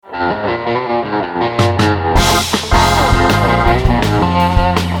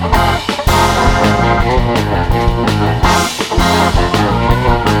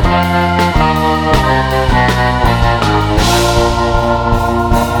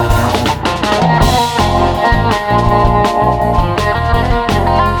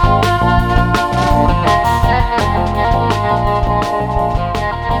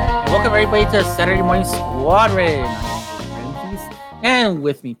to Saturday Morning Squadron. I'm Ramses, and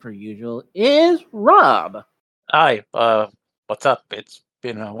with me, per usual, is Rob. Hi, what's up? It's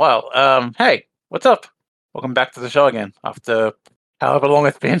been a while. Hey, what's up? Welcome back to the show again after however long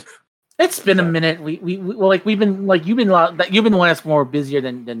it's been. It's been a minute. We've been you've been one that's more busier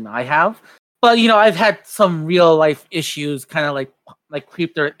than I have. But I've had some real life issues, kind of like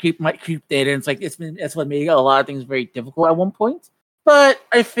creep data. And that's what made a lot of things very difficult at one point. But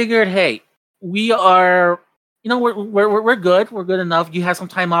I figured, hey, we are, we're good. We're good enough. You have some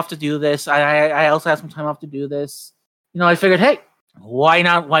time off to do this. I also have some time off to do this. I figured, hey, why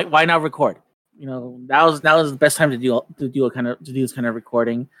not record? That was the best time to do this kind of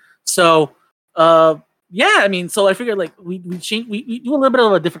recording. So, so I figured we do a little bit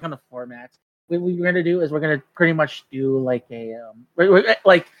of a different kind of format. What we're gonna do is we're gonna pretty much do we're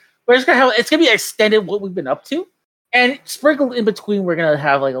just gonna have, it's gonna be extended what we've been up to, and sprinkled in between we're gonna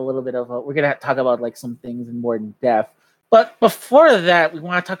have a little bit of we're gonna talk about some things in more in depth. But before that, we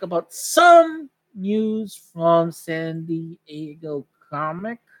want to talk about some news from San Diego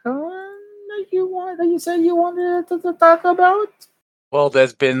Comic Con that you said you wanted to talk about. Well,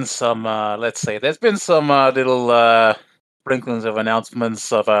 there's been some little sprinklings of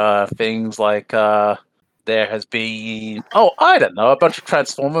announcements of things like there has been I don't know, a bunch of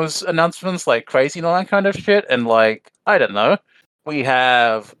Transformers announcements, like crazy and all that kind of shit, and I don't know, we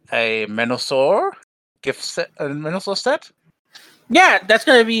have a Menosaur gift set, a Menosaur set. Yeah, that's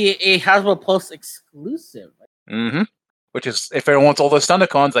gonna be a Hasbro Pulse exclusive. Mm-hmm. Which is, if everyone wants all those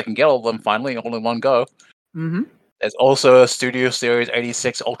Thundercons, they can get all of them finally, all in one go. Mm-hmm. There's also a Studio Series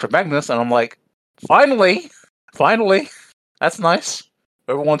 86 Ultra Magnus, and I'm like, finally, that's nice.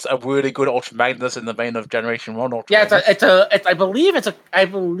 Everyone wants a really good Ultra Magnus in the vein of Generation 1 Ultra Magnus. I believe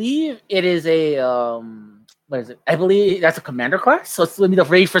it is a what is it? I believe that's a commander class. So it's going to be the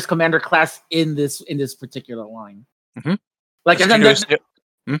very first commander class in this particular line. Mm-hmm.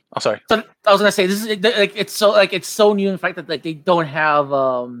 Sorry. So I was gonna say, this is it's so new in fact that they don't have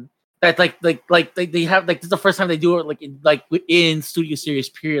they have this is the first time they do it in Studio Series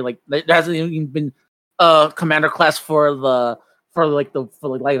period. There hasn't even been a commander class for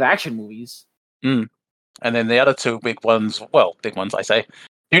live action movies. And then the other two big ones I say,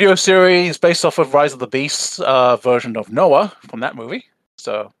 Studio Series based off of Rise of the Beasts version of Noah from that movie.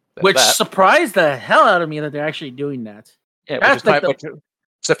 So which surprised the hell out of me that they're actually doing that. Yeah, which is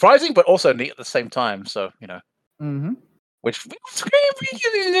surprising, but also neat at the same time. So Mm-hmm. Which we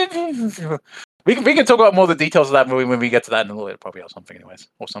can talk about more of the details of that movie when we get to that in a little bit, probably, or something.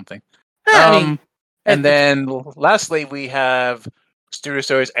 And then lastly, we have Studio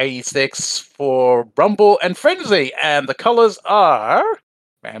Series 86 for Rumble and Frenzy, and the colors are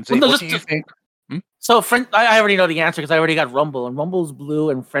Ramsey. What do you think? So, I already know the answer because I already got Rumble, and Rumble's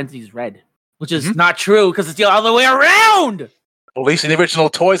blue and Frenzy's red, which is not true because it's the other way around. At least in the original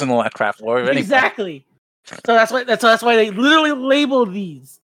toys and all that crap. Exactly. So that's why they literally label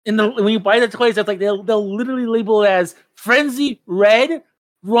these when you buy the toys. That's they'll literally label it as Frenzy red,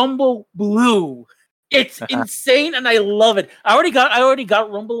 Rumble blue. It's insane, and I love it. I already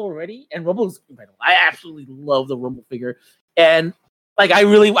got Rumble already, and Rumble's incredible. I absolutely love the Rumble figure, and I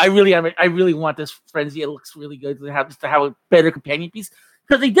really want this Frenzy. It looks really good to have a better companion piece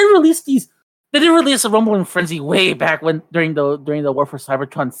because they did release these. They did release a Rumble and Frenzy way back during the War for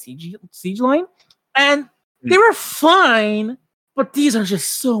Cybertron siege line, and they were fine, but these are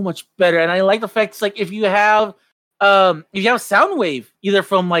just so much better. And I like the fact if you have Soundwave either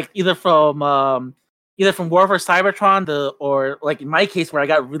from War for Cybertron or in my case where I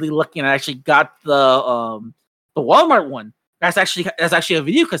got really lucky and I actually got the Walmart one. That's actually a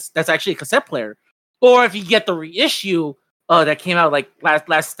video because that's actually a cassette player. Or if you get the reissue. That came out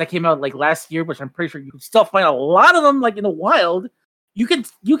last year, which I'm pretty sure you can still find a lot of them in the wild. You can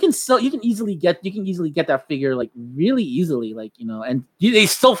easily get that figure really easily, and they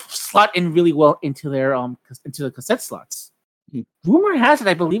still slot in really well into their into the cassette slots. Rumor has it,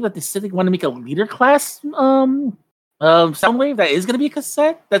 I believe, that they said they want to make a leader class Soundwave that is going to be a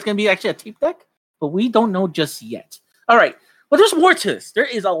cassette. That's going to be actually a tape deck, but we don't know just yet. All right. But there's more to this. There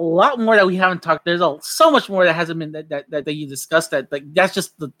is a lot more that we haven't talked. There's so much more that hasn't been that you discussed. That's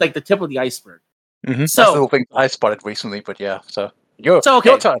just the tip of the iceberg. Mm-hmm. So that's the little thing I spotted recently. But yeah, your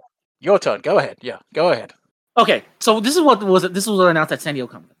turn. Your turn. Go ahead. Yeah, go ahead. Okay, so this was announced at San Diego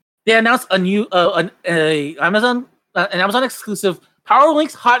Comic Con. They announced a new an Amazon exclusive Power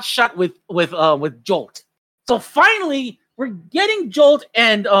Links Hot Shot with Jolt. So finally, we're getting Jolt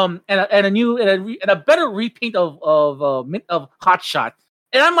and a better repaint of Hot Shot,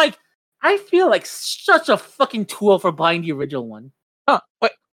 and I'm like, I feel like such a fucking tool for buying the original one. Oh,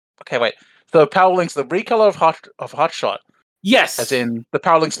 wait. Okay, wait. So Power Link's the recolor of Hotshot, Yes. as in the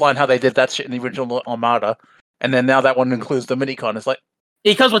Power Links line, how they did that shit in the original Armada, and then now that one includes the Minicon. It's like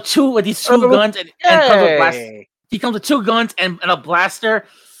he comes with these two guns and comes with blast. He comes with 2 guns and a blaster.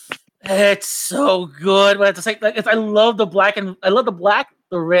 It's so good, but at the same time, I love the black,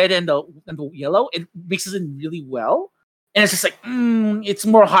 the red, and the yellow. It mixes in really well, and it's just like it's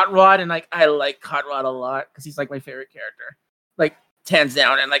more Hot Rod, and like I like Hot Rod a lot because he's like my favorite character, like hands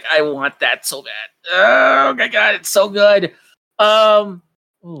down, and like I want that so bad. Oh my god, it's so good. What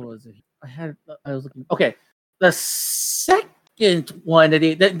was it? I was looking. Okay, the second one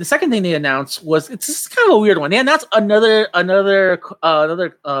the second thing they announced was it's just kind of a weird one. They announced another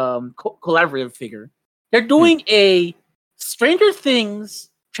collaborative figure. They're doing a Stranger Things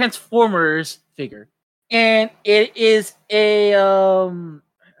Transformers figure, and it is a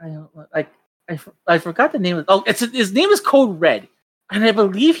I forgot the name of his name is Code Red, and I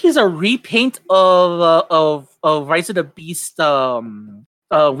believe he's a repaint of Rise of the Beast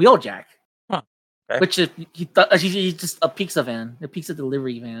Wheeljack. Okay. Which is he's just a pizza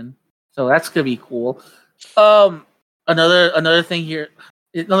delivery van. So that's gonna be cool. Another thing here,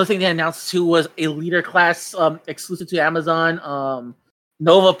 another thing they announced too was a leader class exclusive to Amazon.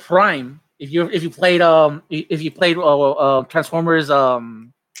 Nova Prime. If you played Transformers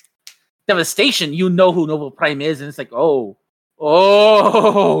Devastation, you know who Nova Prime is, and it's like oh,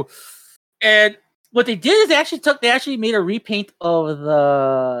 and what they did is they actually made a repaint of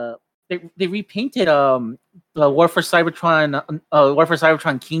the. They repainted the War for Cybertron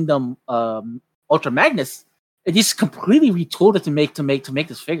Kingdom Ultra Magnus. It just completely retooled it to make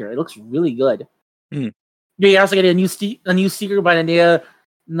this figure. It looks really good. They also get a new sticker by the name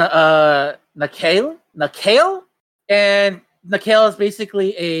Nakale, and Nakale is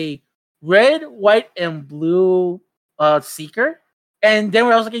basically a red, white, and blue seeker. And then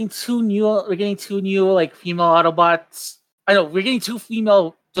we're also getting two new like female Autobots. I know we're getting 2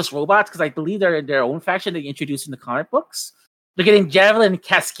 female just robots because I believe they're in their own faction they introduced in the comic books. They're getting Javelin and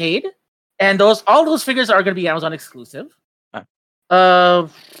Cascade, and all those figures are going to be Amazon exclusive.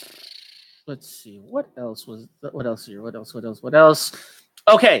 Let's see what else here. What else?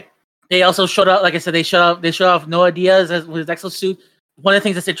 Okay, they also showed up. Like I said, they showed off Noah Diaz with his exosuit. One of the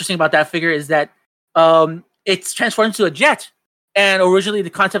things that's interesting about that figure is that it's transformed into a jet. And originally, the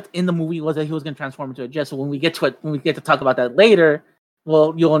concept in the movie was that he was going to transform into a jet. So when we get to talk about that later,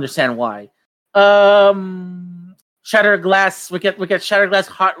 well, you'll understand why. Shattered Glass. We get Shattered Glass,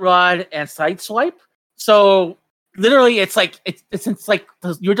 Hot Rod, and Sideswipe. So literally, it's like the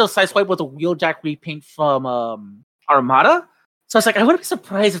original Sideswipe was a Wheeljack repaint from Armada. So it's like I wouldn't be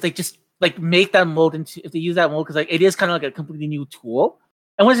surprised if they just like make that mold if they use that mold because like it is kind of like a completely new tool.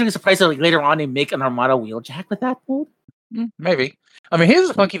 I wouldn't be surprised if like later on they make an Armada Wheeljack with that mold. Maybe. I mean, here's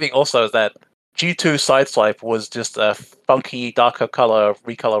the funky thing also is that G2 Sideswipe was just a funky, darker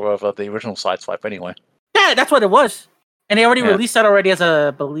recolor of the original Sideswipe anyway. Yeah, that's what it was. And they already released that already as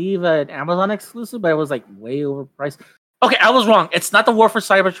I believe, an Amazon exclusive, but it was like way overpriced. Okay, I was wrong. It's not the War for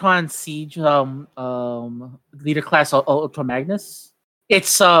Cybertron Siege leader class Ultra Magnus.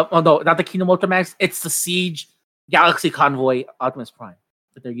 It's no, not the Kingdom Ultra Max. It's the Siege Galaxy Convoy Optimus Prime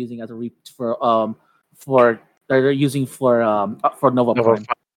that they're using as a they're using for Nova Prime.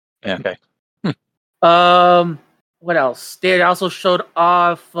 Yeah, okay. What else? They also showed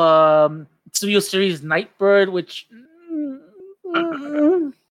off Studio Series Nightbird, which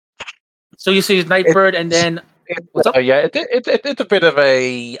Studio Series Nightbird, and then what's up? It's a bit of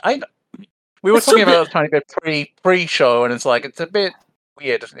a. We were talking about trying to go pre-show, and it's like it's a bit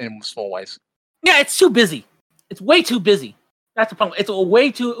weird in small ways. Yeah, it's too busy. It's way too busy. That's the problem. It's a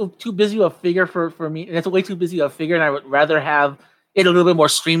way too busy a figure for me. It's a way too busy a figure, and I would rather have it a little bit more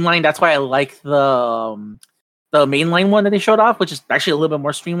streamlined. That's why I like the mainline one that they showed off, which is actually a little bit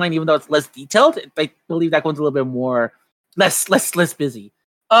more streamlined, even though it's less detailed. I believe that one's a little bit more less busy.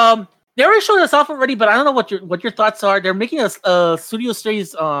 They already showed us off already, but I don't know what your thoughts are. They're making a Studio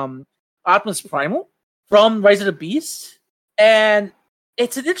Series Optimus Primal from Rise of the Beast, and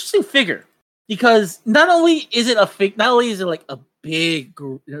it's an interesting figure because not only is it like a big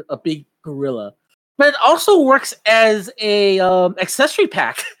gorilla, but it also works as a accessory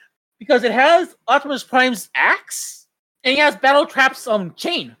pack because it has Optimus Prime's axe and he has Battle Trap's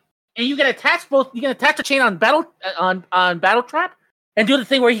chain, and you can attach both. You can attach the chain on Battle Trap and do the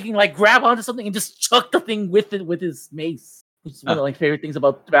thing where he can like grab onto something and just chuck the thing with his mace, which is one of my favorite things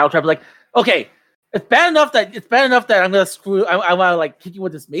about Battle Trap. Like, okay, it's bad enough that I'm gonna I want to like hit you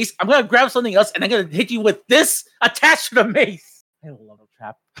with this mace. I'm gonna grab something else and I'm gonna hit you with this attached to the mace. I love Battle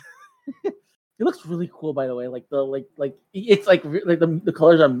Trap. It looks really cool, by the way. Like it's like the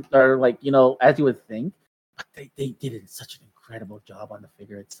colors are like as you would think, but they did such an incredible job on the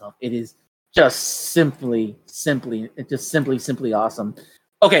figure itself. It is just simply awesome.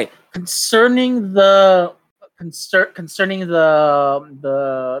 Okay, concerning the Menasor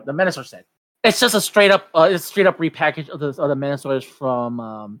set, it's just a straight up repackage of the Menasors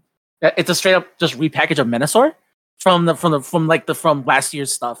from it's a straight up just repackage of Menasor from last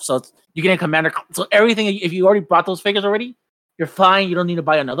year's stuff. So you get a commander. So everything, if you already bought those figures already, you're fine. You don't need to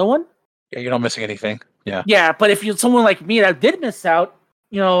buy another one. Yeah, you're not missing anything. Yeah. Yeah, but if you're someone like me that did miss out,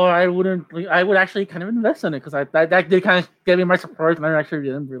 I would actually kind of invest in it because that did kind of get me my surprise, and I'm actually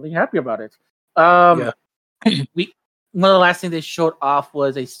really happy about it. Yeah. One of the last things they showed off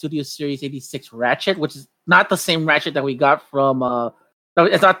was a Studio Series 86 Ratchet, which is not the same Ratchet that we got from.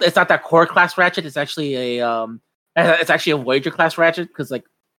 It's not that core class Ratchet. It's actually a Voyager class Ratchet because like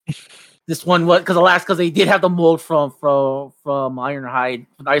this one was because they did have the mold from Ironhide,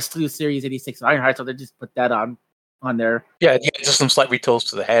 the Studio Series 86 Ironhide, so they just put that on there. Yeah, just some slight retools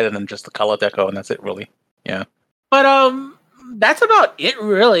to the head and then just the color deco, and that's it, really. Yeah. But that's about it,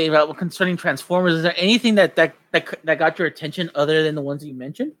 really, about concerning Transformers. Is there anything that got your attention other than the ones that you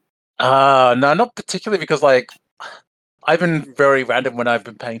mentioned? No, not particularly, because like I've been very random when I've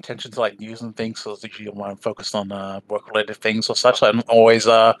been paying attention to like news and things. So it's usually when I'm focused on work-related things or such. I'm always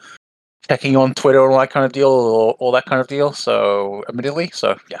checking on Twitter and all that kind of deal, or all that kind of deal. So immediately,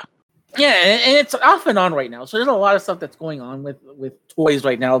 so yeah. Yeah, and it's off and on right now. So there's a lot of stuff that's going on with toys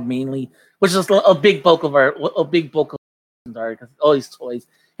right now, mainly, which is a big bulk of our because all these toys,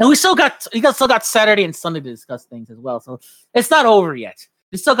 and we still got Saturday and Sunday to discuss things as well. So it's not over yet.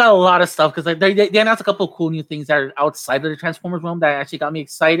 We still got a lot of stuff because they announced a couple of cool new things that are outside of the Transformers realm that actually got me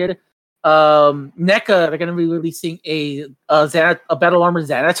excited. NECA, they're going to be releasing a Battle Armor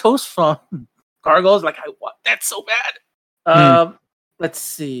Xanatos from Gargoyles. Like, I want that so bad. Let's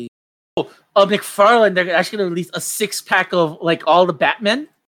see. McFarlane, they're actually going to release a 6-pack of like all the Batmen.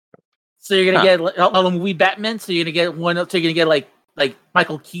 So you're gonna get all the movie Batman. So you're gonna get one. So you're gonna get like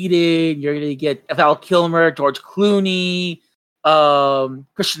Michael Keaton. You're gonna get Val Kilmer, George Clooney,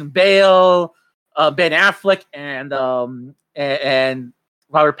 Christian Bale, Ben Affleck, and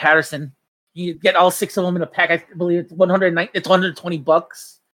Robert Pattinson. You get all 6 of them in a pack. I believe it's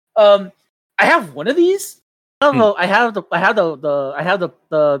 $120. I have one of these. I have the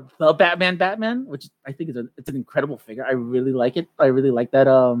Batman, which I think it's an incredible figure. I really like it. I really like that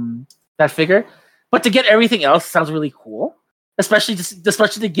figure. But to get everything else sounds really cool. Especially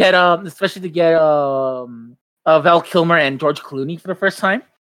to get Val Kilmer and George Clooney for the first time.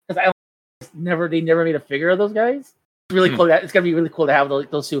 Because they never made a figure of those guys. It's really cool. It's gonna be really cool to have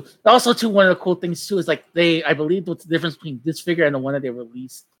those two. Also, too, one of the cool things too is like I believe what's the difference between this figure and the one that they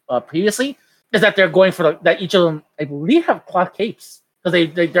released previously is that they're going for that each of them I believe have cloth capes because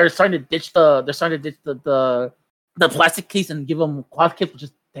they're starting to ditch the plastic case and give them cloth capes, which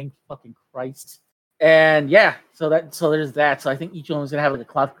is thank fucking Christ. And yeah, so there's that. So I think each of them is gonna have like a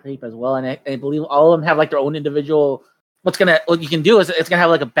cloth cape as well, and I believe all of them have like their own individual. What you can do is it's gonna have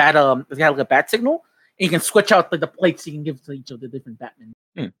like a bat signal, and you can switch out like the plates you can give to each of the different Batman.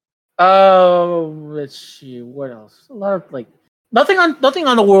 Let's see what else. A lot of like nothing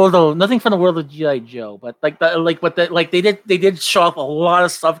on the world though. Nothing from the world of G.I. Joe, but they did show off a lot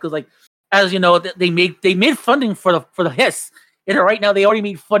of stuff because like as you know they made funding for the Hiss. And right now, they already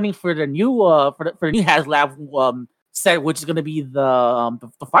made funding for the new for the new HasLab set, which is going to be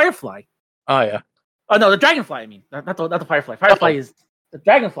the Firefly. Oh yeah. Oh no, the Dragonfly. I mean, not the Firefly. Firefly is the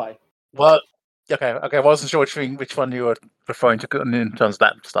Dragonfly. Well, okay. I wasn't sure which one you were referring to in terms of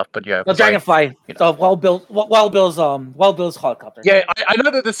that stuff, but yeah. The Dragonfly. So Wild Bill's helicopter. Yeah, I know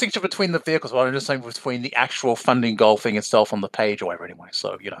the distinction between the vehicles, but I'm just saying between the actual funding goal thing itself on the page or whatever. Anyway,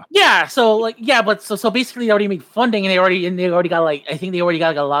 so you know. Yeah. So but basically they already made funding, and they already got like I think they already got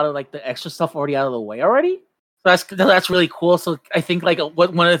like, a lot of like the extra stuff already out of the way already. So that's really cool. So I think like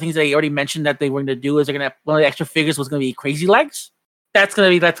one of the things they already mentioned that they were going to do is one of the extra figures was going to be Crazy Legs. That's gonna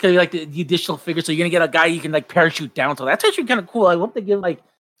be like the additional figure. So you're gonna get a guy you can like parachute down. So that's actually kind of cool. I hope they give I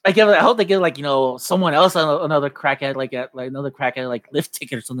hope they give like someone else another crack at like lift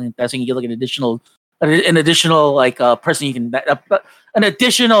ticket or something like that. So you can get like an additional like person you can an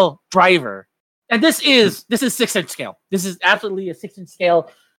additional driver. And this is 6-inch scale. This is absolutely a 6-inch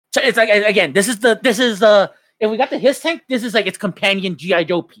scale. So it's like again, this is the if we got the Hiss tank, this is like its companion G.I.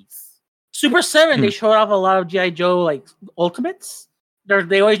 Joe piece. Super 7, they showed off a lot of G.I. Joe like ultimates.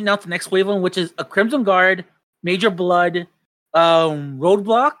 They always announced the next wave one, which is a Crimson Guard, Major Blood,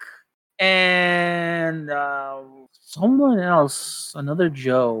 Roadblock, and someone else, another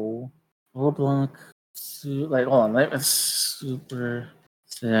Joe. Roblox, like hold on, like Super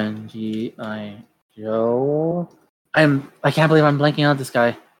Senji Joe. I can't believe I'm blanking on this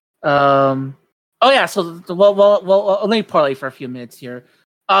guy. Oh yeah, so let me parlay for a few minutes here.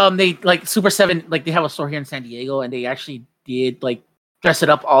 They like Super Seven, like they have a store here in San Diego, and they actually did like dress it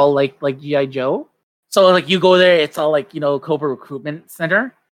up all like GI Joe. So like you go there, it's all like Cobra Recruitment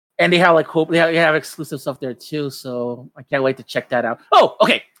Center, and they have like they have exclusive stuff there too. So I can't wait to check that out. Oh,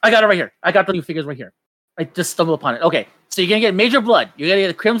 okay, I got it right here. I got the new figures right here. I just stumbled upon it. Okay, so you're gonna get Major Blood, you're gonna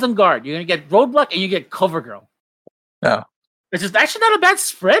get Crimson Guard, you're gonna get Roadblock, and you get CoverGirl. Yeah, which is actually not a bad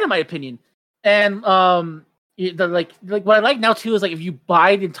spread in my opinion. And like what I like now too is like if you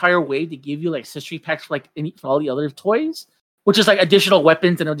buy the entire wave, they give you like accessory packs for for all the other toys, which is like additional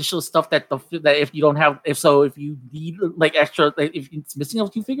weapons and additional stuff that if you don't have, if you need like extra, like if it's missing a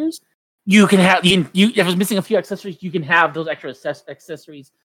few figures, you can have if it's missing a few accessories, you can have those extra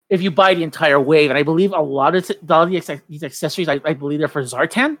accessories if you buy the entire wave. And I believe a lot of these accessories, I believe they're for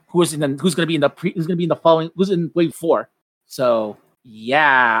Zartan, who's going to be in who's in wave 4. So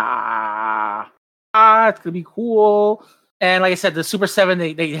yeah, it's gonna be cool. And like I said, the Super 7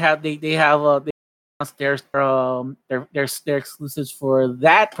 they have their exclusives for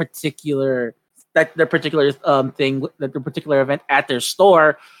that particular thing, that their particular event at their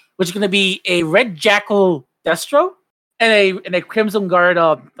store, which is going to be a Red Jackal Destro and a Crimson Guard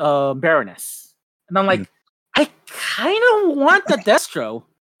Baroness. And I'm like, I kind of want the Destro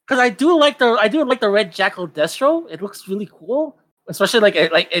because I do like the Red Jackal Destro. It looks really cool, especially how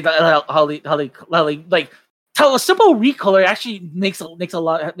they like. How a simple recolor actually makes a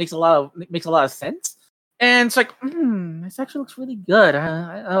lot of sense, and it's like, this actually looks really good.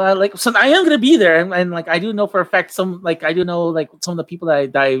 I like. So I am gonna be there, and like I do know for a fact some of the people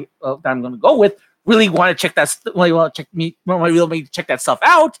that I'm gonna go with really want to check that. Really check that stuff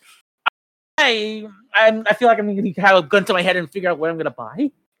out. I feel like I'm gonna have a gun to my head and figure out what I'm gonna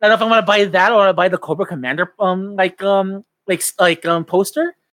buy. I don't know if I'm gonna buy that or I buy the Cobra Commander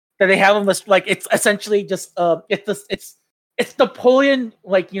poster that they have on this. Like it's essentially just it's Napoleon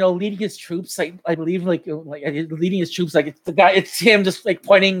leading his troops. I believe leading his troops. Like it's him just like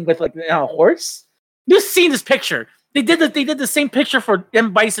pointing with a horse. You've seen this picture. They did the same picture for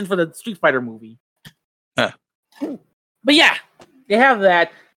M. Bison for the Street Fighter movie. Huh. But yeah, they have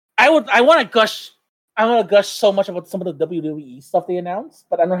that. I want to gush so much about some of the WWE stuff they announced,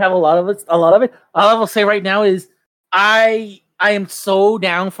 but I don't have a lot of it. All I will say right now is I am so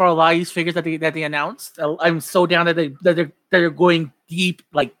down for a lot of these figures that they announced. I'm so down that they're going deep,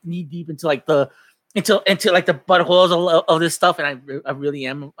 like knee deep into the buttholes of this stuff, and I really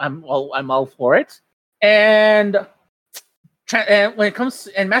am. I'm all for it. And when it comes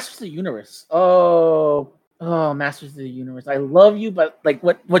to Masters of the Universe, Masters of the Universe, I love you, but like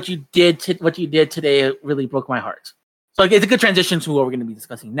what you did today really broke my heart. So it's a good transition to what we're going to be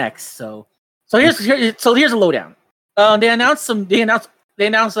discussing next. So here's a lowdown. They announced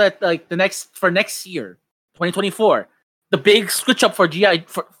that like for next year, 2024, the big switch up for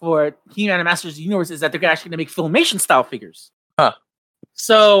for He-Man and Masters of the Universe is that they're actually going to make Filmation style figures. Huh.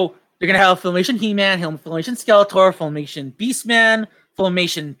 So they're going to have Filmation He-Man, Filmation Skeletor, Filmation Beastman,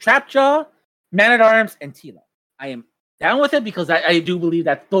 Filmation Trapjaw, Man-at-Arms, and Tila. I am down with it because I do believe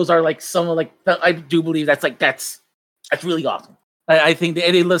that those are like some of I do believe that's really awesome. I think the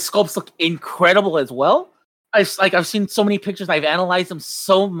sculpts look incredible as well. I've seen so many pictures, I've analyzed them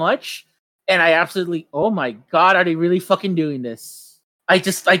so much, and I absolutely, oh my god, are they really fucking doing this? I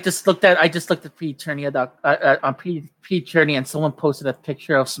just looked at Pre-Eternia on Pre-Eternia, and someone posted a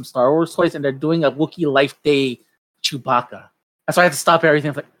picture of some Star Wars toys, and they're doing a Wookiee Life Day Chewbacca. That's why I had to stop everything.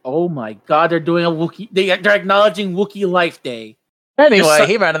 I was like, oh my god, they're doing a Wookiee. They're acknowledging Wookiee Life Day. Anyway,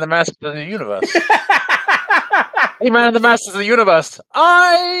 He-Man and the Masters of the Universe. He-Man and the Masters of the Universe.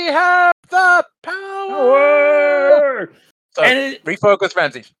 I have the power. So refocus,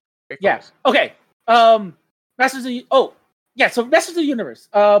 Ramsey. Yeah. Okay. Masters of the Masters of the Universe.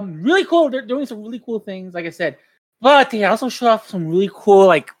 Really cool. They're doing some really cool things, like I said. But they also show off some really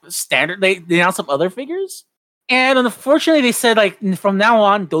cool standard. They announced some other figures. And unfortunately, they said from now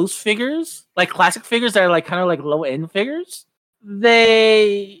on, those figures, classic figures that are kind of low end figures,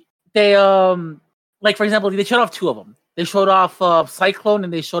 they for example, they showed off two of them. They showed off Cyclone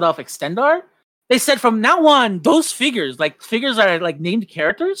and they showed off Extendar. They said from now on, those figures, figures that are named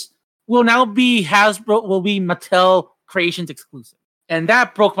characters, will now be Mattel Creations exclusive, and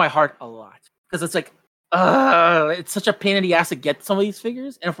that broke my heart a lot because it's it's such a pain in the ass to get some of these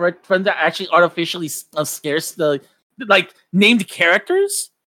figures, and for them to actually artificially scarce the named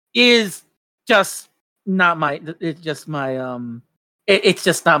characters is just not my. It's just my it's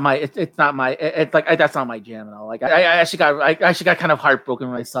just not my. It's not my. It's like that's not my jam at all. Like I actually got kind of heartbroken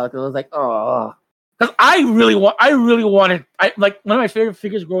when I saw it. I was like, oh, because I really wanted. I like one of my favorite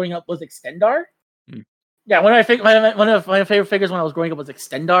figures growing up was Extendar. Yeah, one of my favorite figures when I was growing up was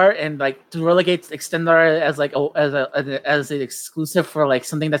Extendar, and like to relegate Extendar as like as an exclusive for like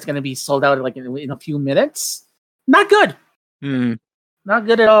something that's going to be sold out like in a few minutes, not good. Not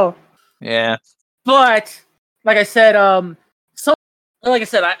good at all. Yeah, but like I said, I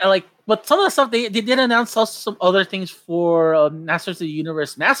like, but some of the stuff they did announce also some other things for Masters of the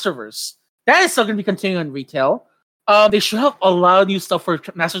Universe Masterverse. That is still going to be continuing in retail. They should have a lot of new stuff for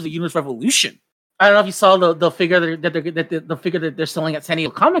Masters of the Universe Revolution. I don't know if you saw the figure the figure that they're selling at San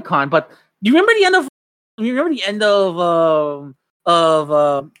Diego Comic-Con, but do you remember the end of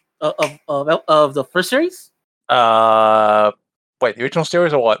the first series? Wait, the original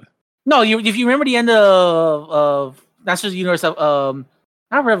series or what? No, if you remember the end of Masters of the Universe of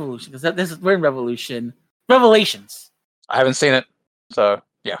not Revolution, because we're in Revolution. Revelations. I haven't seen it, so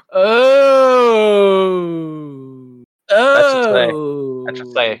yeah. I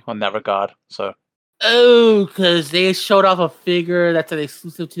should say on that regard. So. Because they showed off a figure that's an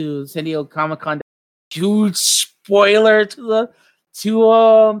exclusive to San Diego Comic-Con. Huge spoiler to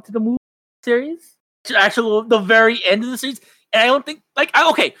the movie series. Actually, the very end of the series, and I don't think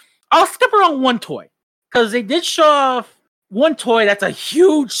I'll skip around one toy because they did show off one toy that's a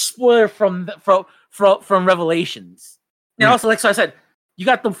huge spoiler from Revelations. And also, like so I said, you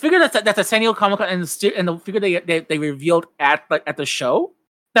got the figure that's a San Diego Comic-Con and the figure they revealed at the show.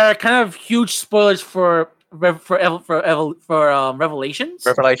 That are kind of huge spoilers for Revelations.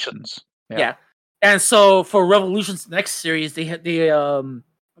 Revelations. Yeah. And so for Revolution's next series, they already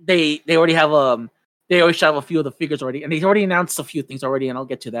have they already shot a few of the figures already, and they already announced a few things already, and I'll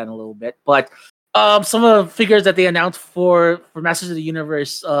get to that in a little bit. But some of the figures that they announced for Masters of the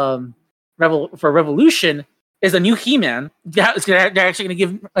Universe for Revolution is a new He-Man. They're actually going to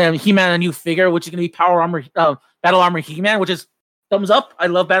give He-Man a new figure, which is going to be Power Armor, Battle Armor He-Man, which is thumbs up. I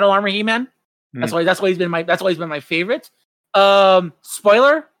love Battle Armor He-Man. That's why he's been my favorite.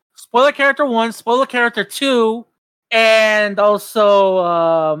 Spoiler character 1, spoiler character 2, and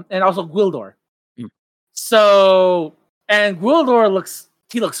also Gwildor. So, and Gwildor looks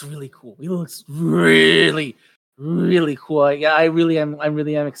really cool. He looks really, really cool. Yeah, I really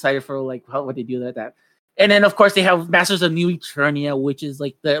am excited for like what they do with that. And then of course they have Masters of New Eternia, which is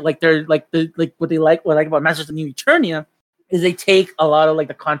what I like about Masters of New Eternia is they take a lot of like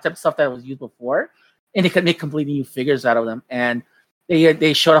the concept stuff that was used before, and they can make completely new figures out of them. And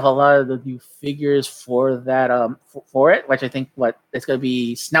they showed off a lot of the new figures for that for it, which I think it's gonna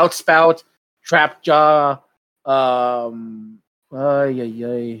be Snout Spout, Trap Jaw.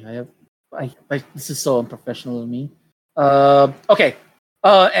 This is so unprofessional of me. Okay.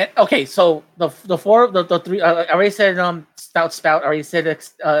 So the three. I already said Snout Spout. I already said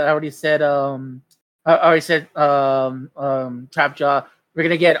Trapjaw. We're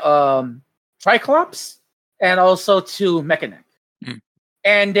gonna get Triclops and also 2 Mechanic.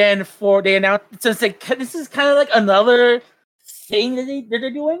 And then they announced, since this is kind of like another thing that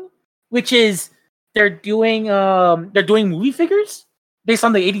they're doing, which is they're doing movie figures based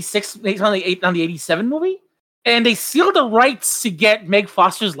on the 87 movie, and they sealed the rights to get Meg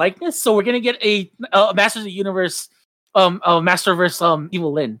Foster's likeness. So we're gonna get a Masters of the Universe, Masterverse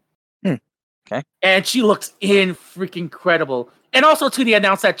Evil Lynn. Okay. And she looks freaking incredible. And also, too, they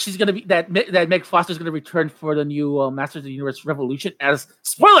announced that she's gonna be that Meg Foster's gonna return for the new Masters of the Universe Revolution as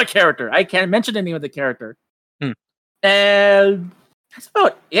spoiler character. I can't mention the name of the character. And that's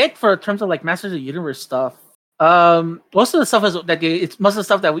about it for terms of like Masters of the Universe stuff. Most of the stuff it's most of the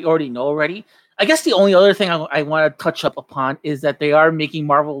stuff that we already know already. I guess the only other thing I want to touch up upon is that they are making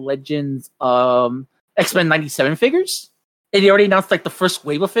Marvel Legends X-Men 97 figures, and they already announced like the first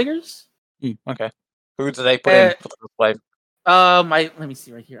wave of figures. Okay. Who do they put in for the first wave? Let me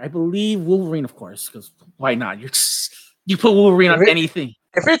see right here. I believe Wolverine, of course, because why not? You put Wolverine on anything.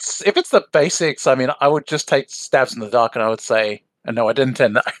 If it's the basics, I mean, I would just take stabs in the dark, and I would say, no, I didn't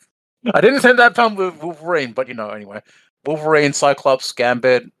intend that. I didn't intend that pun with Wolverine, but anyway, Wolverine, Cyclops,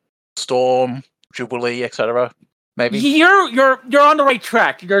 Gambit, Storm, Jubilee, etc. Maybe you're on the right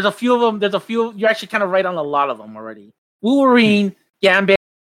track. There's a few of them. You're actually kind of right on a lot of them already. Wolverine, Gambit,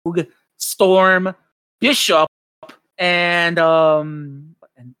 Storm, Bishop, and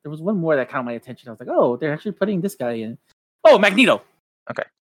there was one more that caught my attention. I was like, oh, they're actually putting this guy in. Oh, Magneto. Okay.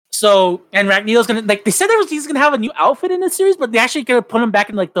 So, and Magneto's gonna, like, they said he's gonna have a new outfit in this series, but they actually gonna put him back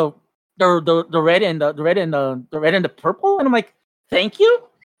in like the red and the purple, and I'm like, thank you,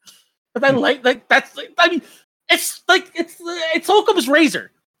 because I like that's. I mean, it's like it's Occam's razor.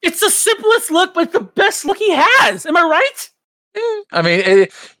 It's the simplest look, but the best look he has. Am I right? I mean,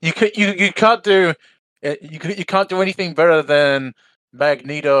 you can't do you can't do anything better than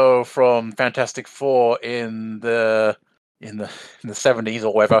Magneto from Fantastic Four in the 70s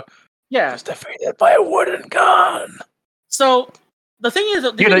or whatever. Yeah. Just defeated by a wooden gun. So the thing is,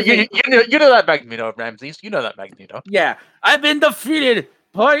 You know that Magneto, Ramses. You know that Magneto. Yeah, I've been defeated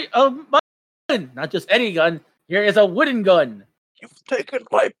by a gun, not just any gun. Here is a wooden gun. You've taken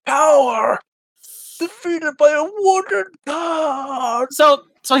my power. Defeated by a wooden gun. So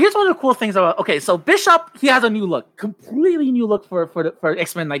here's one of the cool things about. Okay, so Bishop, he has a new look, completely new look for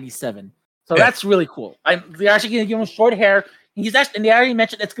X-Men '97. So that's really cool. They're actually gonna give him short hair. He's actually, and they already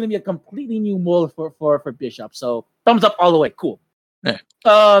mentioned it's gonna be a completely new mold for Bishop. So thumbs up all the way. Cool. Yeah.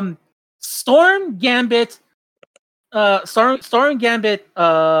 Storm Gambit,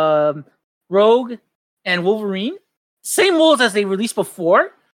 Rogue, and Wolverine, same molds as they released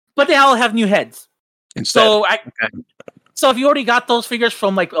before, but they all have new heads. Instead. So if you already got those figures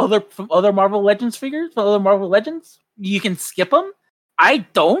from other Marvel Legends figures, from other Marvel Legends, you can skip them. I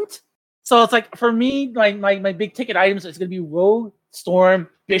don't. So it's like, for me, my big ticket items is going to be Rogue, Storm,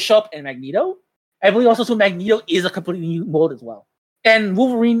 Bishop, and Magneto. I believe also so Magneto is a completely new mold as well. And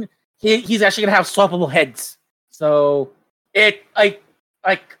Wolverine, he's actually going to have swappable heads. So it's a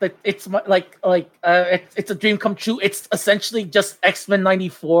dream come true. It's essentially just X-Men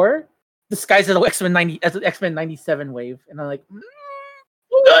 94 disguised as an X-Men 97 wave. And I'm like,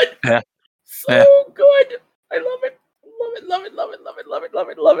 good. Yeah. So good. I love it. Love it.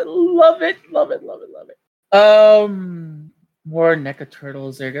 More NECA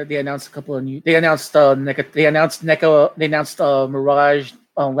Turtles. They announced a couple of new. They announced Mirage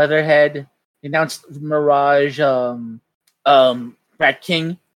Leatherhead. They announced Mirage Rat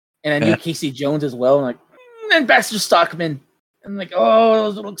King, and a new Casey Jones as well. And Baxter Stockman. I'm like,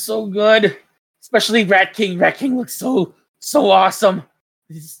 oh, those look so good. Especially Rat King. Rat King looks so awesome.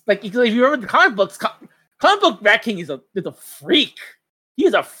 It's like, if you remember the comic books, comic book Rat King is a freak. He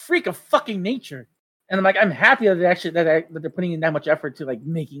is a freak of fucking nature. And I'm like, I'm happy that they're putting in that much effort to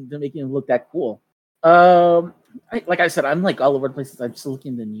making him look that cool. Like I said, I'm all over the place. I'm still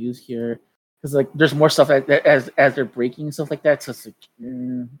looking at the news here because there's more stuff as they're breaking and stuff like that. So it's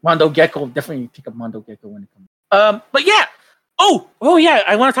Mondo Gecko, definitely pick up Mondo Gecko when it comes. But yeah. Oh yeah,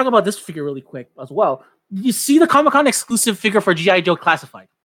 I want to talk about this figure really quick as well. Did you see the Comic-Con exclusive figure for G.I. Joe Classified?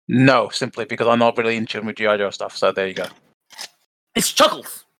 No, simply because I'm not really in tune with G.I. Joe stuff, so there you go. It's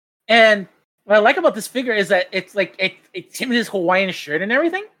Chuckles. And what I like about this figure is that it's it's him in his Hawaiian shirt and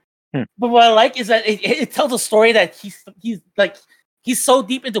everything. But what I like is that it tells a story that he's so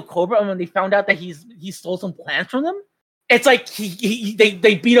deep into Cobra, and when they found out that he stole some plans from them, it's like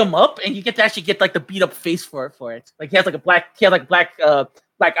they beat him up, and you get to actually get the beat up face for it. He has black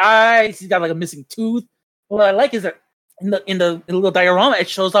eyes. He's got a missing tooth. What I like is that in the little diorama, it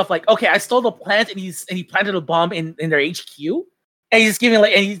shows off okay, I stole the plans, and he planted a bomb in their HQ, and he's just giving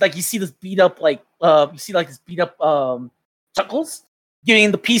you see this beat up Chuckles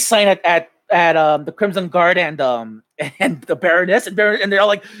giving the peace sign at the Crimson Guard and the Baroness, and they're all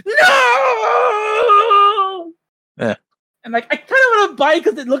like, no. Yeah. And I kind of want to buy it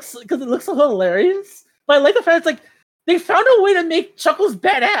because it looks so hilarious. But I like the fact they found a way to make Chuckles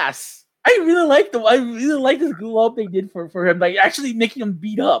badass. I really like this glue up they did for him, actually making him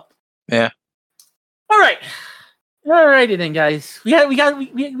beat up. Yeah. Alrighty then, guys. We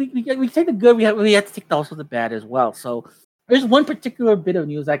take the good. We have to take also the bad as well. So there's one particular bit of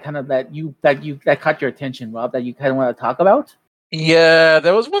news that caught your attention, Rob, that you kind of want to talk about. Yeah,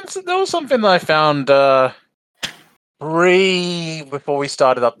 there was something that I found before we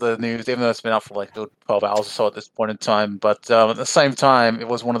started up the news, even though it's been up for 12 hours or so at this point in time. But at the same time, it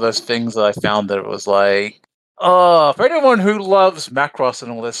was one of those things that I found that it was for anyone who loves Macross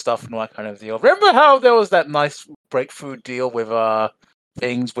and all this stuff and all that kind of deal. Remember how there was that nice breakthrough deal with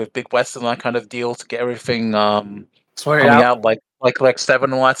things with Big West and that kind of deal to get everything coming out like 7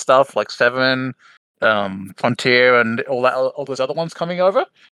 and all that stuff, like 7, Frontier and all those other ones coming over.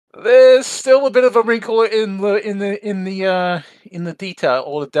 There's still a bit of a wrinkle in the detail,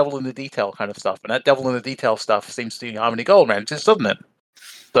 or the devil in the detail kind of stuff, and that devil in the detail stuff seems to be Harmony Gold Mantis, doesn't it?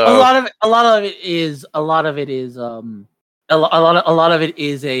 So a lot of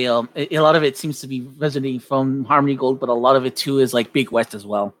it seems to be resonating from Harmony Gold, but a lot of it too is Big West as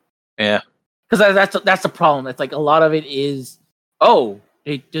well. Yeah, because that's the problem. It's a lot of it is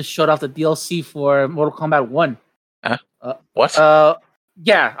they just showed off the DLC for Mortal Kombat 1. What?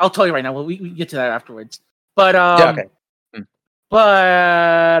 Yeah, I'll tell you right now. We get to that afterwards. But yeah, okay.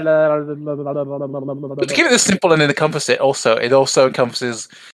 But But to keep it this simple and encompass it also encompasses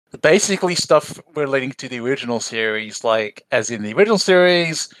basically stuff relating to the original series, like as in the original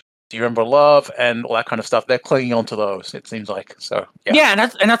series, Do You Remember Love, and all that kind of stuff. They're clinging on to those, it seems like. So yeah, and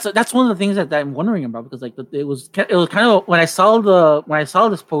that's one of the things that I'm wondering about, because like it was kind of when I saw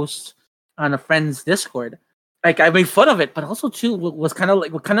this post on a friend's Discord, like I made fun of it, but also too was kind of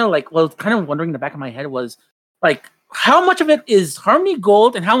wondering in the back of my head was like how much of it is Harmony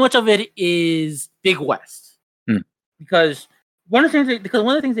Gold and how much of it is Big West, because one of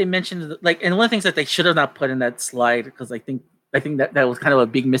the things they mentioned, like, and one of the things that they should have not put in that slide, because I think that was kind of a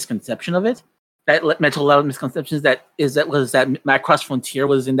big misconception of it. That mental a lot of misconceptions that Macross Frontier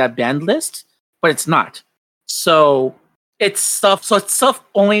was in that banned list, but it's not. So it's stuff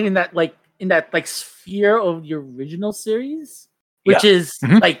only in that sphere of the original series, which is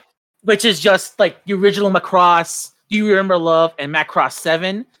which is just like the original Macross, Do You Remember Love, and Macross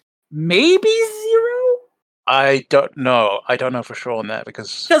 7, maybe 0. I don't know for sure on that,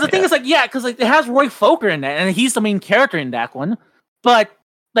 because the thing is because it has Roy Fokker in that, and he's the main character in that one. But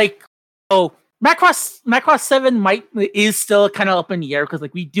like, Macross 7 is still kind of up in the air, because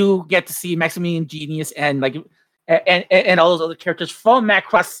like we do get to see Maximilian Genius and like and all those other characters from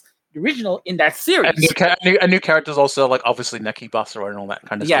Macross the original in that series. And new characters also, like obviously Neki Basara and all that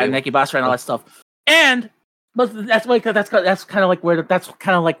kind of stuff. Yeah, Neki Basara and all that stuff. But that's kind of like where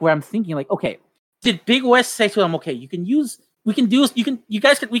I'm thinking, like, okay, did Big West say to them, okay, we can do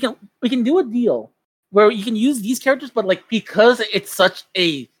a deal where you can use these characters, but like because of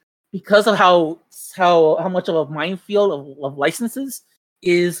how much of a minefield of licenses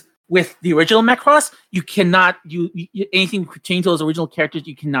is with the original Macross, you cannot anything pertaining to those original characters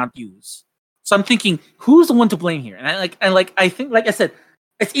you cannot use. So I'm thinking, who's the one to blame here? And I think, like I said,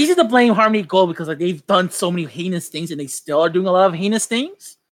 it's easy to blame Harmony Gold because like they've done so many heinous things and they still are doing a lot of heinous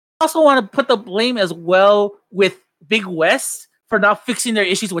things. I also want to put the blame as well with Big West for not fixing their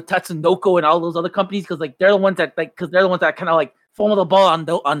issues with Tatsunoko and all those other companies, because like they're the ones that kind of like fumble the ball on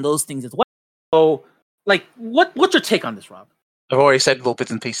those things as well. So, like, what's your take on this, Rob? I've already said little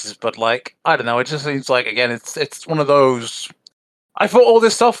bits and pieces, but like I don't know. It just seems like, again, it's one of those. I thought all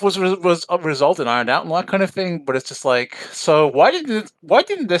this stuff was resolved and ironed out and that kind of thing, but it's just like, so why didn't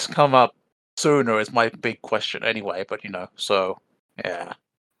this come up sooner? Is my big question anyway. But so yeah.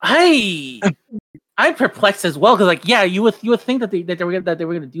 I'm perplexed as well, because like, yeah, you would think that they were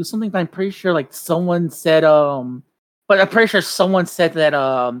gonna do something, but I'm pretty sure like someone said but I'm pretty sure someone said that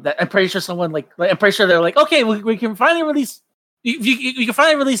I'm pretty sure they're like, okay, we can finally release. You can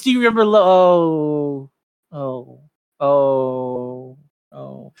finally release. Do You Remember?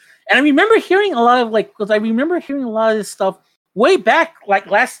 And I remember hearing a lot of this stuff way back like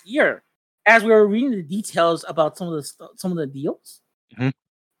last year as we were reading the details about some of the deals. Mm-hmm.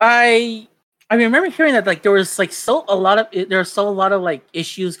 I remember hearing that like there was still a lot of like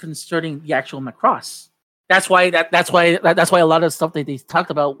issues concerning the actual Macross. That's why a lot of stuff that they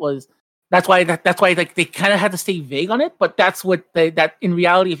talked about was that's why like they kind of had to stay vague on it. But that's what that in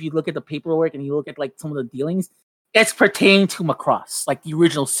reality, if you look at the paperwork and you look at like some of the dealings, it's pertaining to Macross, like the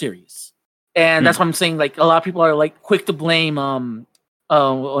original series. And that's what I'm saying. Like a lot of people are like quick to blame Harmony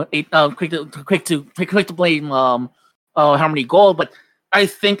Gold, but I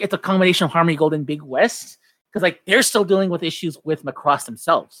think it's a combination of Harmony Gold and Big West, because like they're still dealing with issues with Macross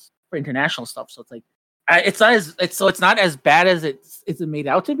themselves for international stuff. So it's like it's not as bad as it's made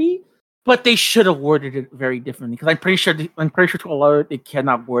out to be, but they should have worded it very differently, because I'm pretty sure to a lot they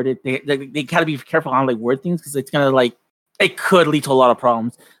cannot word it. They gotta be careful how they word things, because it's gonna like it could lead to a lot of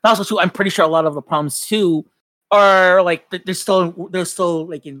problems. And also too, I'm pretty sure a lot of the problems too are like they're still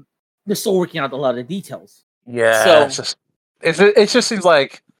working out a lot of the details. Yeah, so it just seems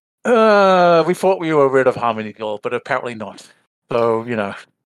like we thought we were rid of Harmony Gold, but apparently not. So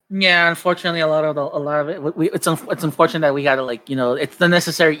Yeah, unfortunately, a lot of it. It's unfortunate that we gotta it's the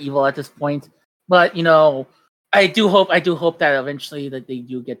necessary evil at this point. But I do hope that eventually that they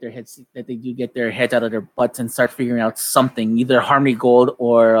do get their heads out of their butts and start figuring out something, either Harmony Gold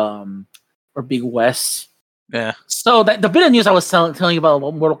or Big West. Yeah. So the bit of news I was telling you about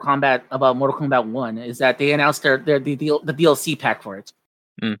Mortal Kombat 1 is that they announced the DLC pack for it,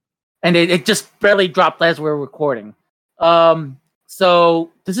 and it just barely dropped as we were recording.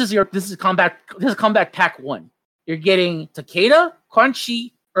 So this is Combat Pack 1. You're getting Takeda, Quan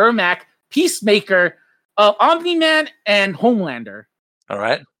Chi, Ermac, Peacemaker, Omni-Man, and Homelander. All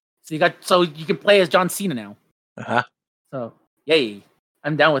right. So you can play as John Cena now. So yay,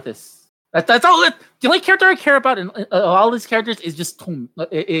 I'm down with this. That's all. The only character I care about in all these characters is just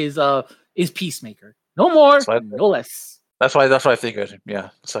is Peacemaker. No more, no less. That's why I figured. Yeah.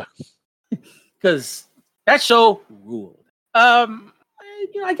 So because that show ruled.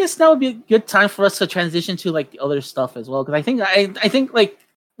 I guess that would be a good time for us to transition to like the other stuff as well. Because I think like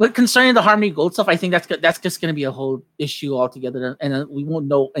concerning the Harmony Gold stuff, I think that's just going to be a whole issue altogether, and we won't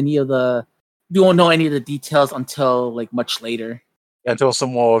know any of the details until like much later. Until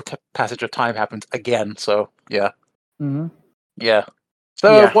some more passage of time happens again. So yeah. Mm-hmm. Yeah.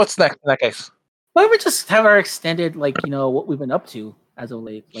 So what's next in that case? Why don't we just have our extended, like, what we've been up to as of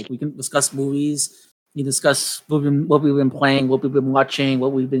late? Like, we can discuss movies, we discuss what we've been playing, what we've been watching,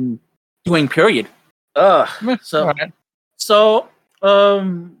 what we've been doing, period. So, right. You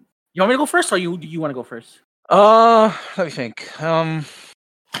want me to go first, or do you want to go first? Let me think. I'll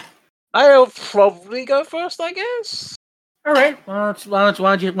probably go first, I guess. All right. Why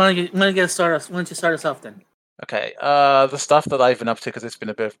don't you start us off then? Okay. The stuff that I've been up to, because it's been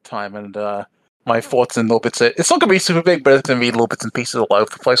a bit of time, and my thoughts and little bits. It's not gonna be super big, but it's gonna be little bits and pieces all over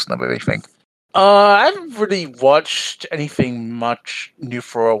the place and everything. I haven't really watched anything much new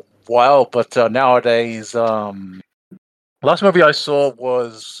for a while, but nowadays, last movie I saw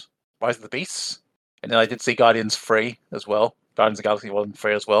was Rise of the Beasts, and then I did see Guardians 3 as well. Guardians of the Galaxy 1 and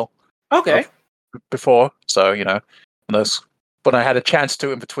 3 as well. Okay. Before, so when I had a chance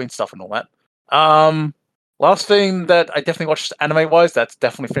to in between stuff and all that. Last thing that I definitely watched anime-wise that's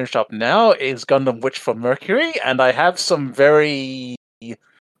definitely finished up now is Gundam Witch from Mercury, and I have some very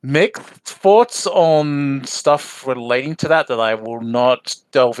mixed thoughts on stuff relating to that I will not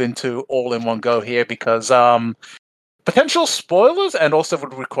delve into all in one go here because potential spoilers, and also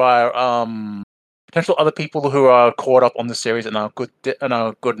would require potential other people who are caught up on the series and are good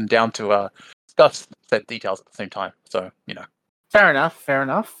and down to discuss said details at the same time. So Fair enough.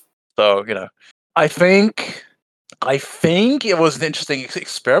 So I think it was an interesting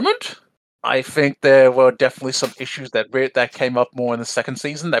experiment. I think there were definitely some issues that came up more in the second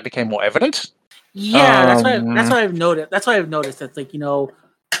season that became more evident. Yeah, that's what I've noticed. That's what I've noticed. That's like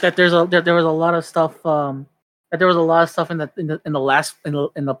that there was a lot of stuff. That there was a lot of stuff in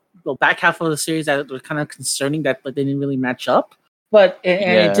the back half of the series that was kind of concerning that they didn't really match up. But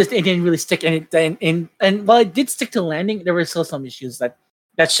it didn't really stick. And while it did stick to landing, there were still some issues that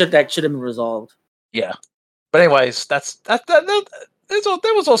should have been resolved. Yeah, but anyways, there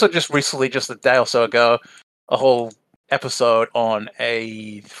was also just recently, just a day or so ago, a whole episode on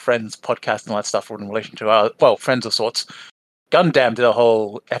a Friends podcast and all that stuff in relation to Friends of sorts. Gundam did a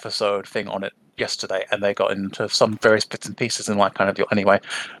whole episode thing on it yesterday, and they got into some various bits and pieces and that kind of deal. Anyway,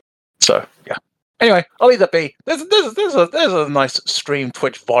 so yeah. Anyway, I'll leave that be. There's a nice stream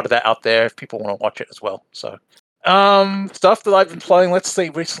Twitch VOD of that out there if people want to watch it as well. So, stuff that I've been playing. Let's see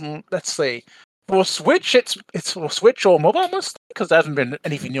for Switch. It's for Switch or mobile mostly because there hasn't been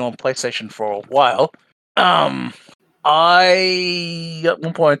anything new on PlayStation for a while. I at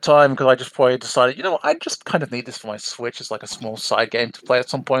one point in time, because I just probably decided, I just kind of need this for my Switch as like a small side game to play at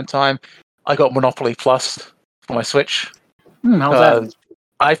some point in time. I got Monopoly Plus for my Switch. How's that?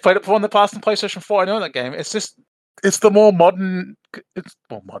 I've played it before in the past on PlayStation 4. I know that game. It's the more modern. It's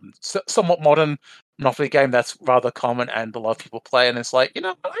more modern, somewhat modern Monopoly game that's rather common and a lot of people play. And it's like,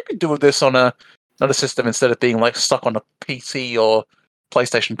 I could do this on another system instead of being like stuck on a PC or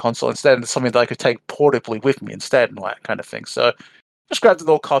PlayStation console. Instead, it's something that I could take portably with me instead, and that kind of thing. So, just grabbed a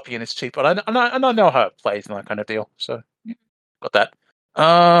little copy, and it's cheap. And I know how it plays and that kind of deal. So, got that.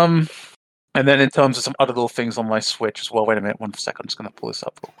 And then in terms of some other little things on my Switch as well. Wait a minute, 1 second. I'm just going to pull this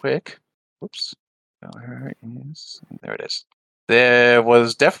up real quick. Whoops. There it is. There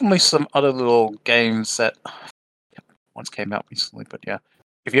was definitely some other little games that once came out recently, but yeah.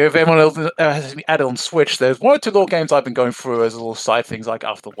 If anyone else has any added on Switch, there's 1 or 2 little games I've been going through as little side things, like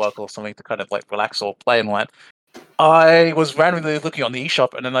after work or something to kind of like relax or play and all that. I was randomly looking on the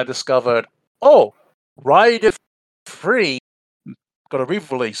eShop, and then I discovered, Raiden 3 got a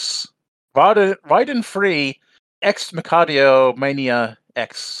re-release. Raiden 3 X Mercadio Mania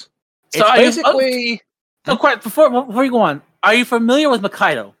X. So it's basically... Before you go on, are you familiar with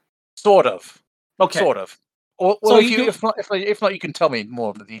Mikado? Sort of. Okay. Sort of. Well, so if not, you can tell me more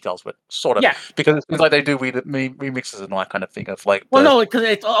of the details, but sort of. Yeah. Because it seems like they do remixes and all that kind of thing of like. Well, no,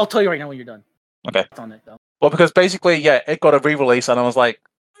 because I'll tell you right now when you're done. Okay. It's on it though. Well, because basically, it got a re-release, and I was like,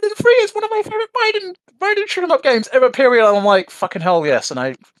 Raiden 3 is one of my favorite Raiden shoot 'em up games ever. Period. And I'm like, fucking hell, yes. And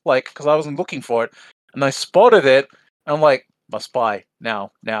I because I wasn't looking for it, and I spotted it, and I'm like, must buy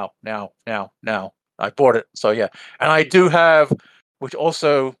now. I bought it, so yeah. And I do have, which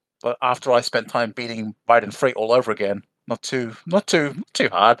also. But after I spent time beating Raiden 3 all over again, not too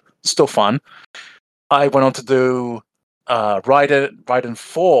hard, still fun. I went on to do Raiden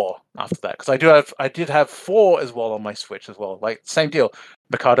 4 after that, because I did have 4 as well on my Switch as well. Like same deal,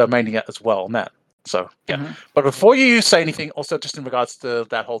 Mikado Mania as well on that. So yeah. Mhm. But before you say anything, also just in regards to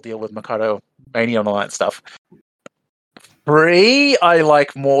that whole deal with Mikado Mania and all that stuff, 3 I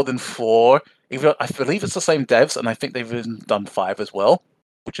like more than 4. Even I believe it's the same devs, and I think they've even done 5 as well,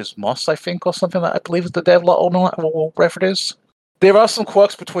 which is Moss, I think, or something like that. I believe is the dev lot or whatever it is. There are some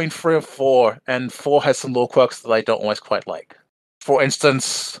quirks between 3 and 4 has some little quirks that I don't always quite like. For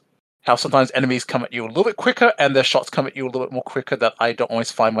instance, how sometimes enemies come at you a little bit quicker, and their shots come at you a little bit more quicker, that I don't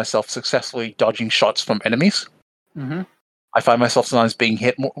always find myself successfully dodging shots from enemies. Mm-hmm. I find myself sometimes being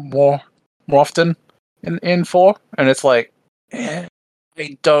hit more often in 4, and it's like,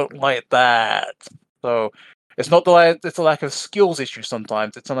 I don't like that. So it's not it's a lack of skills issue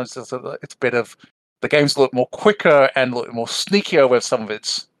sometimes. It's sometimes it's a bit of the game's a little more quicker and a little more sneakier with some of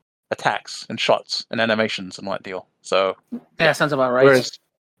its attacks and shots and animations and that deal. So Yeah, sounds about right.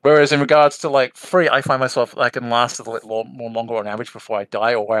 Whereas in regards to like 3, I find myself I can last a little more longer on average before I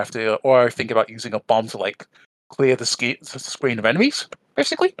die, or I think about using a bomb to like clear the screen of enemies,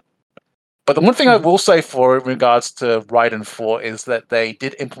 basically. But the one thing I will say for in regards to Raiden 4 is that they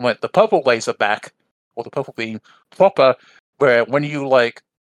did implement the purple laser back, or the purple beam proper, where when you like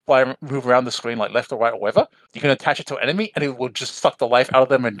move around the screen like left or right or whatever, you can attach it to an enemy and it will just suck the life out of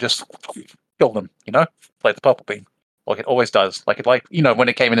them and just kill them, like the purple beam. Like it always does. Like when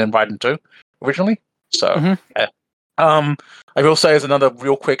it came in Raiden 2 originally. So yeah. I will say as another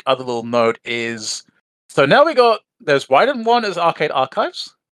real quick other little note is, so now there's Raiden 1 as Arcade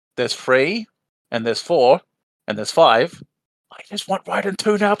Archives, there's 3, and there's 4, and there's 5. I just want Raiden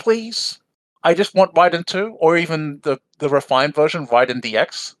 2 now, please. I just want Raiden 2, or even the refined version, Raiden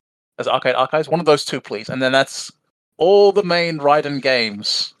DX, as Arcade Archives. One of those 2, please. And then that's all the main Raiden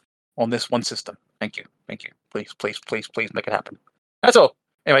games on this one system. Thank you. Please make it happen. That's all.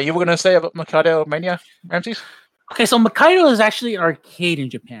 Anyway, you were going to say about Mikado Mania, Ramses? Okay, so Mikado is actually an arcade in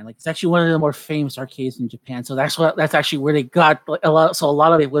Japan. Like, it's actually one of the more famous arcades in Japan. So that's actually where they got a lot. So a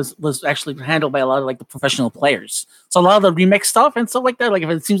lot of it was actually handled by a lot of like the professional players. So a lot of the remix stuff and stuff like that. Like if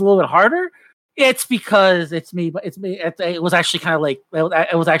it seems a little bit harder, it's because it's me. But it's me. It was actually kind of like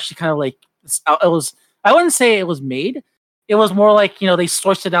it was actually kind of like it was. I wouldn't say it was made. It was more like they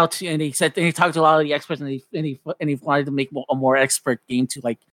sourced it out and they talked to a lot of the experts and they wanted to make a more expert game to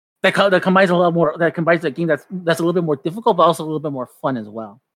like. That combines a lot more. That combines a game that's a little bit more difficult, but also a little bit more fun as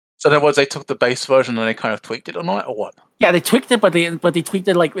well. So in other words, they took the base version and they kind of tweaked it or not, or what? Yeah, they tweaked it, but they tweaked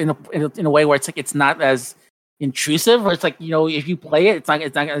it like in a way where it's like it's not as intrusive. Or it's like if you play it,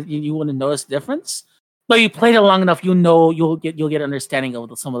 it's not you wouldn't notice the difference. But you played it long enough, you'll get an understanding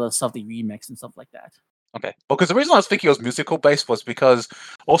of some of the stuff they remix and stuff like that. Okay, well, because the reason I was thinking it was musical based was because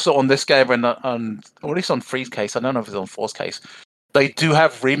also on this game and or at least on 3's case, I don't know if it's on 4's case. They do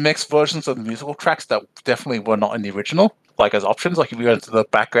have remix versions of the musical tracks that definitely were not in the original, like as options. Like if you go into the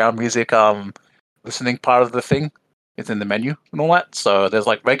background music listening part of the thing, it's in the menu and all that. So there's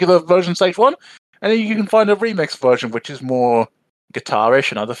like regular version stage 1, and then you can find a remix version which is more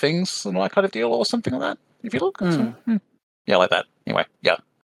guitarish and other things and all that kind of deal or something like that. If you look. So, yeah, like that. Anyway, yeah.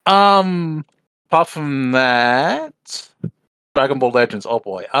 Apart from that, Dragon Ball Legends, oh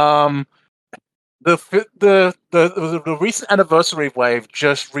boy. The recent anniversary wave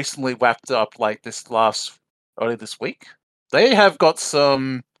just recently wrapped up like early this week. They have got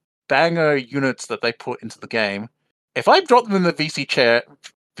some banger units that they put into the game. If I drop them in the VC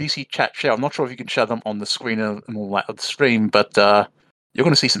chat share, I'm not sure if you can share them on the screen and all that of the stream, but you're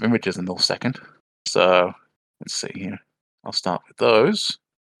going to see some images in a second. So let's see here. I'll start with those,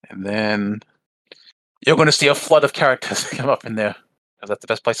 and then you're going to see a flood of characters come up in there, because that's the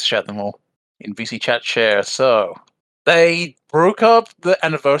best place to share them all. In VC chat share. So they broke up the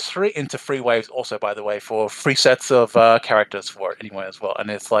anniversary into 3 waves also, by the way, for 3 sets of characters for it anyway as well.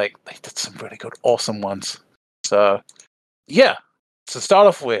 And it's like they did some really good, awesome ones. So yeah. To start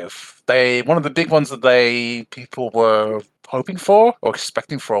off with, one of the big ones that people were hoping for or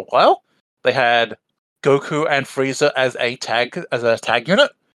expecting for a while, they had Goku and Frieza as a tag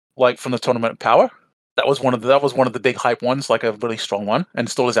unit, like from the Tournament of Power. That was one of the big hype ones, like a really strong one, and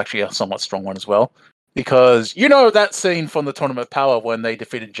still is actually a somewhat strong one as well. Because that scene from the Tournament of Power when they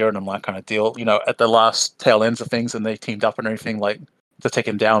defeated Jiren and that kind of deal, at the last tail ends of things, and they teamed up and everything like to take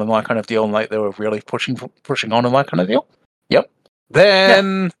him down and that kind of deal, and like they were really pushing on and that kind of deal. Yep.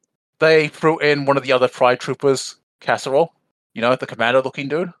 Then they threw in one of the other Pride Troopers, Casserole, the commander-looking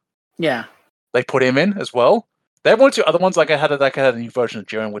dude. Yeah. They put him in as well. They had 1 or 2 other ones, like I had a new version of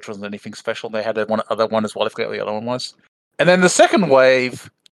Jiren, which wasn't anything special. They had one other one as well, I forget what the other one was. And then the second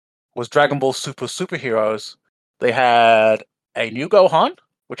wave was Dragon Ball Superheroes. They had a new Gohan,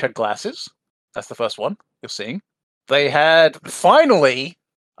 which had glasses. That's the first one you're seeing. They had finally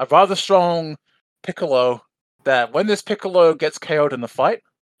a rather strong Piccolo that when this Piccolo gets KO'd in the fight,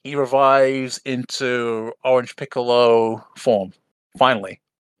 he revives into Orange Piccolo form, finally.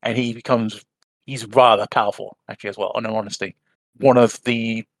 And he's rather powerful, actually, as well, in all honesty. One of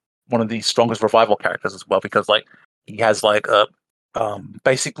the strongest revival characters as well, because like he has like a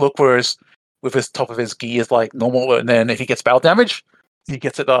basic look where with his top of his gi is like normal, and then if he gets battle damage, he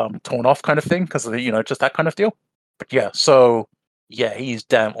gets it torn off kind of thing, because of the, just that kind of deal. But yeah, so yeah, he's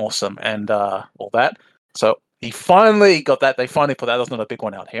damn awesome and all that. So he finally got that. They finally put that. That's not a big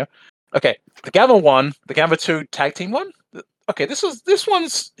one out here. Okay, the Gamma 1, the Gamma 2 tag team one. Okay, this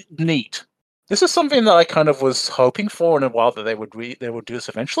one's neat. This is something that I kind of was hoping for in a while, that they would do this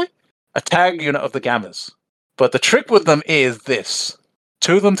eventually. A tag unit of the Gammas. But the trick with them is this.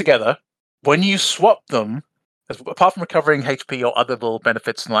 Two of them together, when you swap them, apart from recovering HP or other little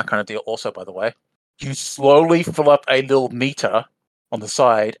benefits and that kind of deal also, by the way, you slowly fill up a little meter on the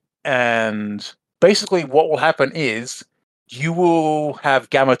side, and basically what will happen is you will have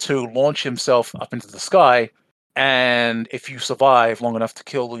Gamma 2 launch himself up into the sky, and if you survive long enough to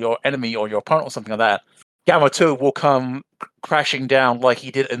kill your enemy or your opponent or something like that, Gamma 2 will come crashing down like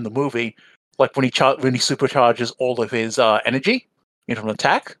he did in the movie, like when he supercharges all of his energy into an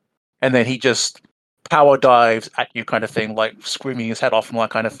attack, and then he just power dives at you kind of thing, like screaming his head off and that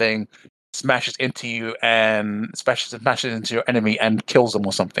kind of thing, smashes into you and smashes into your enemy and kills them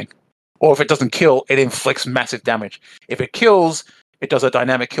or something. Or if it doesn't kill, it inflicts massive damage. If it kills, it does a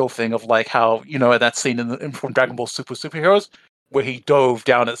dynamic kill thing of like how, that scene from Dragon Ball Superheroes, where he dove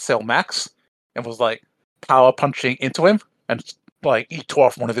down at Cell Max and was like power punching into him, and like he tore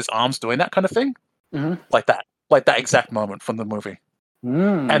off one of his arms doing that kind of thing. Mm-hmm. Like that exact moment from the movie.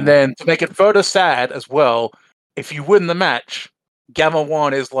 And then to make it further sad as well, if you win the match, Gamma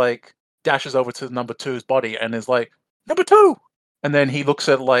 1 is like dashes over to number 2's body and is like, number 2! And then he looks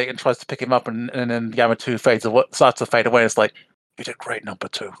at like and tries to pick him up, and then Gamma 2 starts to fade away. And it's like, you did great, number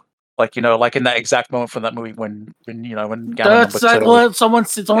 2. Like, like in that exact moment from that movie when Gamma That's number 2. Well, someone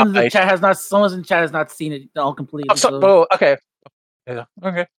in the chat has not seen it all completely. Well, okay. Yeah,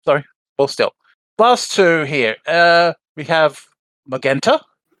 okay, sorry. Well, still. Last two here. We have Magenta.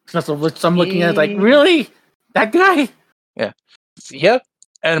 That's what I'm looking at. Like, really? That guy? Yeah. Yeah.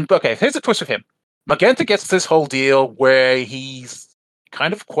 And okay, here's the twist with him. Magenta gets this whole deal where he's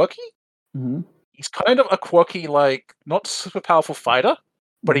kind of quirky. Mm-hmm. He's kind of a quirky, like, not super powerful fighter,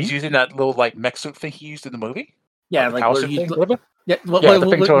 but he's using that little, like, mech suit thing he used in the movie. Yeah, like the thing, whatever. Yeah,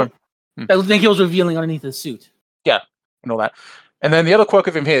 the thing he was revealing underneath his suit. Yeah, and all that. And then the other quirk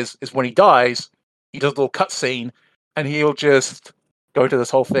of him is when he dies, he does a little cutscene, and he'll just go to this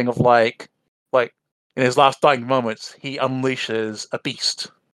whole thing of like in his last dying moments, he unleashes a beast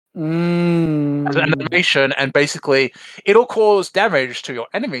as an animation, and basically it'll cause damage to your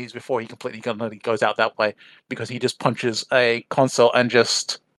enemies before he completely goes out that way, because he just punches a console and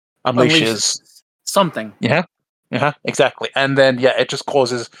just unleashes something. Yeah, exactly. And then it just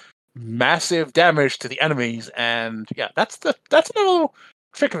causes massive damage to the enemies, and that's another little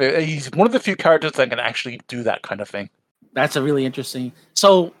trick of it. He's one of the few characters that can actually do that kind of thing. That's a really interesting.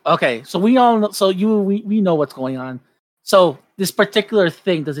 So okay, so we all know, we know what's going on. So this particular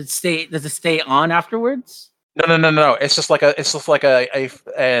thing, does it stay on afterwards? No. It's just like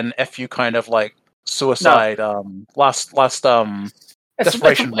an FU kind of like suicide last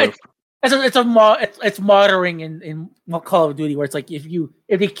desperation move. It's monitoring in Call of Duty, where it's like if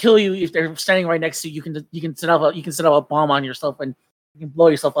they kill you, if they're standing right next to you, you can set up a bomb on yourself and you can blow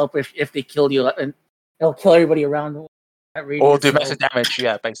yourself up if they kill you, and it'll kill everybody around. Or do massive damage,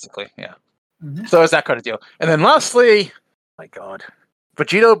 basically, Mm-hmm. So it's that kind of deal. And then lastly, my God,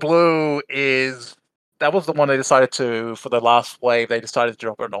 Vegito Blue that was the one they decided to, for the last wave, they decided to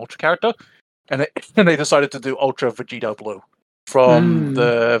drop an Ultra character, and they decided to do Ultra Vegito Blue from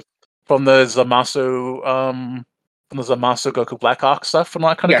the Zamasu Goku Black Arc stuff, from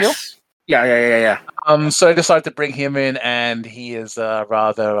that kind of deal. Yeah. So they decided to bring him in, and he is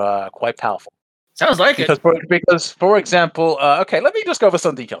rather quite powerful. Sounds like it. Because, for example, okay, let me just go over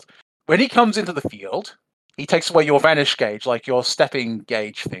some details. When he comes into the field, he takes away your vanish gauge, like your stepping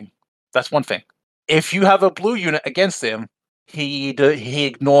gauge thing. That's one thing. If you have a blue unit against him, he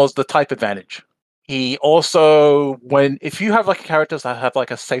ignores the type advantage. He also, if you have like characters that have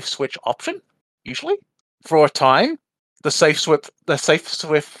like a safe switch option, usually for a time, the safe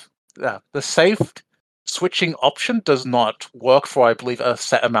switching option does not work for, I believe, a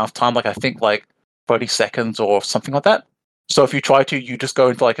set amount of time. Like I think like 30 seconds or something like that. So if you try to, you just go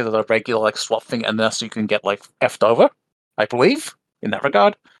into like a regular like swap thing, and thus you can get like effed over, I believe. in that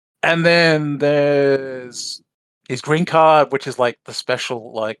regard. And then there's his green card, which is like the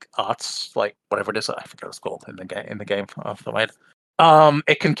special like arts, like whatever it is, I forget what it's called in the game of the way.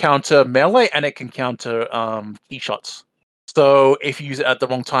 It can counter melee and it can counter key shots. So if you use it at the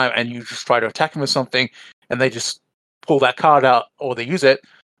wrong time and you just try to attack them with something, and they just pull that card out or they use it,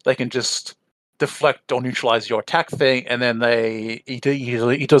 they can just deflect or neutralize your attack thing, and then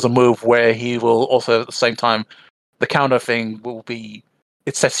he does a move where he will also at the same time the counter thing will be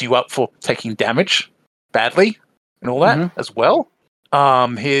it sets you up for taking damage badly and all that as well.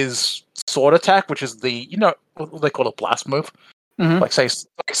 His sword attack, which is the what they call a blast move. Like say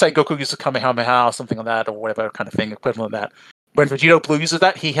Goku uses Kamehameha or something like that, or whatever kind of thing equivalent of that. When Vegito Blue uses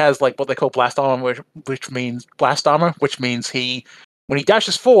that, he has like what they call blast armor, which means when he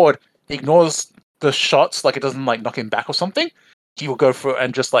dashes forward, he ignores the shots, like it doesn't like knock him back or something. He will go through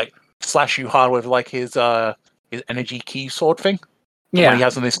and just like slash you hard with like his energy key sword thing. Yeah, when he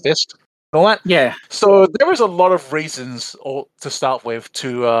has in his fist and all that. Yeah. So there is a lot of reasons to start with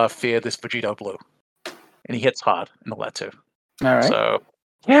to fear this Vegito Blue, and he hits hard and all that too. All right. So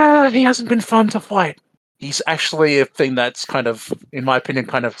yeah, he hasn't been fun to fight. He's actually a thing that's kind of, in my opinion,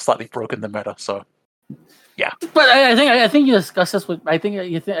 kind of slightly broken the meta. So yeah. But I think you discussed this with I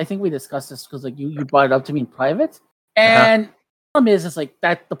think we discussed this because like you brought it up to me in private, and the problem is like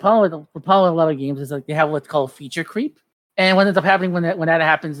that the problem with a lot of games is like they have what's called feature creep, and what ends up happening when that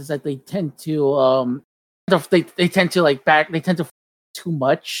happens is that they tend to they tend to too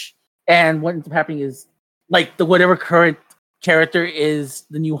much, and what ends up happening is like whatever current character is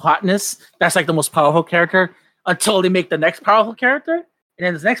the new hotness, that's like the most powerful character until they make the next powerful character, and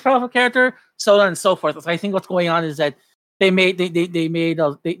then the next powerful character, so on and so forth. So I think what's going on is that they made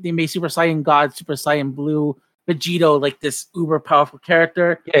Super Saiyan God, Super Saiyan Blue, Vegito like this uber powerful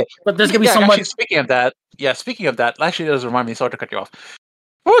character. Yeah, but there's gonna be someone. Actually, speaking of that, actually does remind me. Sorry to cut you off.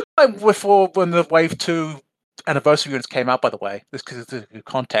 Before when the Wave 2 anniversary units came out, by the way, this because of the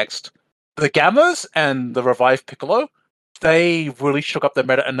context, the Gammas and the revived Piccolo, they really shook up the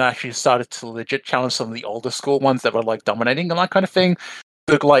meta and actually started to legit challenge some of the older school ones that were like dominating and that kind of thing.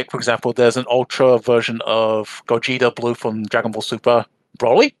 Like, for example, there's an ultra version of Gogeta Blue from Dragon Ball Super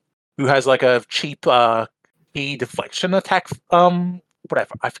Broly, who has like a cheap key deflection attack,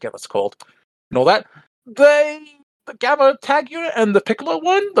 whatever, I forget what it's called, and all that. The Gamma tag unit and the Piccolo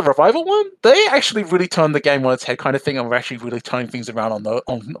one, the revival one, they actually really turned the game on its head kind of thing, and were actually really turning things around on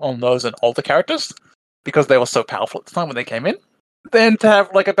those and older characters, because they were so powerful at the time when they came in. Then to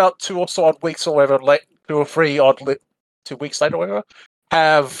have like about 2 or so odd weeks or whatever, 2 or 3 odd 2 weeks later or whatever,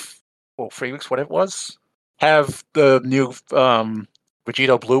 have 3 weeks, whatever it was, have the new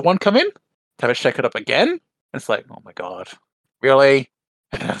Vegito Blue one come in, have it shake it up again. And it's like, oh my god, really?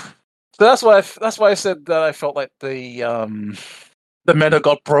 So that's why I said that I felt like the meta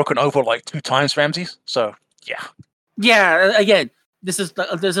got broken over like 2 times, Ramses. So yeah. Yeah, again, this is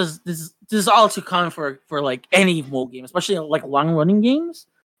all too common for like any mobile game, especially like long running games.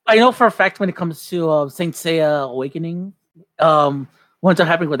 I know for a fact when it comes to Saint Seiya Awakening, what's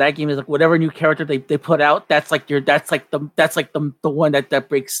happening with that game is like whatever new character they put out, that's like the one that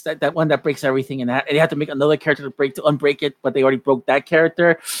breaks that one that breaks everything, and they have to make another character to unbreak it, but they already broke that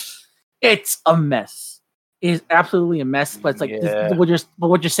character. It's a mess. It is absolutely a mess. But it's like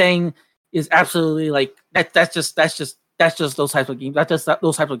what you're saying is absolutely like that's just those types of games. That's just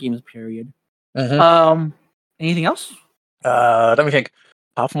those types of games. Period. Anything else? Let me think.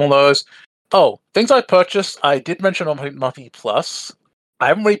 Apart from all those, things I purchased. I did mention on Multi Plus. I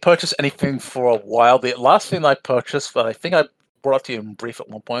haven't really purchased anything for a while. The last thing I purchased, but I think I brought up to you in brief at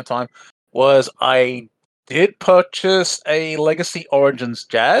one point in time, was I did purchase a Legacy Origins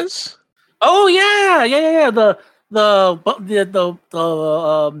Jazz. Oh yeah.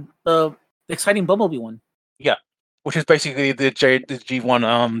 The exciting Bumblebee one. Yeah, which is basically the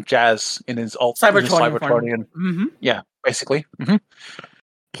G1 Jazz in his Cybertronian. Yeah, basically.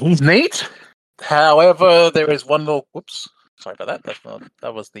 He's neat. However, there is one little. Whoops, sorry about that.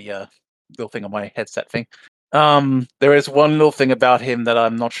 That was the little thing on my headset thing. There is one little thing about him that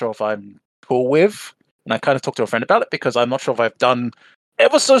I'm not sure if I'm cool with, and I kind of talked to a friend about it because I'm not sure if I've done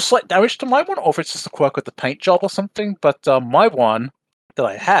ever so slight damage to my one, or if it's just a quirk with the paint job or something. But my one that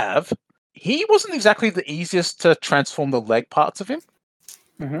I have, he wasn't exactly the easiest to transform the leg parts of him.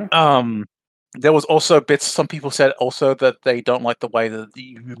 There was also bits. Some people said also that they don't like the way that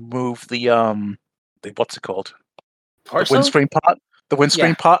you move the what's it called, Torso? the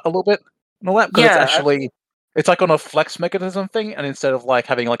windscreen part a little bit and all that, because it's actually it's like on a flex mechanism thing, and instead of like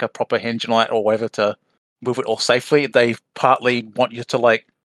having like a proper hinge and all that or whatever to move it all safely, they partly want you to like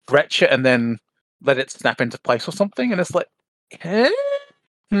stretch it and then let it snap into place or something, and it's like,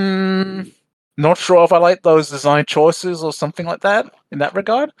 Not sure if I like those design choices or something like that in that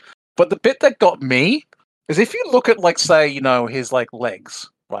regard. But the bit that got me is if you look at, like, say, his like legs,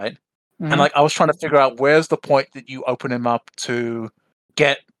 right? And like I was trying to figure out where's the point that you open him up to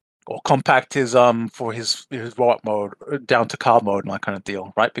get or compact his for his robot mode down to car mode and that kind of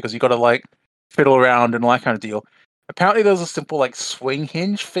deal, right? Because you got to like fiddle around and all that kind of deal. Apparently, there's a simple like swing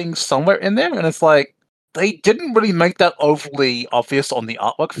hinge thing somewhere in there, and it's like they didn't really make that overly obvious on the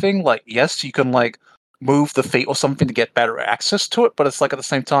artwork thing. Like, yes, you can like move the feet or something to get better access to it, but it's like at the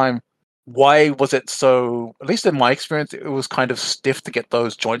same time, why was it so? At least in my experience, it was kind of stiff to get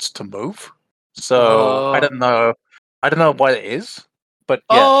those joints to move. So I don't know. I don't know why it is, but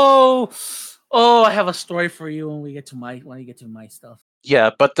yeah. Oh, I have a story for you when we get to my stuff. Yeah,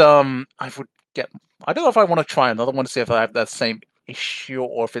 but I would get. I don't know if I want to try another one to see if I have that same issue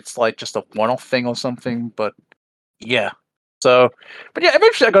or if it's like just a one-off thing or something. But yeah. So, but yeah,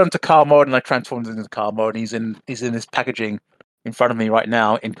 eventually I got into car mode and I transformed into car mode. And he's in his packaging in front of me right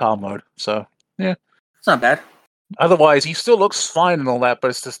now in car mode. So yeah, it's not bad. Otherwise, he still looks fine and all that, but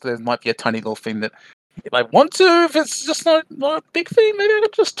it's just there might be a tiny little thing that if I want to, if it's just not a big thing, maybe I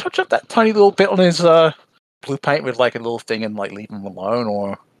could just touch up that tiny little bit on his blue paint with like a little thing and like leave him alone,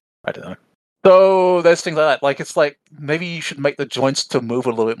 or I don't know. So there's things like that. Like it's like maybe you should make the joints to move a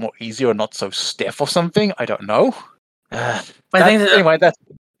little bit more easier and not so stiff or something. I don't know. Anyway, that's.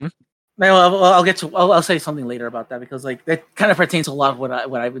 I'll get to. I'll say something later about that because like that kind of pertains to a lot of what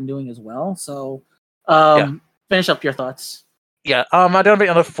I've been doing as well. So, finish up your thoughts. Yeah, I don't have any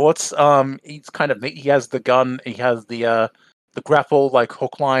other thoughts. He's kind of neat. He has the gun. He has the grapple like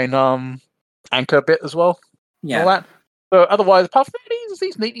hook line anchor bit as well. Yeah. All that. So otherwise, apart from that,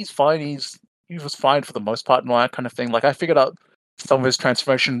 he's neat. He's fine. He was fine for the most part and all that kind of thing. Like I figured out some of his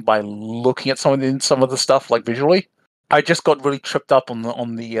transformation by looking at some of the stuff like visually. I just got really tripped up on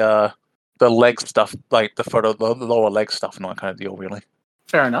the leg stuff, like the lower leg stuff and all that kind of deal. Really.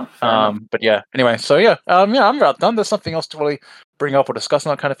 Fair enough. But yeah. Anyway, so yeah. I'm about done. There's something else to really bring up or discuss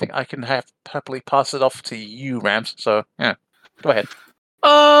and that kind of thing. I can happily pass it off to you, Rams. So yeah, go ahead.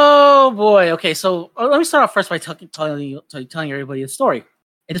 Oh boy. Okay, so let me start off first by telling everybody a story.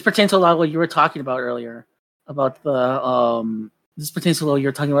 It just pertains to a lot of what you were talking about earlier about the This pertains to what you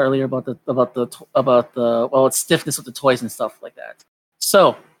were talking about earlier about the stiffness of the toys and stuff like that.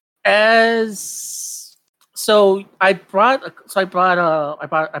 So I brought a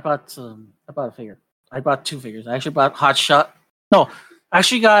figure. I brought two figures. I actually brought Hot Shot. No, I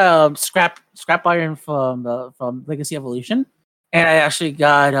actually got scrap iron from Legacy Evolution. And I actually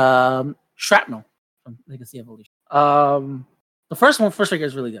got Shrapnel from Legacy Evolution. The first figure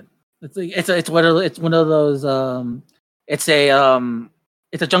is really good. It's one of those. It's a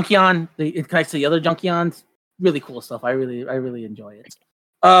Junkion. It connects to the other Junkions. Really cool stuff. I really enjoy it.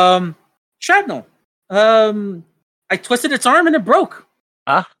 Shrapnel. I twisted its arm and it broke.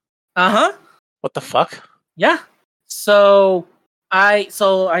 Huh? What the fuck? Yeah. So I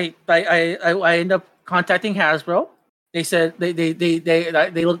end up contacting Hasbro. They said they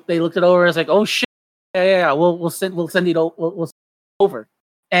looked it over. It's like, oh shit, yeah. We'll send it over,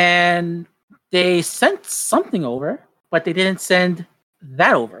 and they sent something over, but they didn't send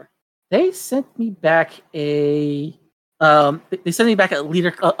that over. They sent me back a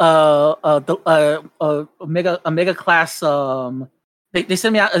leader mega class. They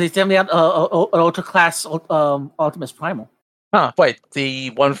sent me out an ultra class Ultimus Primal. Huh? Wait,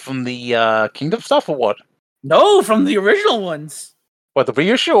 the one from the Kingdom stuff or what? No, from the original ones. What, the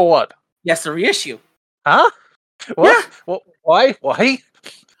reissue or what? Yes, the reissue. Huh? What? Yeah. What? Why?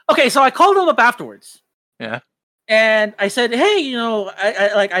 Okay, so I called them up afterwards. Yeah. And I said, hey,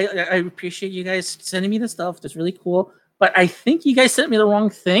 I appreciate you guys sending me the stuff. That's really cool. But I think you guys sent me the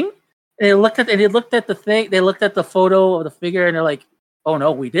wrong thing. And they looked at the thing. They looked at the photo of the figure, and they're like, oh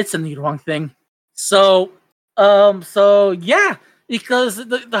no, we did send you the wrong thing. So yeah, because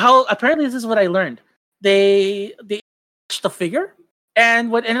the whole apparently this is what I learned. They the figure, and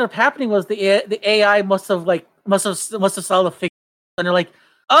what ended up happening was the AI must have saw the figure, and they're like,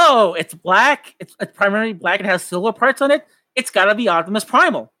 oh, it's black, it's primarily black and has silver parts on it. It's got to be Optimus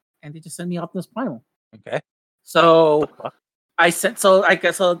Primal, and they just sent me Optimus Primal. Okay. So that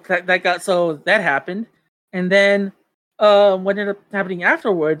happened, and then what ended up happening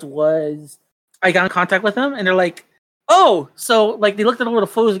afterwards was I got in contact with them, and they're like, oh, so like they looked at all the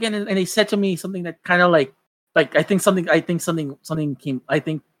photos again, and they said to me something that kind of like I think something came. I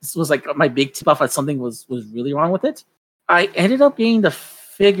think this was like my big tip off that something was really wrong with it. I ended up getting the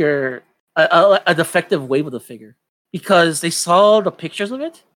figure a defective wave of the figure because they saw the pictures of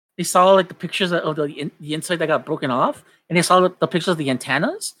it. they saw like the pictures of the inside that got broken off, and they saw the pictures of the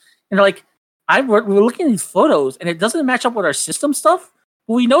antennas, and they're like, we're looking at these photos, and it doesn't match up with our system stuff,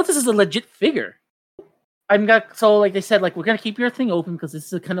 but we know this is a legit figure. So like they said, like we're gonna keep your thing open because this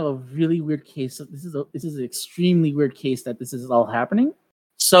is a kind of a really weird case. This is an extremely weird case that this is all happening.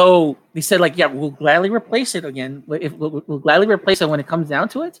 So they said like, yeah, we'll gladly replace it again. We'll gladly replace it when it comes down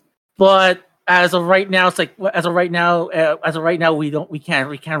to it. But as of right now, it's like as of right now, we can't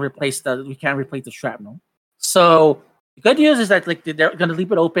replace the shrapnel. So the good news is that like they're gonna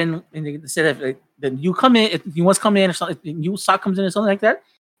leave it open, and they said if then you come in, if you want to come in or something, if new stock comes in or something like that.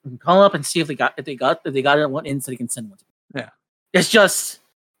 You can call up and see if they got it one in, so they can send one. Yeah, it's just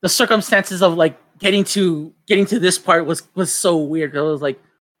the circumstances of like getting to this part was so weird. I was like,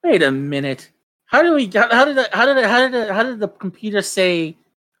 wait a minute, how did the computer say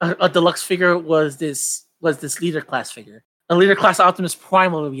a deluxe figure was this leader class figure, a leader class Optimus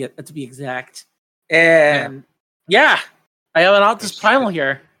Primal to be exact, and yeah, I have an Optimus Primal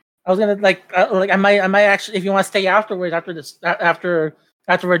here. I was gonna I might actually, if you want to stay afterwards after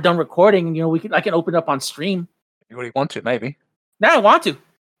we're done recording, I can open it up on stream. You really want to, maybe? No, I want to.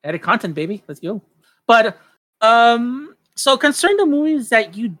 Edit content, baby. Let's go. But so concerning the movies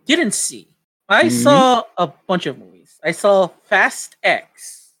that you didn't see, I saw a bunch of movies. I saw Fast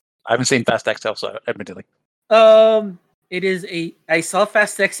X. I haven't seen Fast X also, admittedly. I saw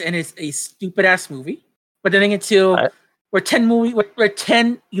Fast X, and it's a stupid ass movie. But then into we're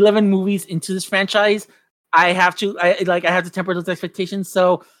 11 movies into this franchise. I have to temper those expectations.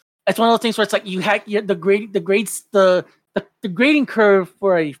 So it's one of those things where it's like the grading curve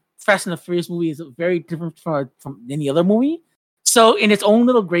for a Fast and the Furious movie is very different from any other movie. So in its own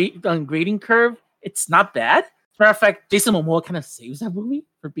little grading curve, it's not bad. As a matter of fact, Jason Momoa kind of saves that movie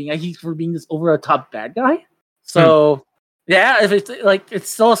for being this over the top bad guy. So yeah, if it's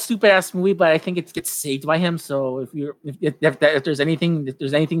still a stupid ass movie, but I think it gets saved by him. So if there's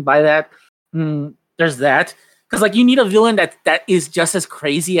anything by that. There's that, because like you need a villain that is just as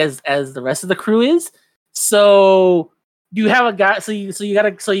crazy as the rest of the crew is. So you have a guy. So you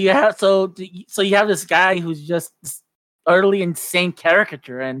have this guy who's just this utterly insane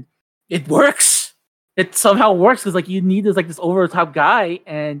caricature, and it works. It somehow works because like you need this over the top guy,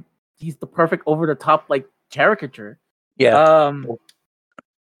 and he's the perfect over the top like caricature. Yeah.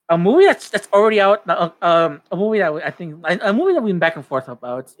 A movie that's already out. A movie that we've been back and forth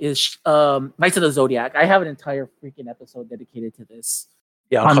about is Knights of the Zodiac. I have an entire freaking episode dedicated to this.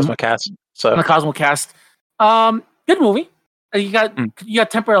 Yeah, on Cosmocast. On the Cosmocast. Good movie. You got to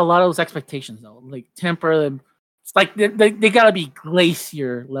temper a lot of those expectations though. Like temper them. It's like they gotta be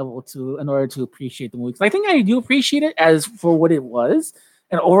glacier level in order to appreciate the movie. I think I do appreciate it as for what it was,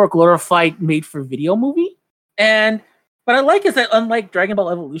 an over glorified made for video movie. And what I like is that unlike Dragon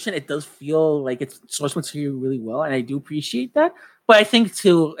Ball Evolution, it does feel like it's source material really well, and I do appreciate that. But I think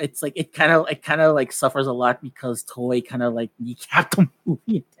too, it's like it kind of like suffers a lot because Toei kind of like kneecapped the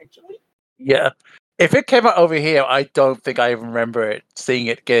movie intentionally. Yeah, if it came out over here, I don't think I remember seeing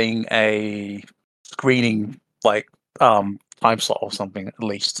it getting a screening like time slot or something at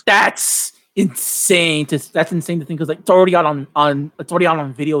least. That's insane. That's insane to think because like it's already out on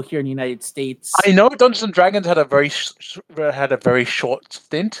video here in the United States. I know Dungeons and Dragons had a very short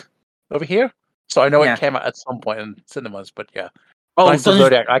stint over here, so I know it came out at some point in cinemas. But yeah, Knights of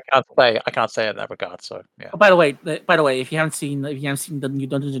Zodiac, I can't say in that regard. So yeah. Oh, by the way, if you haven't seen the new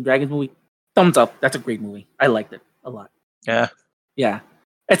Dungeons and Dragons movie, thumbs up. That's a great movie. I liked it a lot. Yeah.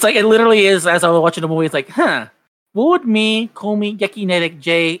 It's like it literally is. As I was watching the movie, it's like, what would me, Komi, Gekinetic,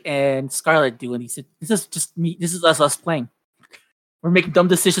 Jay, and Scarlet do? And he said, "This is just me. This is us playing. We're making dumb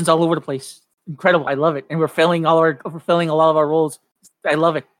decisions all over the place. Incredible. I love it. And we're failing a lot of our roles. I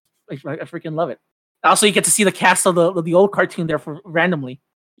love it. I freaking love it. Also, you get to see the cast of the old cartoon there randomly.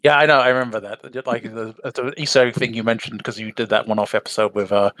 Yeah, I know. I remember that. Like the Easter egg thing you mentioned because you did that one-off episode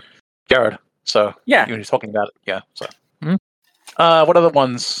with Jared. So yeah, you were talking about it. Yeah. So what other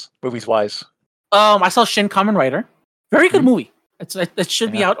ones movies-wise? I saw Shin Kamen Rider. Very good movie. It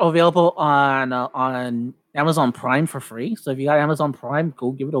should be out available on Amazon Prime for free. So if you got Amazon Prime,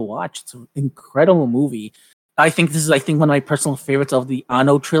 go give it a watch. It's an incredible movie. I think this is one of my personal favorites of the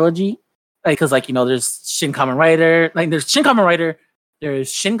Anno trilogy. Because there's Shin Kamen Rider, there's Shin Kamen Rider,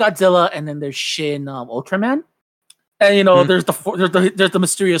 there's Shin Godzilla, and then there's Shin Ultraman. And there's the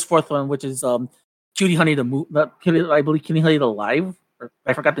mysterious fourth one, which is Cutie Honey I believe Cutie Honey the Live. Or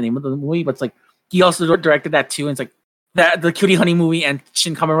I forgot the name of the movie, but it's like he also directed that too. And it's like that the Cutie Honey movie and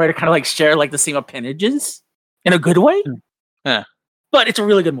Shin Kamen Rider kind of share the same appendages in a good way. Yeah. But it's a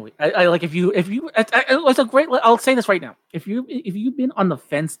really good movie. I like if you it's a great. I'll say this right now. If you've been on the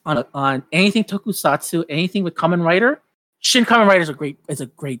fence on anything tokusatsu, anything with Kamen Rider, Shin Kamen Rider is a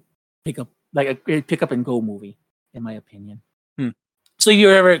great pickup, like a great pick up and go movie, in my opinion. So if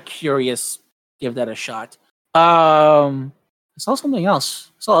you're ever curious, give that a shot. I saw something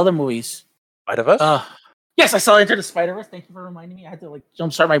else. I saw other movies. Spider-Verse? Yes, I saw Enter the Spider-Verse. Thank you for reminding me. I had to like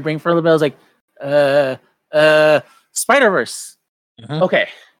jumpstart my brain for a little bit. I was like, Spider-Verse. Mm-hmm. Okay,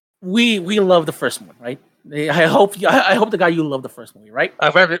 we love the first one, right? I hope the guy you love the first movie, right?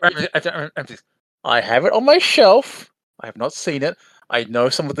 I have it on my shelf. I have not seen it. I know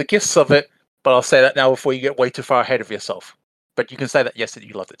some of the gifts of it, but I'll say that now before you get way too far ahead of yourself. But you can say that yes, that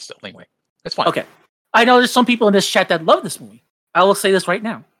you loved it still. Anyway, it's fine. Okay, I know there's some people in this chat that love this movie. I will say this right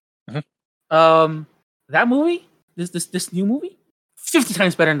now. Mm-hmm. That movie, this new movie, 50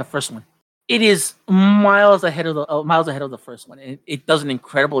 times better than the first one. It is miles ahead of the first one. It does an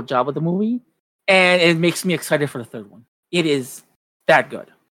incredible job with the movie, and it makes me excited for the third one. It is that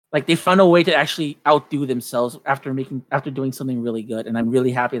good. Like they found a way to actually outdo themselves after doing something really good, and I'm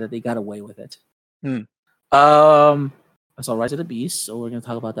really happy that they got away with it. I saw Rise of the Beast, so we're going to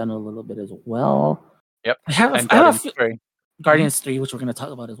talk about that in a little bit as well. Yep. I have Guardians 3, which we're going to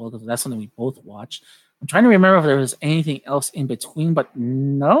talk about as well, because that's something we both watched. I'm trying to remember if there was anything else in between, but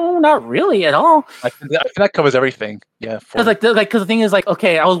no, not really at all. I think that covers everything. Yeah. Because the thing is, like,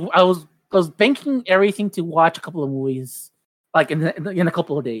 okay, I was banking everything to watch a couple of movies, like in a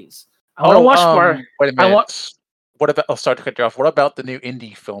couple of days. I want to watch more. Wait a minute. What about? I'll start to cut you off. What about the new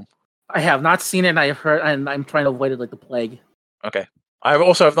indie film? I have not seen it, and I've heard, and I'm trying to avoid it like the plague. Okay. I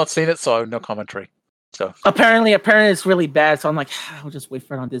also have not seen it, so no commentary. So apparently it's really bad. So I'm like, I'll just wait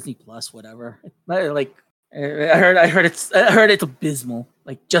for it on Disney Plus, whatever. Like, I heard it's abysmal,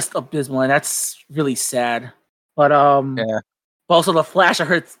 like just abysmal, and that's really sad. But yeah. Also, The Flash, I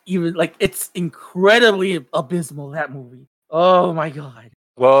heard it's incredibly abysmal. That movie. Oh my god.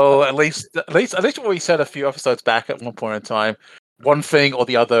 Well, at least what we said a few episodes back at one point in time, one thing or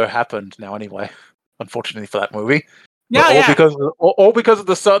the other happened. Now, anyway, unfortunately for that movie. Yeah, all because of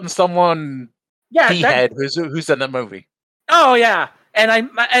the certain someone. Yeah, P-head who's in that movie. Oh yeah, and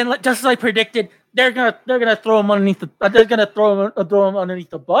just as I predicted, they're gonna throw him underneath the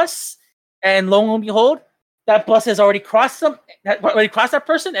bus, and lo and behold, that bus has already crossed that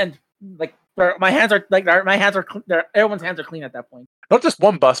person, and like everyone's hands are clean at that point. Not just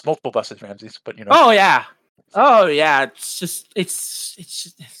one bus, multiple buses, Ramses, but you know. Oh yeah. It's just.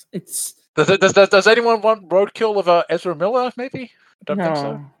 Does anyone want roadkill of Ezra Miller? Maybe I don't think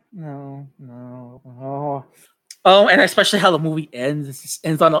so. No. Oh, and especially how the movie ends.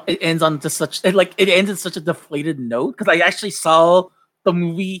 It ends in such a deflated note, because I actually saw the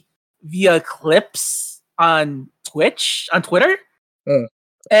movie via clips on Twitter,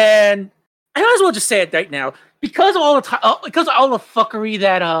 and I might as well just say it right now, because of all the fuckery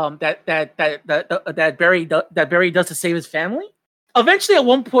that Barry does to save his family. Eventually, at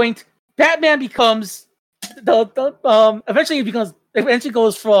one point, Batman becomes eventually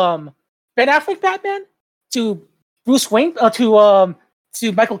goes from Ben Affleck Batman to Bruce Wayne to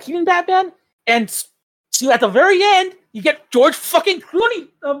Michael Keaton Batman, and to at the very end you get George fucking Clooney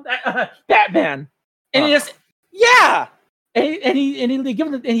Batman, and he just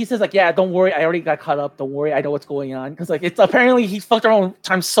he says like, yeah, don't worry, I already got caught up. Don't worry, I know what's going on, because like it's apparently he's fucked around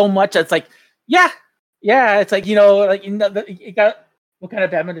time so much that it's like it's like it got what kind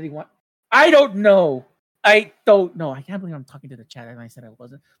of Batman did he want? I don't know. I can't believe I'm talking to the chat and I said I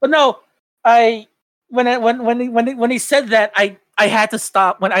wasn't. But no, when he said that, I had to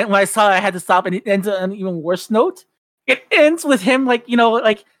stop. When I saw I had to stop, and it ends on an even worse note. It ends with him like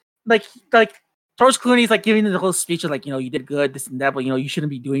George Clooney's like giving the whole speech of like, you did good, this and that, but you shouldn't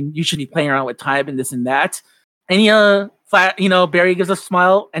be playing around with time and this and that. And Barry gives a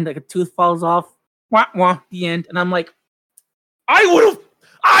smile and like a tooth falls off. Wah, wah, the end. And I'm like, I would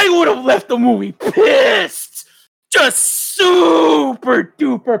have left the movie pissed, just super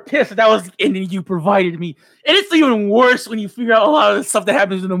duper pissed. That was the ending you provided me, and it's even worse when you figure out a lot of the stuff that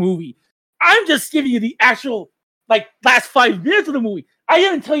happens in the movie. I'm just giving you the actual like last 5 minutes of the movie. I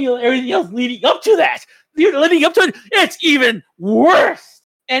didn't tell you everything else leading up to that. Leading up to it, it's even worse.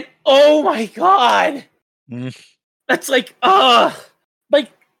 And oh my god, that's like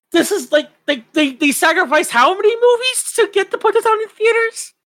this is like they sacrificed how many movies to put this out in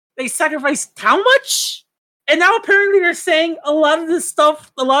theaters? They sacrificed how much? And now apparently they're saying a lot of this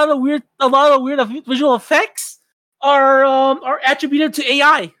stuff, a lot of weird visual effects are attributed to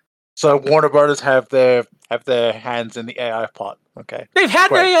AI. So Warner Brothers have their hands in the AI pot. Okay, they've had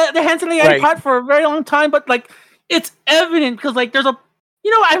their hands in the AI pot for a very long time, but like it's evident because like there's a,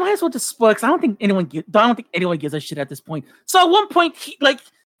 I might as well just spoil because I don't think anyone gives a shit at this point. So at one point,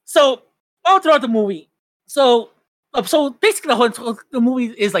 all throughout the movie, so basically the movie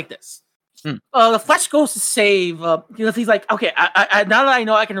is like this. The Flash goes to save because he's like, okay, I now that I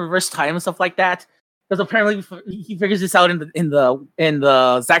know I can reverse time and stuff like that, because apparently he figures this out in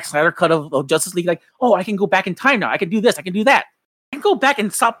the Zack Snyder cut of Justice League. Like, oh, I can go back in time now. I can do this. I can do that. I can go back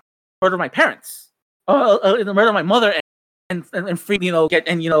and stop murder my parents, murder my mother, and free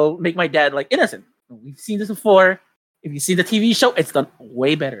make my dad like innocent. We've seen this before. If you see the TV show, it's done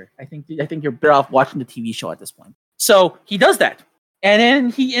way better. I think you're better off watching the TV show at this point. So he does that. And then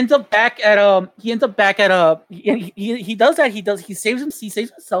he ends up back at he does that. He saves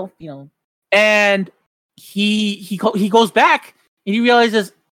himself, and he goes back and he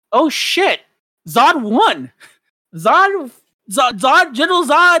realizes, oh shit, Zod won. General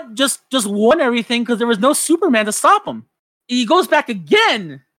Zod just won everything because there was no Superman to stop him. He goes back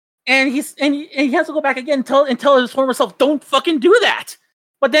again, and he has to go back again and tell his former self, don't fucking do that.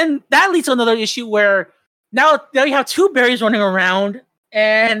 But then that leads to another issue where now you have two Barrys running around,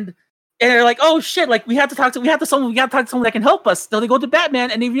 and they're like, oh shit, like we have to talk to someone that can help us. So they go to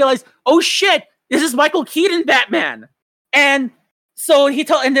Batman and they realize, oh shit, this is Michael Keaton Batman. And so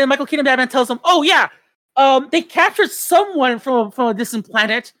and then Michael Keaton Batman tells them, oh yeah, they captured someone from a distant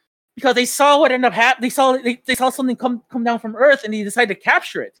planet because they saw what ended up happening. They saw something come down from Earth, and they decided to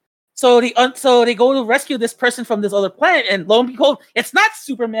capture it. So they go to rescue this person from this other planet, and lo and behold, it's not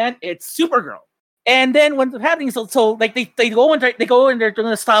Superman, it's Supergirl. And then what's happening? So like they go and they're going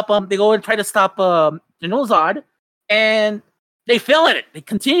to stop they go and try to stop General Zod, and they fail at it. They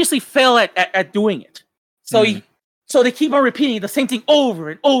continuously fail at doing it. So so they keep on repeating the same thing over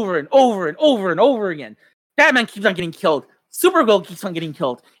and over and over and over and over again. Batman keeps on getting killed. Supergirl keeps on getting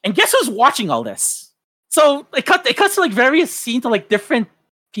killed. And guess who's watching all this? So it cuts to like various scenes of like different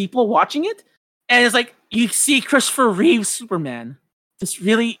people watching it, and it's like you see Christopher Reeve's Superman, this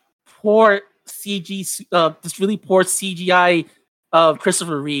really poor CGI of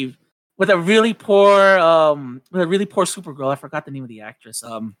Christopher Reeve with a really poor Supergirl. I forgot the name of the actress.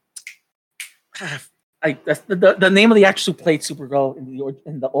 The name of the actress who played Supergirl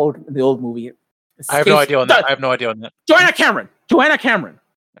in the old movie. I have no idea on that. Joanna Cameron.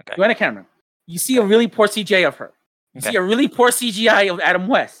 Okay. Joanna Cameron. You see a really poor CGI of her. You see a really poor CGI of Adam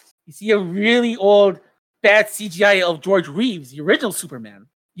West. You see a really old, bad CGI of George Reeves, the original Superman.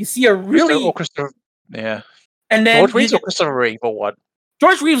 You see a really... Christopher... Yeah. And then George Reeves or Christopher Reeve, or what?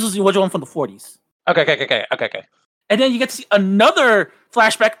 George Reeves was the original one from the 40s. Okay. And then you get to see another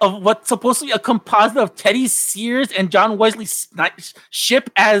flashback of what's supposed to be a composite of Teddy Sears and John Wesley Shipp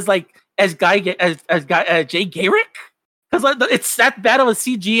as Jay Garrick. Because it's that bad of a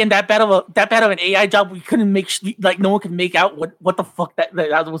CG and that bad of an AI job, we couldn't make no one could make out what the fuck that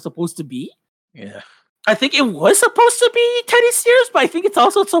was supposed to be. Yeah, I think it was supposed to be Teddy Sears, but I think it's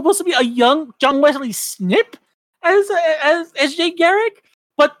also supposed to be a young John Wesley Snip as Jay Garrick.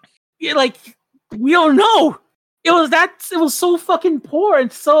 But we don't know. It was so fucking poor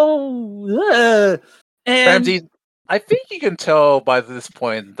and so. And Ramsey, I think you can tell by this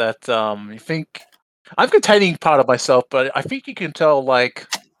point that you think. I'm containing part of myself, but I think you can tell, like,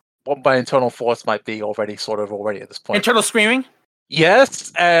 what my internal thoughts might be already at this point. Internal screaming?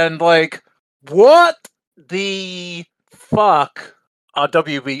 Yes, and, like, what the fuck are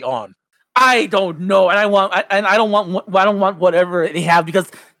WB on? I don't know, and I don't want whatever they have,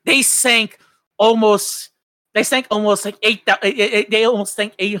 because they sank almost like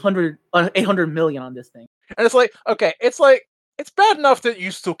 800 million on this thing. And it's like, okay, it's bad enough that you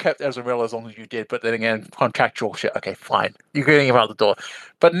still kept Ezra as long as you did, but then again, contractual shit. Okay, fine. You're getting him out the door.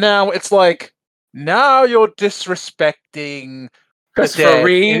 But now it's like, now you're disrespecting Christopher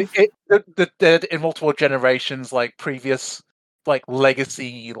Reeve. The dead in multiple generations, like previous, like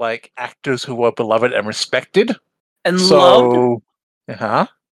legacy, like actors who were beloved and respected. And loved.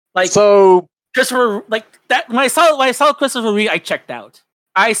 Christopher, like that. When I saw Christopher Reeve, I checked out.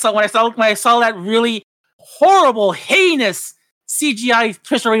 When I saw that really horrible, heinous CGI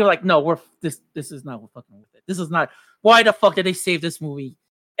Christopher Reeve, like, no, this is not fucking with it. This is not. Why the fuck did they save this movie?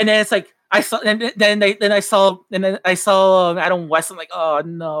 And then it's like I saw Adam West. I'm like, oh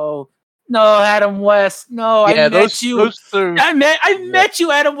no, Adam West, no. Yeah, I met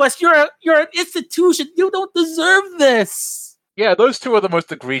you, Adam West. You're an institution. You don't deserve this. Yeah, those two are the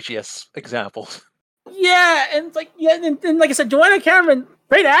most egregious examples. Yeah, and like like I said, Joanna Cameron,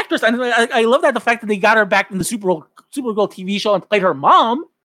 great actress. I love the fact that they got her back in the Supergirl TV show and played her mom,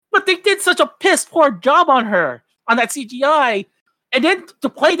 but they did such a piss poor job on her on that CGI. and then to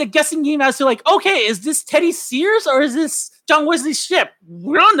play the guessing game as to like, okay, is this Teddy Sears or is this John Wesley's ship?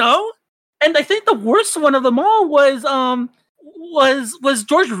 We don't know. And I think the worst one of them all was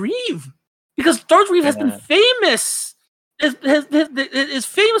George Reeve, because George Reeve has been famous. Is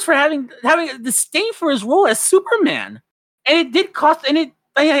famous for having a disdain for his role as Superman, and it did cost. And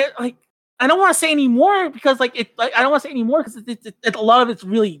I don't want to say anymore because I don't want to say anymore because a lot of it's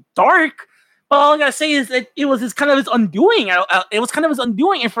really dark. But all I gotta say is that it was kind of his undoing. It was kind of his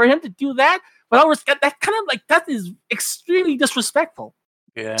undoing, and for him to do that without respect, that is extremely disrespectful.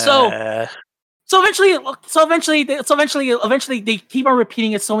 Yeah. So eventually they keep on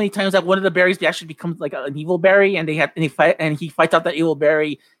repeating it so many times that one of the berries actually becomes like an evil berry, and he fights out that evil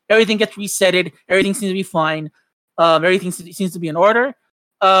berry. Everything gets resetted. Everything seems to be fine. Everything seems to be in order.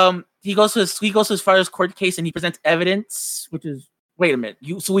 He goes to his father's court case and he presents evidence, which is, wait a minute,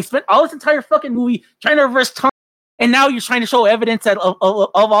 so we spent all this entire fucking movie trying to reverse time, and now you're trying to show evidence of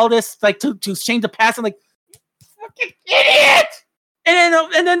all this, like to change the past. And like, fucking idiot. And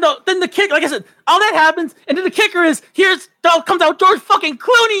then the kick, like I said, all that happens, and then the kicker is comes out George fucking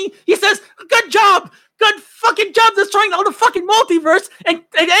Clooney. He says, "Good job, good fucking job destroying all the fucking multiverse," and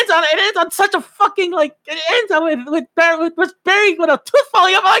it ends on such a fucking like it ends on with Barry with a tooth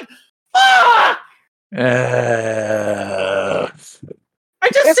falling out. I'm like, fuck! I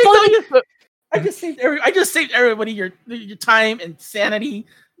just saved everybody your time and sanity.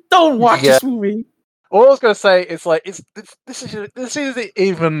 Don't watch this movie. All I was gonna say is like this isn't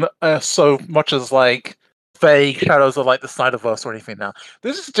even so much as like vague shadows of like the Snyderverse or anything. Now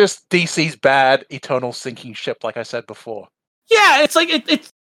this is just DC's bad eternal sinking ship, like I said before. Yeah, it's like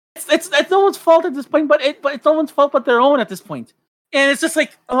it's no one's fault at this point, but it's no one's fault but their own at this point. And it's just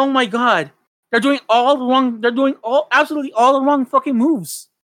like, oh my god, they're doing all the wrong. They're doing absolutely all the wrong fucking moves,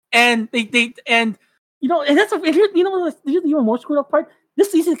 and they and you know, and that's here's the even more screwed up part.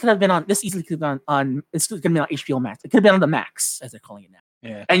 This easily could have been on. It's going to be on HBO Max. It could have been on the Max, as they're calling it now.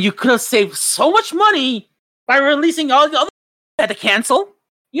 Yeah. And you could have saved so much money by releasing all the other had to cancel.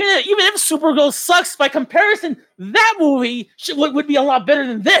 Even if Supergirl sucks, by comparison, that movie would be a lot better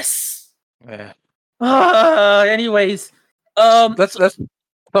than this. Yeah. Anyways, that's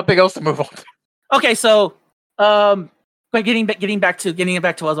something else to move on to. Okay, so getting back to what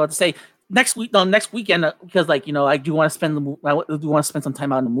I was about to say. Next weekend, because I do want to spend some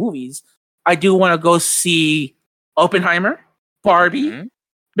time out in the movies. I do want to go see Oppenheimer, Barbie,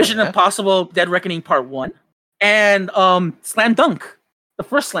 Mission Impossible: Dead Reckoning Part 1, and Slam Dunk, the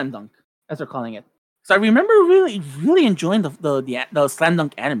first Slam Dunk, as they're calling it. So I remember really enjoying the Slam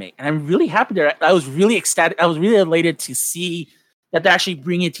Dunk anime, and I'm really happy that I was really ecstatic. I was really elated to see that they actually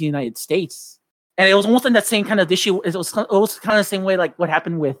bring it to the United States. And it was almost in that same kind of issue. It was kind of the same way like what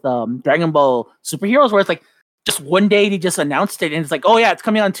happened with Dragon Ball Superheroes, where it's like just one day they just announced it, and it's like, oh yeah, it's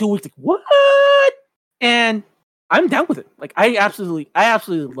coming out in 2 weeks. Like, what? And I'm down with it. Like I absolutely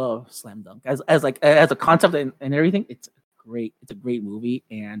love Slam Dunk as a concept and everything. It's great. It's a great movie,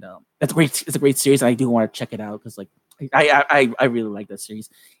 and it's a great series. And I do want to check it out because like I really like that series.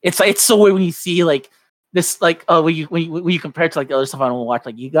 It's so weird when you see like this, like when you compare it to like the other stuff I don't watch,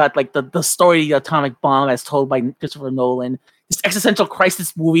 like you got like the story of the atomic bomb as told by Christopher Nolan, this existential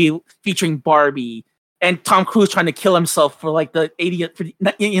crisis movie featuring Barbie and Tom Cruise trying to kill himself for like the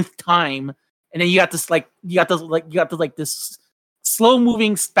 80th time, and then you got this slow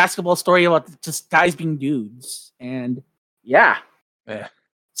moving basketball story about just guys being dudes, and yeah.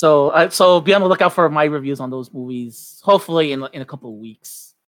 So be on the lookout for my reviews on those movies, hopefully in a couple of weeks.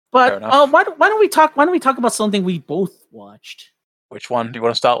 But why don't we talk about something we both watched? Which one do you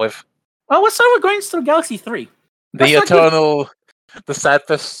want to start with? Well, let's start with Guardians of the Galaxy 3. The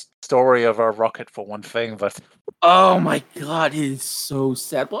saddest story of our rocket for one thing, but oh my god, it is so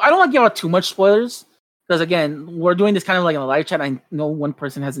sad. Well, I don't want to give out too much spoilers because again, we're doing this kind of like in a live chat. I know one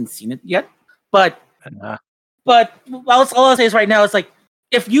person hasn't seen it yet, but all I'll say is right now, it's like,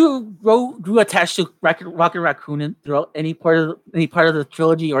 if you grew attached to Rocket Raccoon throughout any part of the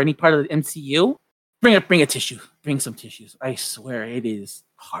trilogy or any part of the MCU, bring a tissue. Bring some tissues. I swear it is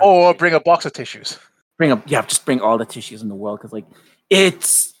hard. Or bring a box of tissues. Just bring all the tissues in the world because like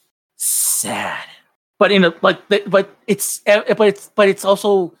it's sad. But it's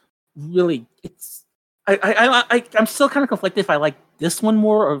also really I'm still kind of conflicted if I like this one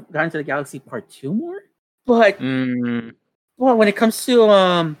more or Guardians of the Galaxy Part 2 more. But Well, when it comes to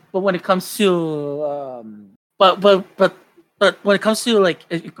like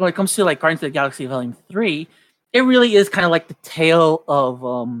Guardians of the Galaxy Volume 3, it really is kind of like the tale of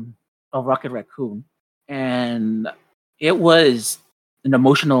Rocket Raccoon, and it was an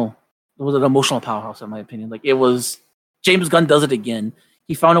emotional powerhouse in my opinion. Like it was James Gunn does it again.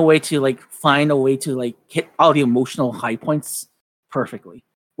 He found a way to hit all the emotional high points perfectly.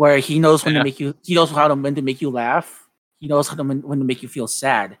 Where he knows when to make you, he knows when to make you laugh. He knows when to make you feel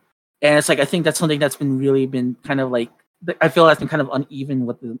sad. And it's like I think that's something that's been kind of like I feel that's been kind of uneven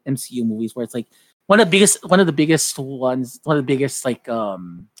with the MCU movies, where it's like one of the biggest like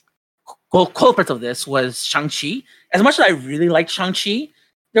culprits of this was Shang-Chi. As much as I really liked Shang-Chi,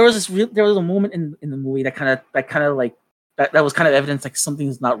 there was a moment in the movie that kind of like that was kind of evidence like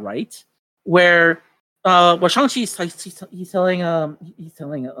something's not right, where Shang-Chi he's telling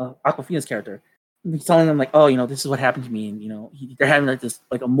Aquafina's character, he's telling them like, oh, this is what happened to me, and they're having like this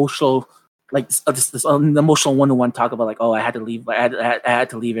like emotional like this emotional one-to-one talk about like, oh, I had to leave, I had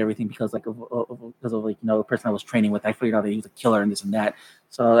to leave everything because like because of like the person I was training with, I figured out that he was a killer and this and that,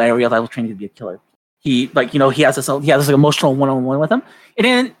 so I realized I was training to be a killer. He he has this like, emotional one-on-one with him, and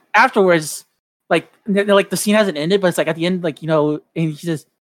then afterwards, like the scene hasn't ended, but it's like at the end, like and he says,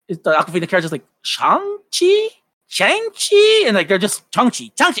 the Aquafina character's like Shang-Chi, and like they're just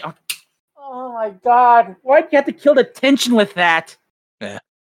Shang-Chi. Oh my god, why'd you have to kill the tension with that? Yeah.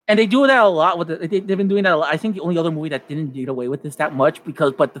 And they do that a lot with it. They've been doing that a lot. I think the only other movie that didn't get away with this that much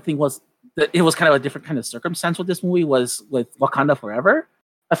but the thing was that it was kind of a different kind of circumstance with this movie was with Wakanda Forever.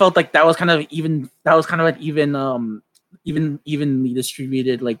 I felt like that was kind of even. That was kind of an evenly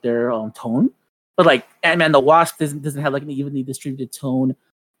distributed like their tone. But like Ant-Man the Wasp doesn't have like an evenly distributed tone.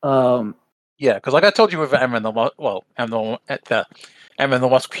 Yeah, because like I told you with Ant-Man the Wasp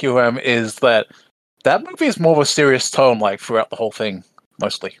QM is that movie is more of a serious tone like throughout the whole thing,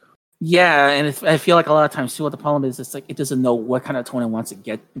 mostly. Yeah, and I feel like a lot of times too, what the problem is, it's like it doesn't know what kind of tone it wants to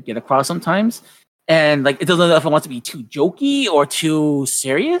get across sometimes, and like it doesn't know if it wants to be too jokey or too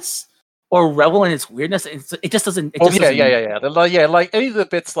serious or revel in its weirdness. It just doesn't. Yeah. Like any of the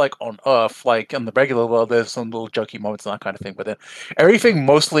bits like on Earth, like in the regular world, there's some little jokey moments and that kind of thing. But then everything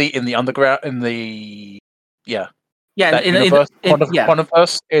mostly in the underground, in the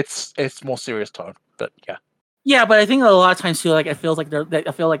Quantumverse, it's more serious tone. But yeah. Yeah, but I think a lot of times too, like I feel like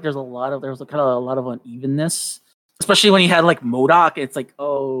there's a lot of unevenness, especially when you had like MODOK. It's like,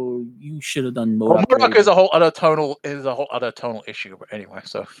 oh, you should have done MODOK. Well, MODOK is a whole other tonal issue. But anyway,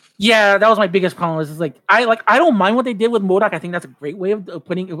 so yeah, that was my biggest problem. Is like I don't mind what they did with MODOK. I think that's a great way of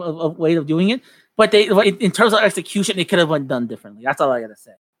way of doing it. But in terms of execution, it could have been done differently. That's all I gotta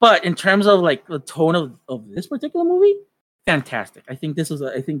say. But in terms of like the tone of this particular movie, fantastic. I think this is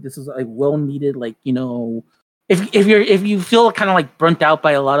a well needed If you feel kind of like burnt out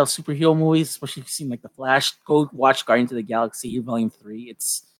by a lot of superhero movies, especially if you've seen like The Flash, go watch Guardians of the Galaxy Volume 3.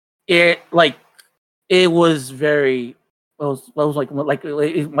 It's easily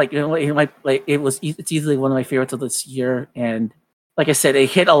one of my favorites of this year, and like I said, it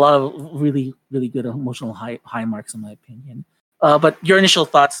hit a lot of really really good emotional high marks in my opinion. But your initial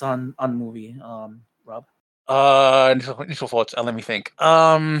thoughts on the movie, Rob? Initial thoughts. Let me think.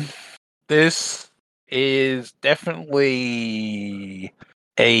 This is definitely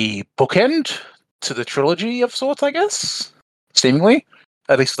a bookend to the trilogy of sorts, I guess. Seemingly,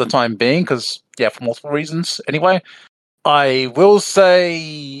 at least for the time being, because for multiple reasons. Anyway, I will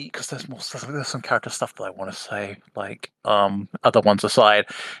say because there's some character stuff that I want to say, like other ones aside.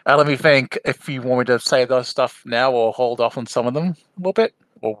 Let me think if you want me to say those stuff now or hold off on some of them a little bit,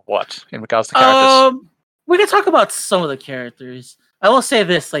 or what in regards to characters. We can talk about some of the characters. I will say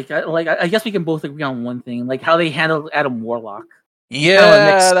this, I guess we can both agree on one thing, like how they handled Adam Warlock.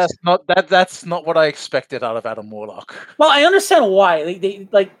 Yeah, that's not what I expected out of Adam Warlock. Well, I understand why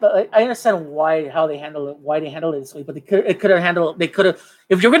I understand how they handle it, why they handle it this way, but they could have handled.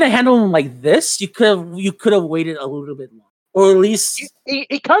 If you're going to handle him like this, you could have waited a little bit longer, or at least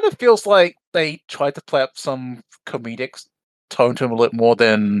it kind of feels like they tried to play up some comedic tone to him a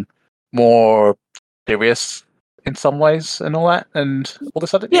little more serious in some ways and all that, and all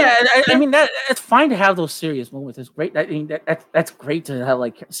this other. Yeah, I mean that it's fine to have those serious moments. It's great. I mean that's great to have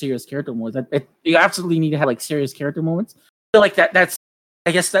like serious character moments. You absolutely need to have like serious character moments. I feel like that's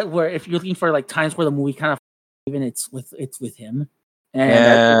I guess that where if you're looking for like times where the movie kind of even it's with him,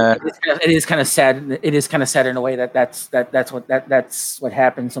 and it is kind of sad. It is kind of sad in a way that's what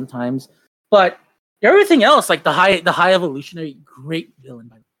happens sometimes. But everything else, like the high evolutionary, great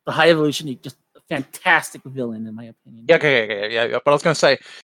villain. The high evolutionary, just fantastic villain in my opinion. Yeah. But I was going to say,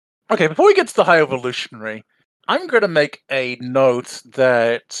 okay, before we get to the high evolutionary, I'm going to make a note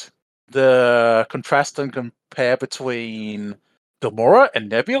that the contrast and compare between Gamora and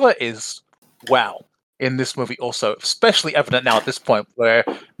Nebula is wow in this movie. Also, especially evident now at this point where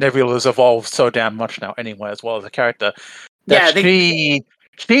Nebula's evolved so damn much now, anyway, as well as a character.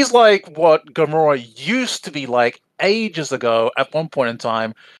 She's like what Gamora used to be like ages ago at one point in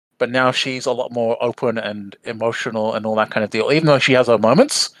time, but now she's a lot more open and emotional and all that kind of deal. Even though she has her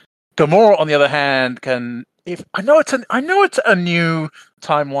moments, Gamora, on the other hand, can. If I know it's a new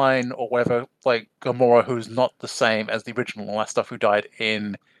timeline or whatever, like Gamora, who's not the same as the original and all that stuff, who died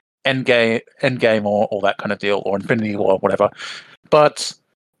in Endgame or all that kind of deal, or Infinity War or whatever. But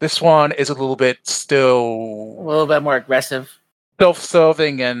this one is a little bit still A little bit more aggressive,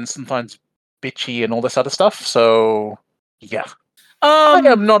 self-serving, and sometimes bitchy and all this other stuff. So yeah, I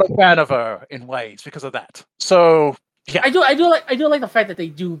am not a fan of her in ways because of that. So yeah, I do like the fact that they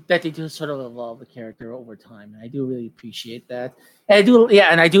do sort of evolve the character over time. And I do really appreciate that. And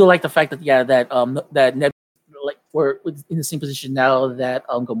I do like the fact that that Neb, like, we're in the same position now that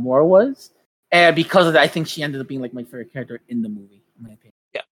Gamora was, and because of that, I think she ended up being like my favorite character in the movie, in my opinion.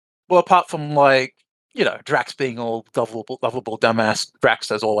 yeah. Well, apart from like Drax being all lovable dumbass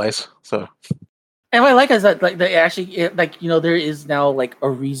Drax as always. So, and what I like is that like they actually there is now like a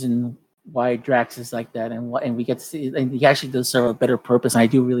reason why Drax is like that, and we get to see, and he actually does serve a better purpose. And I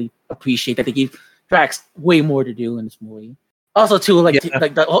do really appreciate that they gave Drax way more to do in this movie. Also, too, like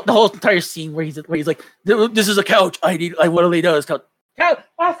the whole entire scene where he's like, "This is a couch. I need like what do they do? It's couch. That's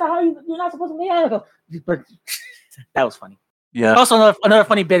not how you're not supposed to lay on it." But that was funny. Yeah. Also, another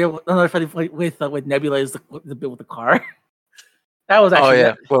funny bit with Nebula is the bit with the car. That was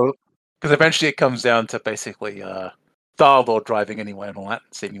actually well, because eventually it comes down to basically Star-Lord driving anyway and all that,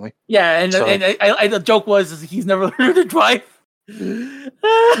 seemingly. Yeah, and the joke was he's never learned to drive. And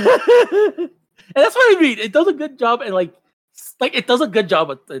that's what I mean. It does a good job, and like it does a good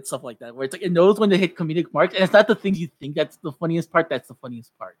job at stuff like that, where it's like it knows when to hit comedic marks, and it's not the things you think that's the funniest part. That's the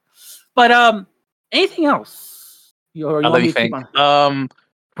funniest part. But anything else? Let me think. Trying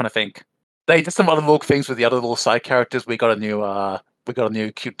to think. They did some other little things with the other little side characters. We got a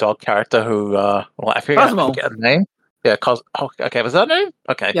new cute dog character who I forget her name. Yeah, okay, was that her name?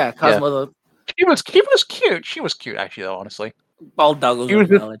 Okay. Yeah, Cosmo. Yeah. She was cute. She was cute, actually, though, honestly. Bald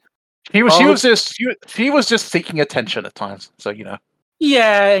doggos. She was just seeking attention at times, so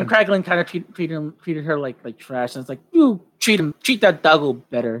Yeah, and Kraglin kind of treated her like trash, and it's like, you treat that doggo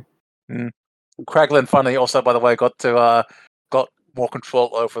better. Kraglin finally also, by the way, got more control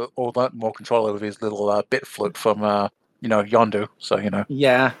over his little bit flute from Yondu. So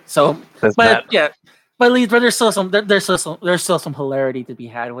Yeah. So, but at least there's still some hilarity to be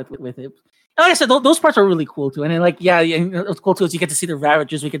had with it. And like I said, those parts are really cool too. And then it's cool too. Is you get to see the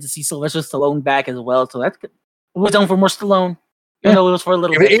Ravagers. We get to see Sylvester Stallone back as well. So that's good. We're done for more Stallone. Even though it was for a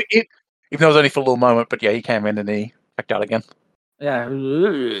little bit. Even though it was only for a little moment, but yeah, he came in and he backed out again. Yeah,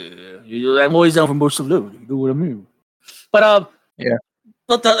 I'm always down for more Stallone. You know what I mean? But yeah.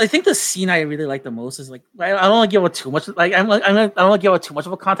 But I think the scene I really like the most is like I don't want to give out too much. Like I don't want to give out too much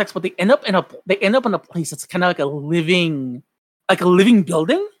of a context, but they end up in a place that's kind of like a living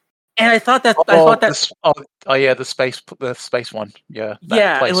building. And I thought that the space one. Yeah.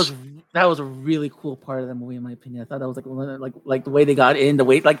 Place. That was a really cool part of the movie in my opinion. I thought that was like the way they got in, the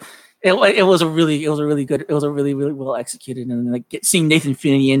way it was a really well executed, and like seeing Nathan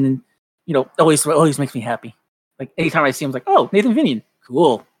Fillion and always makes me happy. Like anytime I see him, I'm like, oh, Nathan Fillion,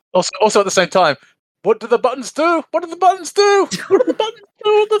 cool. Also at the same time, what do the buttons do? What do the buttons do? What do the buttons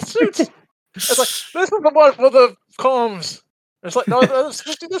do with the suits? It's like this is the one for the comms. It's like no, let's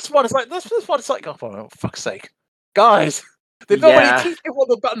do this one. It's like this one. It's like, oh, for fuck's sake, guys! They don't really teach you what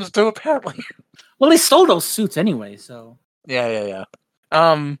the buttons do. Apparently, well, they stole those suits anyway. So yeah.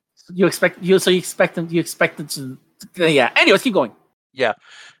 You expect them to yeah. Anyways, keep going. Yeah.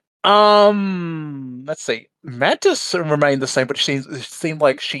 Let's see. Mantis remained the same, but it seemed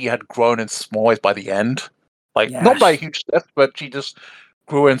like she had grown in size by the end. Like not by a huge step, but she just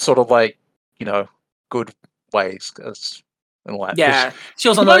grew in sort of like good ways. And all that. Yeah, she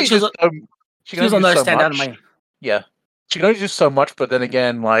was another standout in my. Yeah, she can only do so much, but then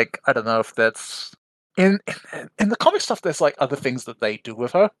again, like I don't know if that's in the comic stuff. There's like other things that they do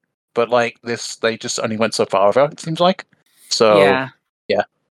with her, but like this, they just only went so far with her. It seems like. So yeah.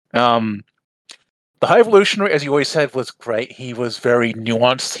 The High Evolutionary, as you always said, was great. He was very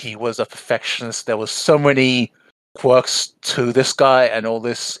nuanced. He was a perfectionist. There was so many quirks to this guy and all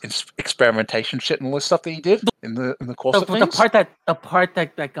this experimentation shit and all this stuff that he did in the course of things. The part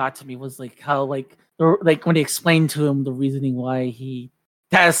that got to me was like how like when they explained to him the reasoning why he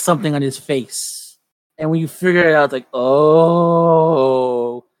has something on his face, and when you figure it out, like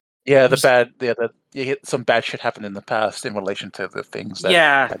oh yeah, some bad shit happened in the past in relation to the things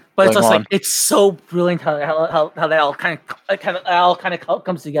that but it's just like it's so brilliant how that all kind of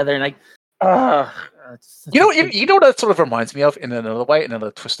comes together and like you know what that sort of reminds me of in another way, in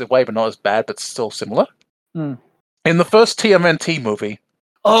another twisted way, but not as bad, but still similar. In the first TMNT movie,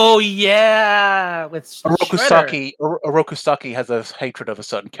 Oh yeah, with Shredder. Orokusaki has a hatred of a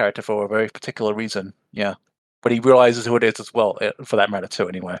certain character for a very particular reason. Yeah, but he realizes who it is as well, for that matter too.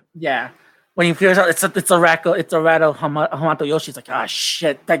 Anyway. Yeah. When he figures out it's a Rado Hamato Yoshi, he's like, ah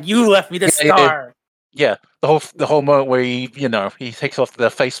shit, that you left me this Yeah, scar. yeah. The whole moment where he takes off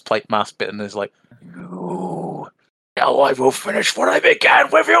the faceplate mask bit and is like, "You, now I will finish what I began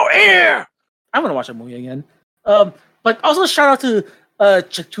with your ear." I'm gonna watch that movie again. But also shout out to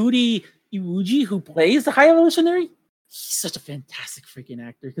Chituri Iwuji who plays the High Evolutionary. He's such a fantastic freaking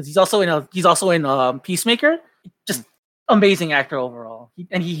actor because he's also in Peacemaker. Just amazing actor overall.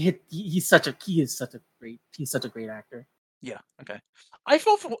 He's such a great actor. Yeah. Okay. I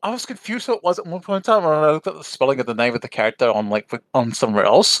was confused who it was at one point in time when I looked at the spelling of the name of the character on somewhere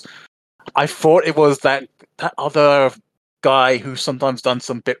else. I thought it was that other guy who's sometimes done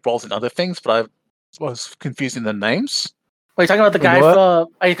some bit roles in other things, but I was confusing the names. Are you talking about the guy from?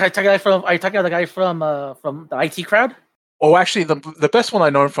 Are you talking about the guy from the IT crowd? Oh, actually, the best one I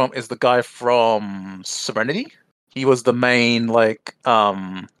know him from is the guy from Serenity. He was the main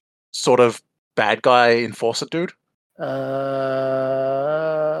sort of bad guy enforcer dude.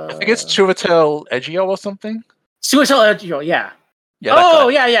 I think it's Chiwetel Ejiofor or something. Chiwetel Ejiofor, yeah.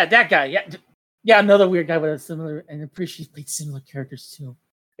 Yeah. That guy. Yeah. Another weird guy with a similar, and I'm pretty sure he played similar characters too.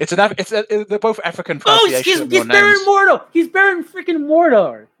 They're both African pronunciation. He's Baron Mordo. He's Baron freaking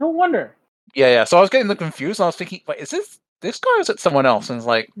Mordor. No wonder. Yeah. So I was getting confused, and I was thinking, wait, is this guy or is it someone else? And it's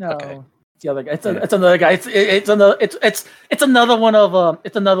like, no, okay. It's the other guy. It's another guy. It's another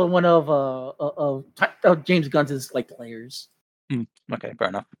one of James Gunn's like players. Okay, fair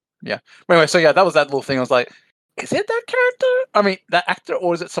enough. Yeah. Anyway, so yeah, that was that little thing. I was like, is it that character? I mean, that actor,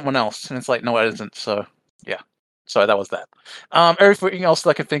 or is it someone else? And it's like, no, it isn't. So yeah. So that was that. Everything else that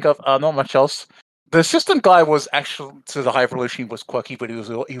I can think of, not much else. The assistant guy was actually to the High Evolution was quirky, but he was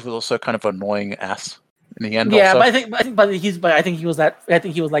also kind of annoying ass in the end. Yeah, also. but I think he was like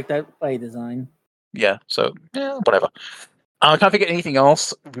that by design. Yeah. So yeah, whatever. I can't think of anything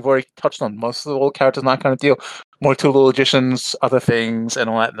else. We've already touched on most of the old characters and that kind of deal. More two little additions, other things, and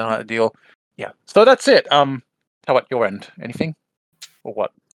all that deal. Yeah. So that's it. How about your end? Anything? Or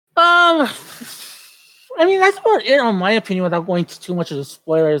what? I mean, that's about it on my opinion without going too much of the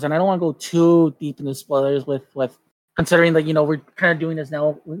spoilers, and I don't want to go too deep into spoilers with considering that we're kind of doing this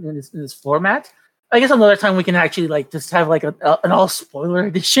now in this format. I guess another time we can actually just have an all spoiler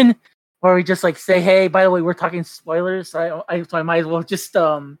edition where we just say, hey, by the way, we're talking spoilers. So I might as well just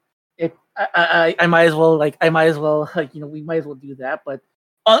I might as well we might as well do that, but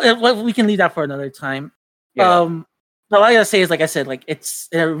we can leave that for another time. Yeah. All I gotta say is, like I said, it's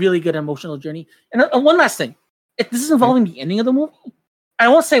a really good emotional journey. And one last thing, this is involving the ending of the movie. I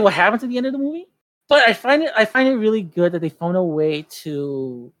won't say what happens at the end of the movie, but I find it really good that they found a way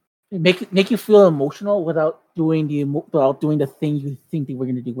to make you feel emotional without doing the thing you think they were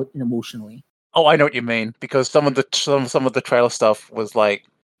going to do emotionally. Oh, I know what you mean, because some of the trailer stuff was like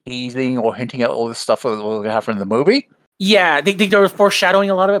teasing or hinting at all this stuff that was going to happen in the movie. Yeah, they were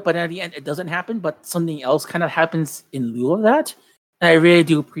foreshadowing a lot of it, but at the end it doesn't happen. But something else kind of happens in lieu of that. And I really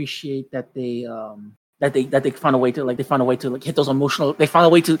do appreciate that they found a way to hit those emotional. They found a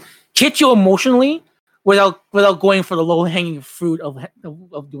way to hit you emotionally without going for the low hanging fruit of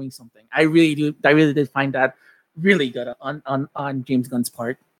doing something. I really did find that really good on James Gunn's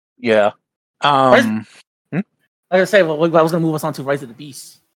part. Yeah. Like I say, I was going to move us on to Rise of the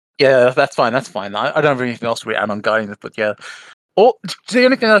Beast. Yeah, that's fine. I don't have anything else to add on Guardians, but yeah. The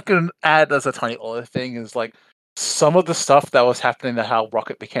only thing I can add as a tiny other thing is some of the stuff that was happening to how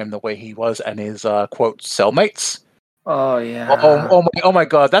Rocket became the way he was and his quote cellmates. Oh yeah. Oh my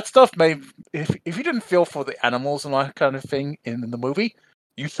god, that stuff made if you didn't feel for the animals and that kind of thing in the movie,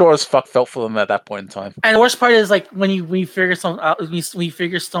 you sure as fuck felt for them at that point in time. And the worst part is when we figure something out, we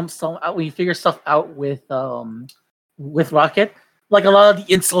figure stuff out with Rocket. A lot of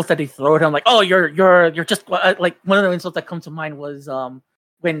the insults that they throw at him, you're just one of the insults that come to mind was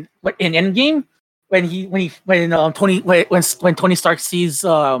when in Endgame when Tony Stark sees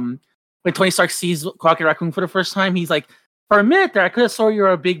Rocket Raccoon for the first time, he's like, for a minute there I could have saw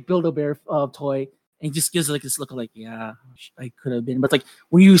you're a big Build-A-Bear toy, and he just gives this look yeah, I could have been. But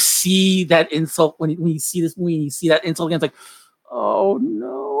when you see that insult, when you see this movie and you see that insult again, it's oh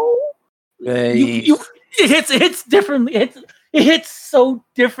no, it hits differently. It hits so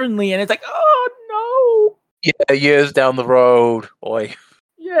differently, and it's oh no. Yeah, years down the road, boy.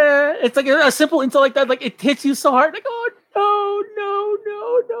 Yeah, it's a simple insult like that. It hits you so hard. Oh no.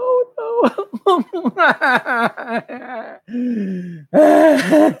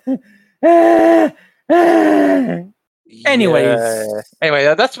 Anyways,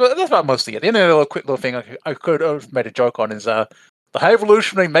 Anyway, that's about mostly it. The only little quick little thing I could have made a joke on is the High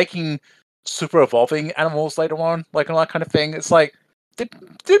Evolutionary making super evolving animals later on, like and all that kind of thing. It's like, did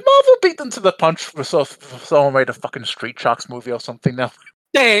Marvel beat them to the punch for someone made a fucking Street Sharks movie or something now?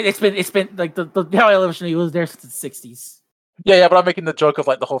 it's been like the High Evolutionary was there since the '60s. Yeah, but I'm making the joke of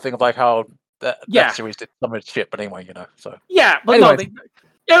like the whole thing of like how that series did some of the shit. But anyway, So but anyways.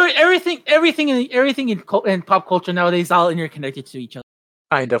 no, everything in pop culture nowadays is all interconnected to each other.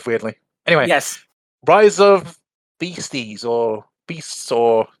 Kind of weirdly. Anyway, yes, Rise of Beasties or Beasts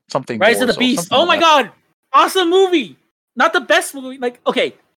or something. Rise of the Beast. Oh my god, awesome movie! Not the best movie. Like,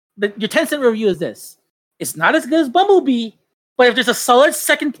 okay, your 10-cent review is this: it's not as good as Bumblebee, but if there's a solid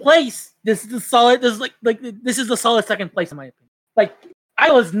second place, this is the solid. This is the solid second place in my opinion. Like,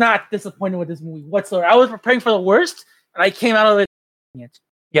 I was not disappointed with this movie whatsoever. I was preparing for the worst, and I came out of it.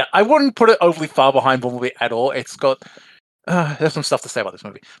 Yeah, I wouldn't put it overly far behind Bumblebee at all. It's got there's some stuff to say about this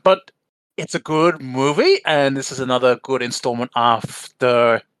movie, but it's a good movie, and this is another good installment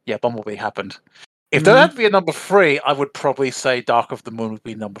after Bumblebee happened. If there had to be a number 3, I would probably say Dark of the Moon would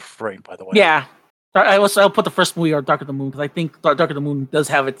be number 3. By the way, yeah, I'll put the first movie or Dark of the Moon because I think Dark of the Moon does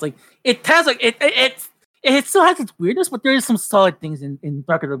have its like it has like it still has its weirdness, but there is some solid things in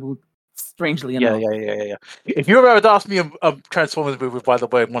Dark of the Moon. Strangely enough, yeah. If you ever asked me a Transformers movie, by the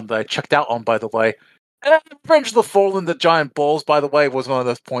way, one that I checked out on, by the way, Revenge of the Fallen, the Giant Balls, by the way, was one of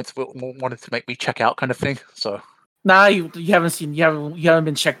those points that wanted to make me check out, kind of thing. So, nah, you haven't seen you haven't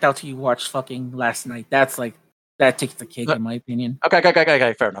been checked out till you watched fucking Last Night. That's like that takes the cake in my opinion. Okay,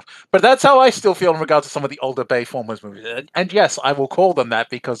 fair enough. But that's how I still feel in regards to some of the older Bayformers movies, and yes, I will call them that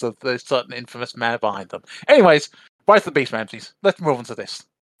because of the certain infamous man behind them. Anyways, Rise of the Beast, man, please let's move on to this.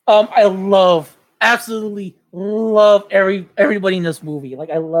 I absolutely love everybody in this movie. Like,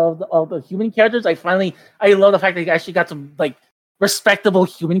 I love all the human characters. I love the fact that they actually got some like respectable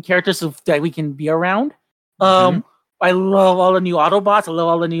human characters that we can be around. I love all the new Autobots. I love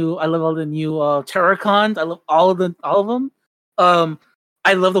all the new Terracons. I love all of them.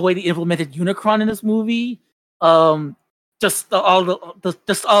 I love the way they implemented Unicron in this movie. Just all the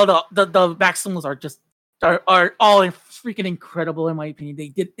Maximals are all freaking incredible in my opinion. They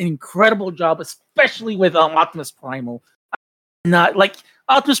did an incredible job, especially with Optimus Primal. Not like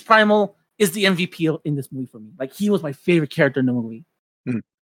Optimus Primal is the MVP in this movie for me. Like, he was my favorite character in the movie.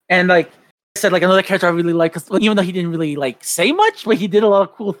 And like I said, like another character I really like, because even though he didn't really like say much, but he did a lot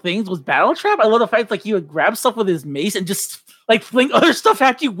of cool things, was Battletrap. I love the fact like he would grab stuff with his mace and just like fling other stuff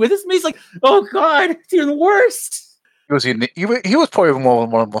at you with his mace. Like, oh god, it's even worse. He was probably one of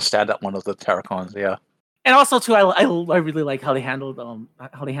the most standout one of the Terracons, yeah. And also too, I really like how they handled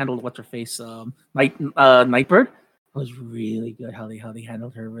what's her face Nightbird. It was really good how they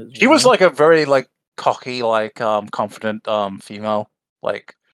handled her. She was like a very like cocky, like confident female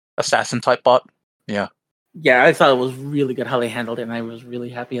like assassin type bot. Yeah, I thought it was really good how they handled it, and I was really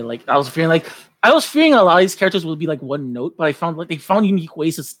happy. Like, I was feeling a lot of these characters would be like one note, but I found like they found unique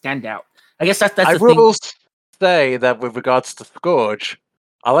ways to stand out. I guess that's I will say that with regards to Scourge,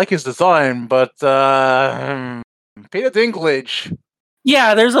 I like his design, but Peter Dinklage.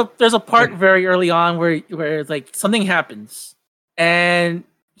 Yeah, there's a part very early on where it's like something happens, and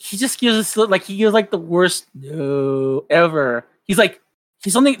he just gives us like the worst no ever. He's like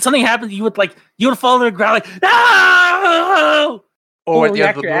something happens. You would fall to the ground like no. Or at the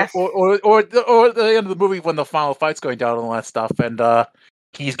end of the end of the movie when the final fight's going down and all that stuff, and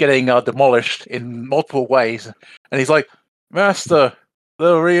he's getting demolished in multiple ways, and he's like, Master,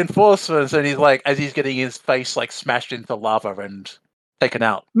 the reinforcements, and he's like, as he's getting his face like smashed into lava and taken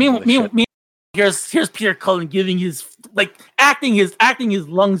out. Here's Peter Cullen giving his like acting his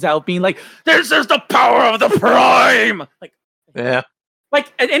lungs out, being like, "This is the power of the Prime." Like, yeah.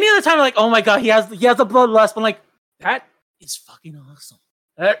 Like at any other time, like, oh my god, he has the bloodlust, but like that is fucking awesome.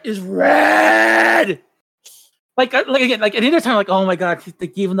 That is rad. Like again, like at any other time, like, oh my god, they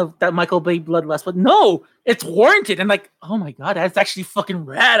gave him that Michael Bay bloodlust, but no, it's warranted, and like, oh my god, that's actually fucking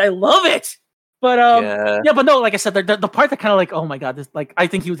rad. I love it. But but no, like I said, the part that kind of like, oh my god, this like, I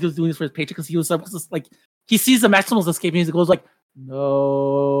think he was doing this for his paycheck because he was supposed to like, he sees the Maximals escaping, and he goes like, no,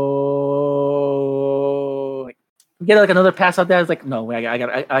 like, get like another pass out there. It's like, no, wait, I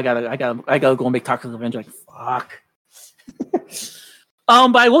gotta go and make Toxic Avenger. Like, fuck.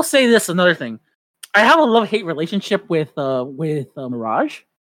 But I will say this, another thing. I have a love-hate relationship with Mirage.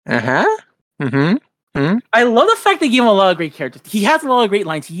 Mm-hmm. I love the fact they gave him a lot of great characters. He has a lot of great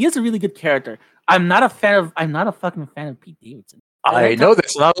lines. He is a really good character. I'm not a fucking fan of Pete Davidson. I know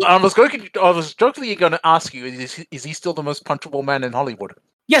this. And I was jokingly going to ask you: is he still the most punchable man in Hollywood?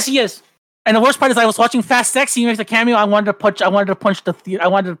 Yes, he is. And the worst part is, I was watching Fast X. He makes a cameo. I wanted to punch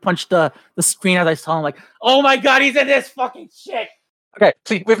the screen as I saw him. Like, oh my god, he's in this fucking shit. Okay,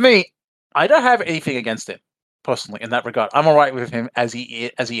 see, with me, I don't have anything against him personally in that regard. I'm alright with him as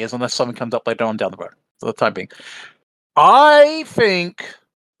he is, unless something comes up later on down the road. For the time being, I think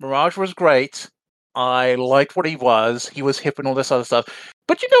Mirage was great. I liked what he was. He was hip and all this other stuff.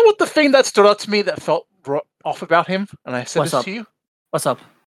 But you know what? The thing that stood out to me that felt off about him, and I said this to you. What's up?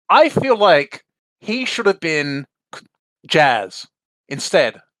 I feel like he should have been Jazz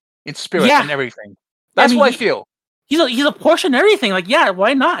instead, in spirit and everything. That's what I feel. He's a portion of everything. Like, yeah,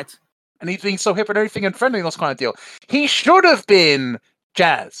 why not? And he's being so hip and everything and friendly and this kind of deal. He should have been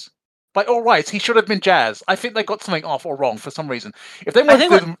Jazz. By all rights, he should have been Jazz. I think they got something off or wrong for some reason. If they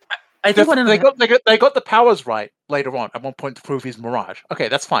they got the powers right later on at one point to prove he's Mirage. Okay,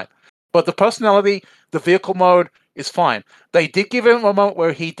 that's fine. But the personality, the vehicle mode is fine. They did give him a moment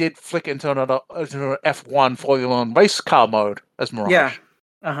where he did flick into an F1 Formula 1 race car mode as Mirage. Yeah.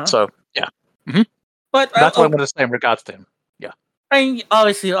 Uh-huh. So, yeah. Mm-hmm. But that's what I'm going to say in regards to him. Yeah. I mean,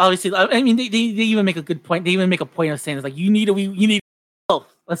 obviously. I mean, they even make a good point. They even make a point of saying it's like you need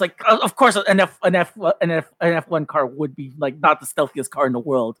both. It's like, of course, an F1 car would be like not the stealthiest car in the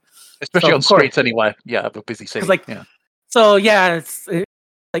world, especially on streets anyway. Yeah, of a busy city. Like, yeah. So yeah,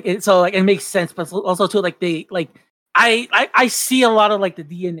 it makes sense, but also too I see a lot of like the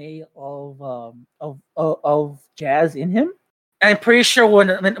DNA of Jazz in him, and I'm pretty sure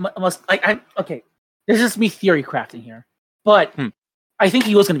this is me theory crafting here, but I think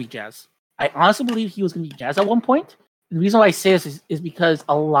he was going to be Jazz. I honestly believe he was going to be Jazz at one point. The reason why I say this is because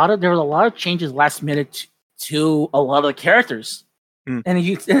there was a lot of changes last minute to a lot of the characters, and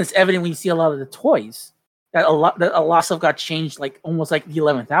it's evident when you see a lot of the toys that a lot of stuff got changed like almost like the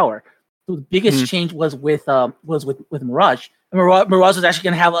 11th hour. So the biggest change was with Mirage. And Mirage was actually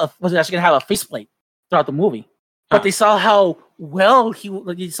going to have a faceplate throughout the movie, but they saw how well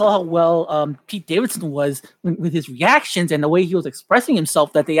Pete Davidson was with his reactions and the way he was expressing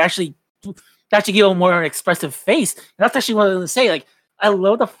himself, that they actually give him more of an expressive face. And that's actually what I was going to say. Like, I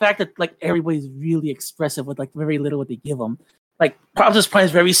love the fact that like everybody's really expressive with like very little what they give them. Like, Optimus Prime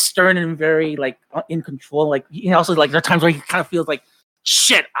is very stern and very like in control. Like, also like there are times where he kind of feels like,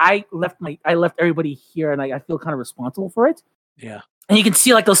 shit, I left everybody here and I feel kind of responsible for it. Yeah. And you can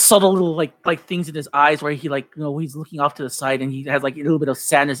see like those subtle little like things in his eyes where he he's looking off to the side and he has like a little bit of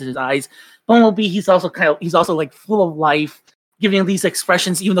sadness in his eyes. Bumblebee, he's also like full of life, giving these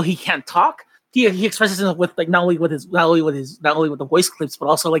expressions even though he can't talk. He expresses himself with like not only with the voice clips, but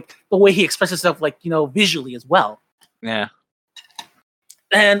also like the way he expresses himself like visually as well. Yeah.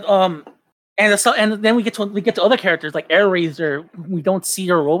 And then we get to other characters like Air Razor. We don't see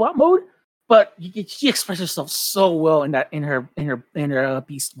her robot mode, but she expresses herself so well in her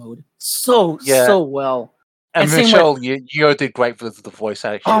beast mode, so well. And Michelle Yeoh did great with the voice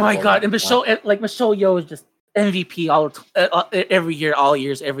acting. Oh my god! And Michelle Yeoh is just MVP every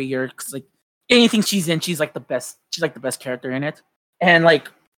year. Because like anything she's in, she's like the best. She's like the best character in it. And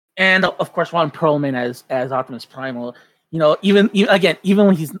of course Ron Perlman as Optimus Prime. Even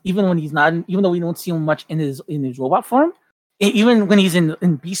when he's not, even though we don't see him much in his robot form, even when he's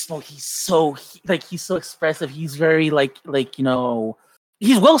in beast mode, he's so expressive. He's very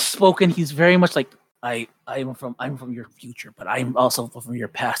he's well spoken. He's very much like I'm from your future, but I'm also from your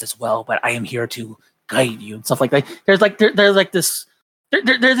past as well. But I am here to guide you and stuff like that. There's this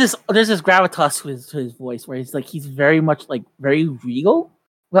gravitas to his voice where he's very much like very regal,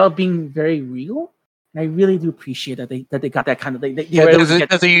 without being very regal. And I really do appreciate that they got that kind of thing.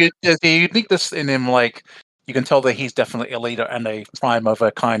 There's a uniqueness in him. Like you can tell that he's definitely a leader and a prime of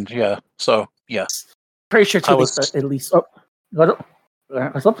a kind. Yeah. So yes, pretty sure at least. Oh,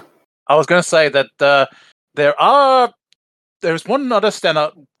 what's up? I was going to say that there's one other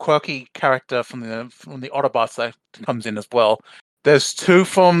standout quirky character from the Autobots that comes in as well. There's two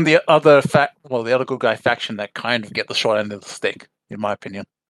from the other the other good guy faction that kind of get the short end of the stick, in my opinion.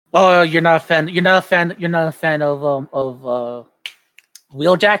 Oh, you're not a fan of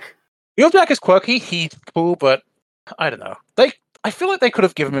Wheeljack? Wheeljack is quirky. He's cool, but I don't know. I feel like they could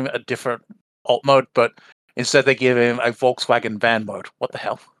have given him a different alt mode, but instead they give him a Volkswagen van mode. What the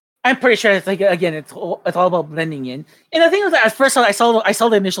hell? I'm pretty sure it's like again, it's all about blending in. And the thing is, at first I saw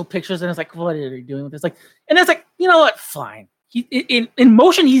the initial pictures and it's like, what are they doing with this? And it's like, you know what? Fine. In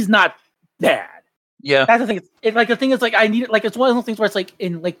motion, he's not bad. Yeah, that's the thing. The thing is, I need it. It's one of those things where it's like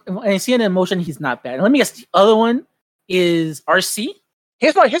when I see it in motion, he's not bad. And let me guess, the other one is RC.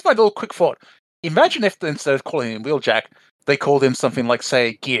 Here's my little quick thought. Imagine if instead of calling him Wheeljack, they called him something like,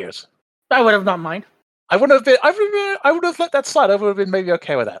 say, Gears. I would have not mind. I would have let that slide. I would have been maybe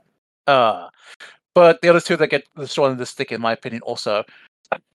okay with that. But the other two that get the short end of the stick, in my opinion, also,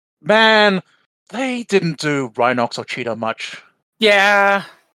 man, they didn't do Rhinox or Cheetah much. Yeah.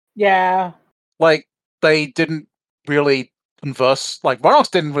 Like, they didn't really converse. Like,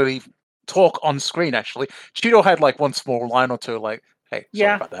 Rhinox didn't really talk on screen, actually. Cheetah had, like, one small line or two, like, hey,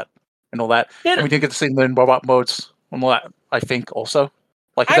 sorry about that, and all that. And we didn't get to see them in robot modes and all that, I think, also.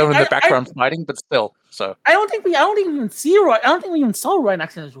 Like, they were in the background fighting, but still, so. I don't think we even saw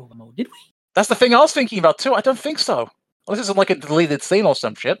Rhinox in his robot mode, did we? That's the thing I was thinking about, too. I don't think so. Unless it's like a deleted scene or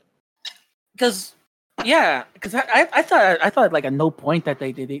some shit. Because I thought like at no point that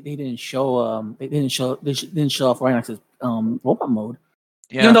they didn't show off Rhinox's robot mode.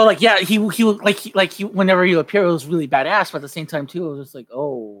 Yeah. Even though he whenever you appear it was really badass, but at the same time too it was just like,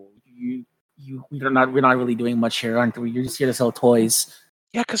 oh, we're not really doing much here, aren't we? You're just here to sell toys.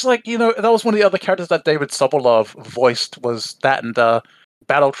 Yeah, because that was one of the other characters that David Sobolov voiced, was that and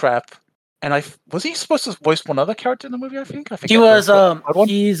Battle Trap. And was he supposed to voice one other character in the movie? I think he was.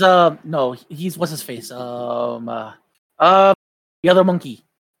 He's what's his face? The other monkey.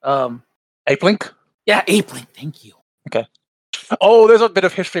 Ape-Link. Yeah, Ape-Link. Thank you. Okay. Oh, there's a bit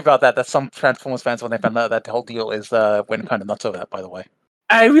of history about that. That some Transformers fans, when they found out that the whole deal is, went kind of nuts over that. By the way,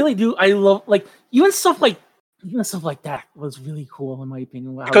 I really do. I love even stuff like that was really cool in my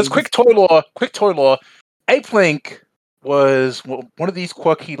opinion. Because quick toy lore, Ape-Link was one of these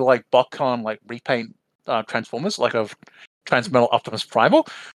quirky BotCon repaint Transformers, like of Transmetal Optimus Primal,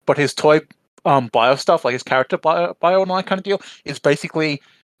 but his toy bio stuff, like his character bio and all that kind of deal, is basically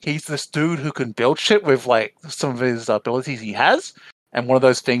he's this dude who can build shit with some of his abilities he has, and one of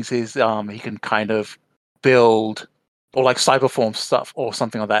those things is he can kind of build or cyberform stuff or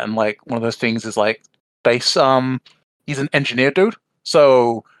something like that, and one of those things is base he's an engineer dude,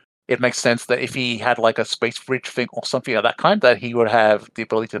 so it makes sense that if he had a space bridge thing or something of that kind, that he would have the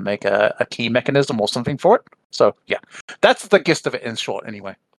ability to make a key mechanism or something for it. So yeah, that's the gist of it in short,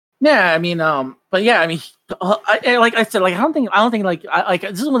 anyway. Yeah, I mean, but yeah, I mean, like I said, I don't think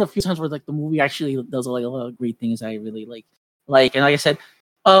this is one of the few times where the movie actually does a lot of great things I really like, and like I said,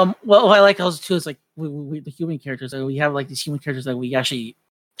 what I like also too is we the human characters. We have these human characters that we actually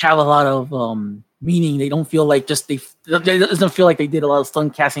have a lot of meaning. They don't feel like it doesn't feel like they did a lot of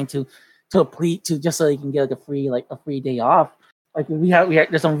stunt casting to just so they can get a free day off. We have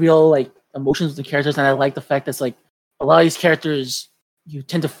there's some real emotions with the characters, and I like the fact that a lot of these characters you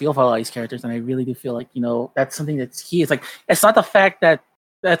tend to feel for a lot of these characters, and I really do feel that's something that's key. It's it's not the fact that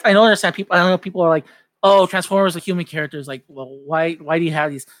I don't understand people. I don't know, people are like, oh, Transformers are human characters. Well, why do you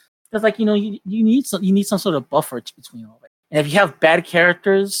have these? Because you need some sort of buffer between all of it. And if you have bad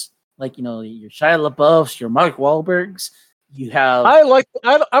characters, your Shia LaBeoufs, your Mark Wahlbergs, you have. I was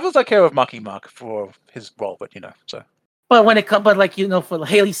okay with Marky Mark for his role, but so. But when it comes, for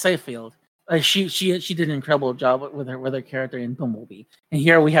Haley Seinfeld, she did an incredible job with her character in Bumblebee. And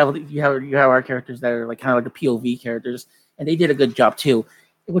here you have our characters that are kind of the POV characters, and they did a good job too.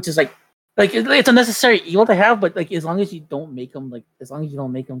 Which is it's a necessary evil to have, but as long as you don't make them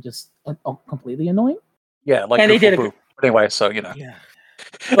just completely annoying. Yeah, and they did a good. Anyway, so Yeah.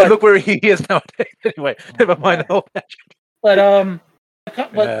 But, look where he is nowadays. Anyway, never mind all that. But I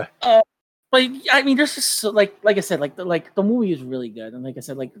mean, there's just like I said, the movie is really good, and like I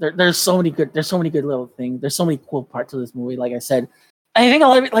said, there's so many good little things. There's so many cool parts of this movie. Like I said, I think a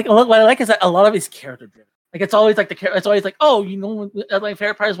lot of it, what I like is that a lot of it's character driven. It's always it's always oh, my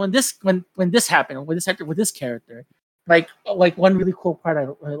favorite part is when this happened, when this happened with this character. One really cool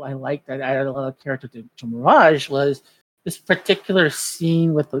part I liked that added a lot of character to Mirage was this particular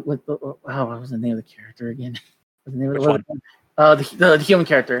scene with the what was the name of the character again? What's the name of the human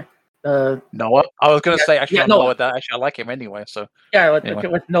character? Noah. I was gonna say actually Noah. Actually, I like him anyway. So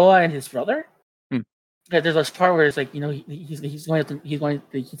with Noah and his brother. Yeah, there's this part where it's he's going to he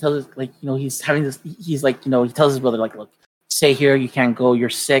tells us he's having this he tells his brother look, stay here, you can't go, you're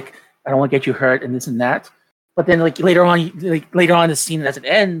sick, I don't want to get you hurt and this and that. But then later on in the scene as it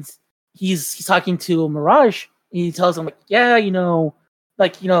ends, he's talking to Mirage. And he tells him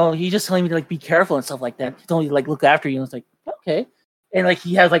he's just telling me to be careful and stuff like that. He told me look after you. And it's okay. And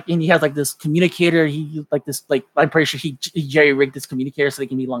he has this communicator. He I'm pretty sure he jerry rigged this communicator so they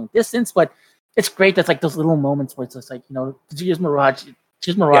can be long distance. But it's great. That's those little moments where it's just here's Mirage.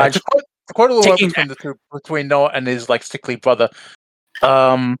 Here's Mirage. Yeah, quite a little between Noah and his sickly brother.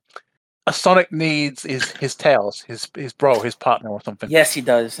 A Sonic needs his tails, his bro, his partner, or something. Yes, he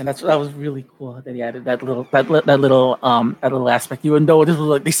does, and that was really cool that he added that little aspect. Even though this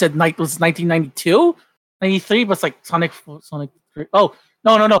was they said it was 1992, 93, but it's Sonic 3. Oh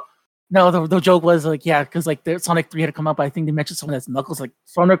no, the joke was because Sonic 3 had to come out, but I think they mentioned someone that's Knuckles.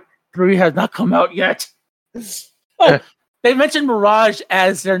 Sonic 3 has not come out yet. Oh, they mentioned Mirage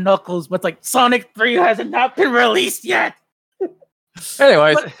as their Knuckles, but like Sonic 3 has not been released yet.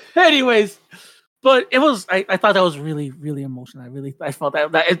 Anyways, but it was. I thought that was really, really emotional. I felt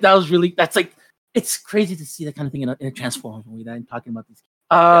that was really. That's like, it's crazy to see that kind of thing in a Transformers movie. That I'm talking about these.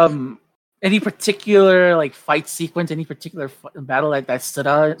 Any particular like fight sequence? Any particular battle that stood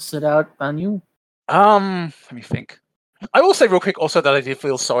out on you? Let me think. I will say real quick also that I did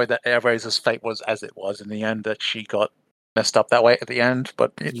feel sorry that Airraiser's fate was as it was in the end, that she got messed up that way at the end.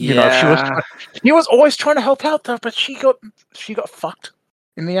 But you know, she was always trying to help out though, but she got fucked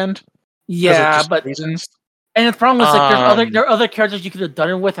in the end. Yeah, but reasons. And the problem was like there are other characters you could have done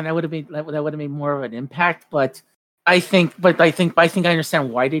it with, and that would have made more of an impact. But I think I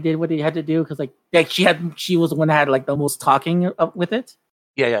understand why they did what they had to do, because like she was the one that had like the most talking with it.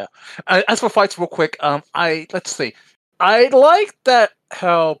 Yeah. As for fights, real quick, let's see. I like that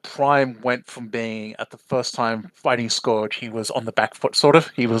how Prime went from being at the first time fighting Scourge, he was on the back foot sort of.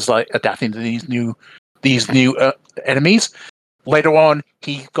 He was like adapting to these new enemies. Later on,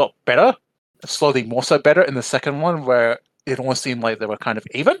 he got better, slowly more so better in the second one, where it almost seemed like they were kind of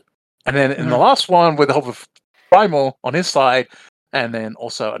even. And then in the last one, with the help of Primal on his side, and then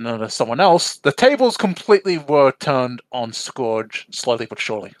also someone else, the tables completely were turned on Scourge slowly but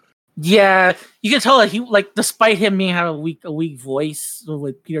surely. Yeah, you can tell that he, like, despite him being having a weak voice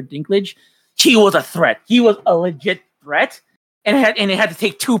with Peter Dinklage, he was a threat. He was a legit threat, and it had to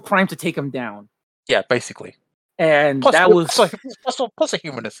take 2 Prime to take him down. Yeah, basically. And plus, that was plus a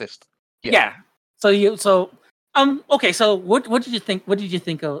human assist. Yeah. Okay. So what did you think? What did you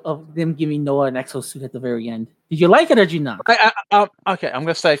think of them giving Noah an exosuit at the very end? Did you like it or did you not? Okay, I'm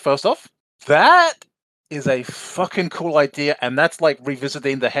gonna say first off, that is a fucking cool idea, and that's like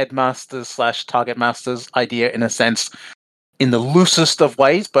revisiting the Headmasters / Target Masters idea in a sense, in the loosest of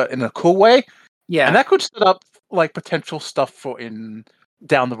ways, but in a cool way. Yeah, and that could set up like potential stuff for in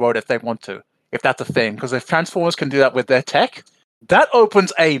down the road if they want to, if that's a thing. Because if Transformers can do that with their tech, that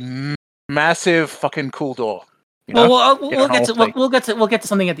opens a massive fucking cool door. You know? Well, we'll get to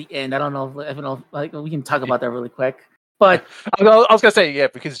something at the end. I don't know if like we can talk about that really quick. But I was gonna say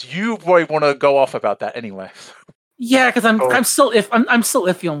because you probably want to go off about that anyway. Yeah, because I'm still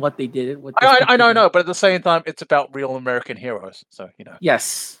iffy on what they did. I know, but at the same time, it's about real American heroes, so you know.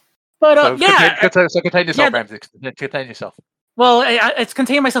 Yes, but contain yourself, Ramsey. Contain yourself. Well, it's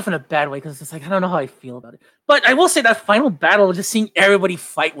containing myself in a bad way because it's like I don't know how I feel about it. But I will say that final battle, just seeing everybody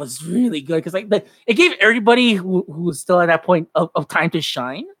fight, was really good because like it gave everybody who was still at that point of time to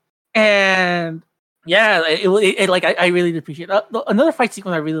shine. And yeah, it like I really appreciate it. Another fight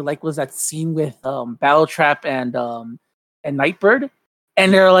sequence I really like was that scene with Battletrap and Nightbird,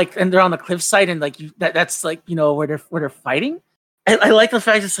 and they're on the cliffside and like that's like where they're fighting. I like the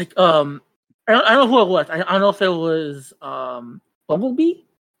fact it's like I don't know who it was. I don't know if it was Bumblebee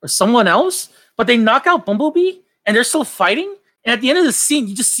or someone else, but they knock out Bumblebee and they're still fighting. And at the end of the scene,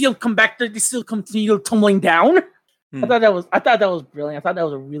 you just see them come back. They still continue tumbling down. I thought that was brilliant. I thought that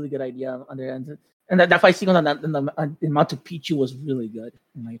was a really good idea on their end. And that fight sequence on Machu Picchu was really good,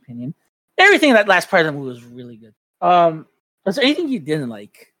 in my opinion. Everything in that last part of the movie was really good. Was there anything you didn't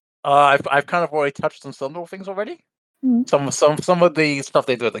like? I've kind of already touched on some little things already. Mm-hmm. Some of the stuff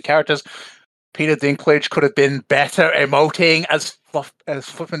they do with the characters. Peter Dinklage could have been better emoting as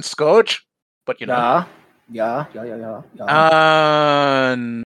flippin' Scourge, but you know. Yeah.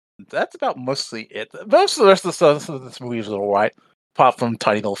 That's about mostly it. Most of the rest of the stuff of this movie is alright, apart from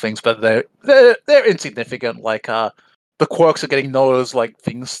tiny little things, but they're insignificant. Like the quirks of getting Noah's like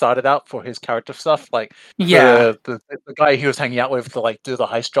things started out for his character stuff. Like the guy he was hanging out with to like do the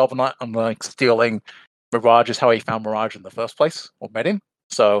heist job and like stealing Mirage is how he found Mirage in the first place or met him.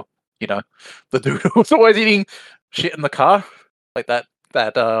 So. The dude who was always eating shit in the car, like that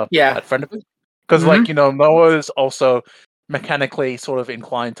friend of his. Because Noah's also mechanically sort of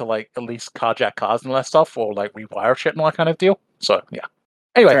inclined to like at least carjack cars and all that stuff, or like rewire shit and all that kind of deal. So yeah.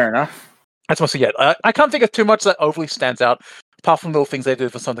 Anyway, fair enough. That's mostly it. I can't think of too much that overly stands out, apart from little things they do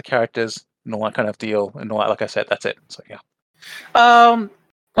for some of the characters and all that kind of deal. And all that, like I said, that's it. So yeah.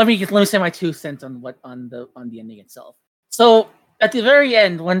 Let me say my 2 cents on the ending itself. So. At the very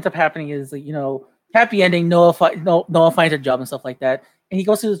end, what ends up happening is, like, happy ending. Noah finds a job and stuff like that, and he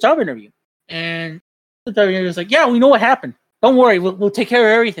goes to his job interview. And the job interview is like, "Yeah, we know what happened. Don't worry, we'll take care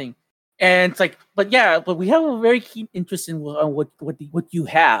of everything." And it's like, "But we have a very keen interest in what you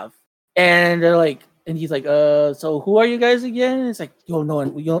have." And they're like, and he's like, so who are you guys again?" And it's like, "You'll know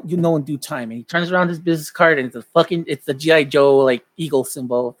in due time." And he turns around his business card, and it's the G.I. Joe like eagle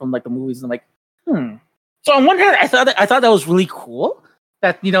symbol from like the movies. And I'm like, So on one hand, I thought that was really cool,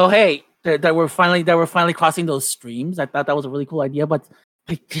 that hey, that we're finally crossing those streams. I thought that was a really cool idea, but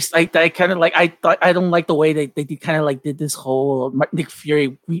I kind of I don't like the way they kind of did this whole Nick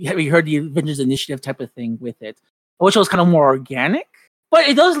Fury. We heard the Avengers Initiative type of thing with it, which was kind of more organic, but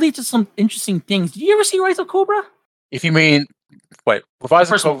it does lead to some interesting things. Did you ever see Rise of Cobra? If you mean, wait,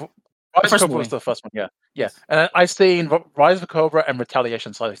 Rise of Cobra was the first one, yeah. And I've seen Rise of Cobra and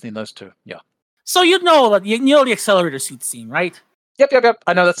Retaliation, so I've seen those two, yeah. So you know the accelerator suit scene, right? Yep.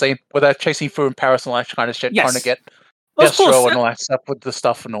 I know that scene where they're chasing through in Paris and all that kind of shit, trying to get Destro and all that stuff with the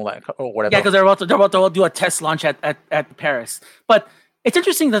stuff and all that, or whatever. Yeah, because they're about to do a test launch at Paris. But it's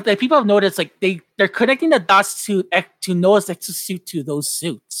interesting that people have noticed they're connecting the dots to Noah's exosuit to those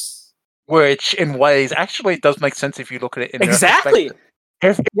suits, which in ways actually does make sense if you look at it in exactly.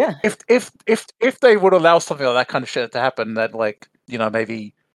 If they would allow something like that kind of shit to happen, that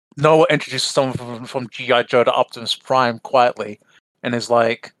maybe Noah introduces someone from G.I. Joe to Optimus Prime quietly, and is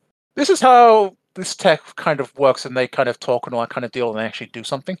like, this is how this tech kind of works, and they kind of talk and all that kind of deal, and they actually do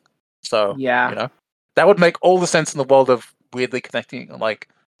something. So that would make all the sense in the world of weirdly connecting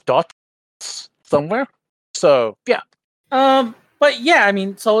dots somewhere. So yeah. But yeah, I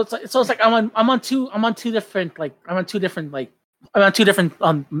mean, so it's like I'm on two different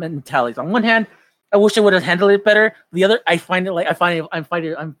mentalities. On one hand, I wish I would have handled it better. The other, I find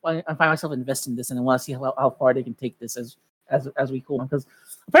myself invested in this, and I want to see how far they can take this as we go on, because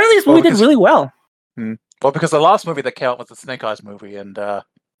apparently this movie did really well. Well, because the last movie that came out was the Snake Eyes movie, and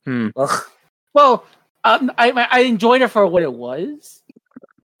well, I enjoyed it for what it was.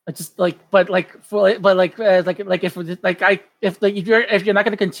 I just if you're not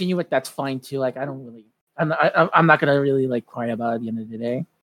gonna continue it, that's fine too. Like I'm not gonna really cry about it at the end of the day.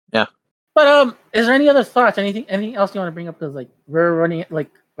 Yeah. But is there any other thoughts? Anything else you want to bring up? Because we're running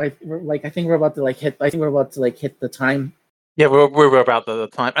I think we're about to hit the time. Yeah, we're about the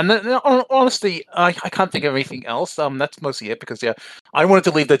time, and then, honestly, I can't think of anything else. That's mostly it, because I wanted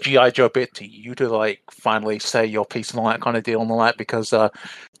to leave the G.I. Joe bit to you to finally say your piece and all that kind of deal and all that, because that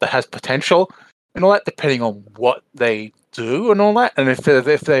has potential and all that, depending on what they do and all that, and if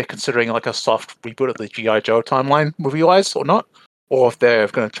they're considering a soft reboot of the G.I. Joe timeline movie wise or not, or if they're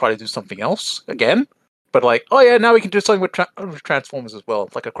going to try to do something else again. But now we can do something with Transformers as well,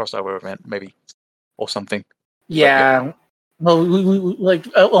 like a crossover event maybe or something. Yeah. Well, we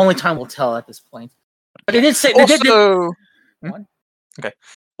only time will tell at this point. But they did say also. Okay.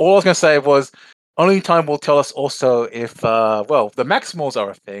 All I was going to say was only time will tell us also if the Maximals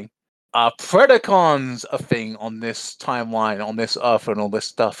are a thing. Predacons a thing on this timeline, on this Earth, and all this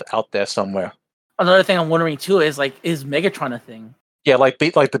stuff out there somewhere. Another thing I'm wondering too is Megatron a thing? Yeah, like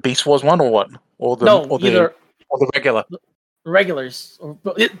the Beast Wars one, or what? Or the regular. The regulars,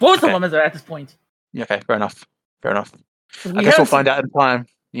 both of them is at this point. Okay, fair enough. I guess we'll find out in time.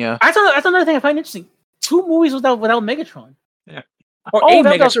 Yeah. That's another thing I find interesting. 2 movies without Megatron. Yeah.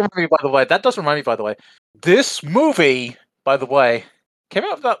 That does remind me, by the way. This movie, by the way, came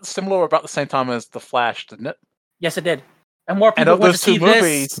out about the same time as The Flash, didn't it? Yes, it did. And more people want to see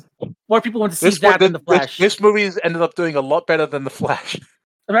this. More people want to see that than The Flash. This movie ended up doing a lot better than The Flash. As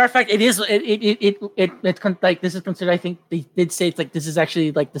a matter of fact, it is. This is considered. I think they did say it's this is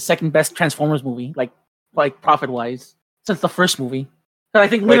actually the second best Transformers movie, profit wise, since the first movie. But I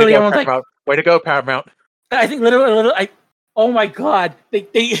think literally everyone's way to go, Paramount. I think literally, oh my god, they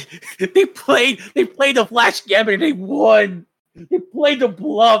played the Flash Gambit and they won. They played the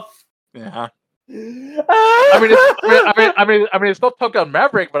bluff. Yeah. I mean, it's not Top Gun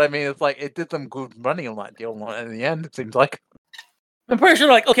Maverick, but I mean, it's it did them good money on that deal in the end. It seems like. I'm pretty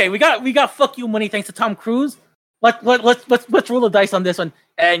sure, okay, we got fuck you money thanks to Tom Cruise. Let's roll the dice on this one,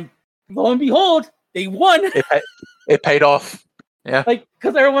 and lo and behold, they won. It paid off. Yeah.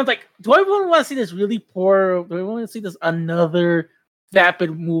 Because everyone's do I really want to see this really poor? Do I want to see this another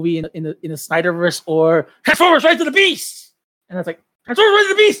vapid movie in the Snyderverse, or Transformers: Rise of the Beast? And it's Transformers: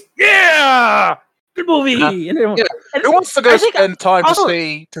 Rise of the Beast. Yeah, good movie. And who wants to go spend time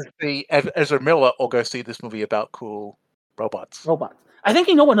to see Ezra Miller, or go see this movie about cool robots? I think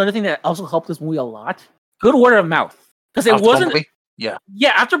another thing that also helped this movie a lot. Good word of mouth, because it wasn't. Bumblebee? Yeah,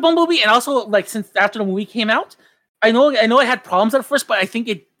 after Bumblebee, and also since after the movie came out, I know it had problems at first, but I think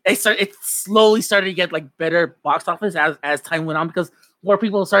it slowly started to get better box office as time went on, because more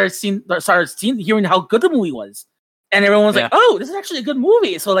people started hearing how good the movie was, and everyone was oh, this is actually a good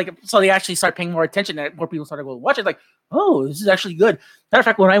movie. So they actually start paying more attention, and more people started to go watch it. Oh, this is actually good. Matter of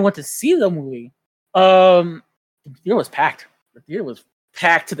fact, when I went to see the movie, the theater was packed. The theater was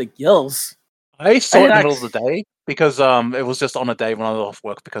packed to the gills. I saw it in the middle of the day because it was just on a day when I was off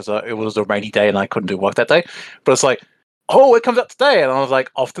work, because it was a rainy day and I couldn't do work that day. But it's oh, it comes out today, and I was like,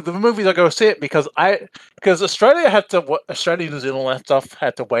 off to the movies, I go see it because Australia Australia, New Zealand, and stuff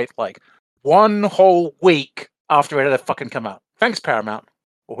had to wait like 1 whole week after it had fucking come out. Thanks, Paramount,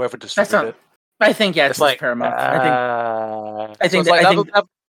 or whoever distributed it. I think it's like Paramount.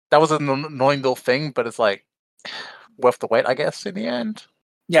 That was an annoying little thing, but it's like worth the wait, I guess, in the end.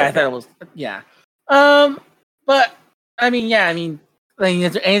 Yeah, I thought it was. Yeah. But I mean,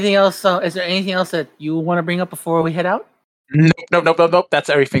 is there anything else? Is there anything else that you want to bring up before we head out? Nope. That's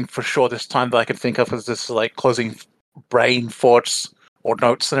everything for sure this time that I can think of as just like closing brain thoughts or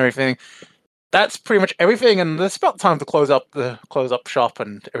notes and everything. That's pretty much everything, and it's about time to close up shop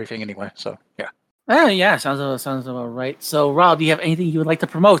and everything anyway. So yeah. Yeah, sounds about right. So Rob, do you have anything you would like to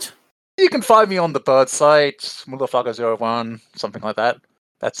promote? You can find me on the Bird site, Motherfucker01, something like that.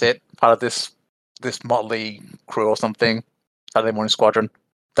 That's it. Part of this motley crew or something. Saturday Morning Squadron.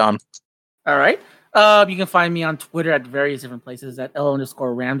 Done. All right. You can find me on Twitter at various different places at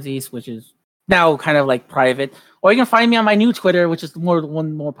L_Ramses, which is now kind of like private. Or you can find me on my new Twitter, which is the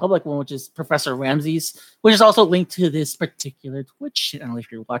more public one, which is Professor Ramses, which is also linked to this particular Twitch channel if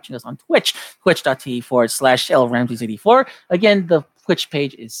you're watching us on Twitch, twitch.tv/LRamses84. Again, the Twitch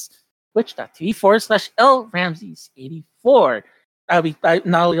page is twitch.tv/LRamses84.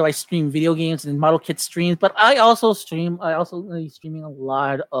 Not only do I stream video games and model kit streams, but I also streaming a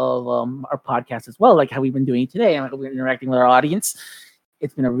lot of our podcasts as well, like how we've been doing today, and we're interacting with our audience.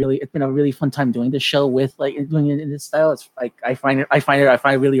 It's been a really fun time doing this show with doing it in this style. It's like I find it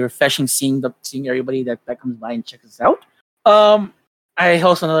really refreshing seeing everybody that comes by and checks us out. I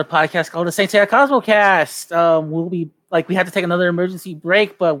host another podcast called the Saint Seiya Cosmocast. We had to take another emergency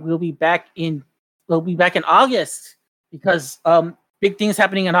break, but we'll be back in August because big things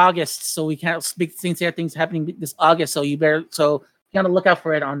happening in August. So we can't big Saint Seiya things happening this August. So you gotta look out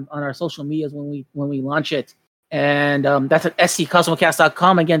for it on our social medias when we launch it. And that's at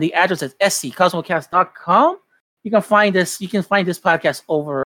scosmocast.com. Again, the address is scosmocast.com. You can find this podcast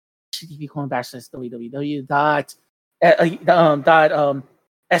over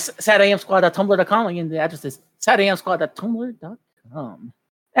http://www.satamsquad.tumblr.com. Again, the address is satamsquad.tumblr.com.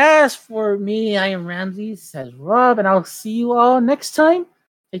 As for me, I am Ramses, says Rob, and I'll see you all next time.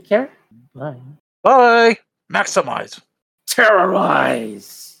 Take care. Bye. Bye. Maximize.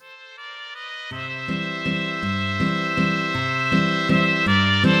 Terrorize.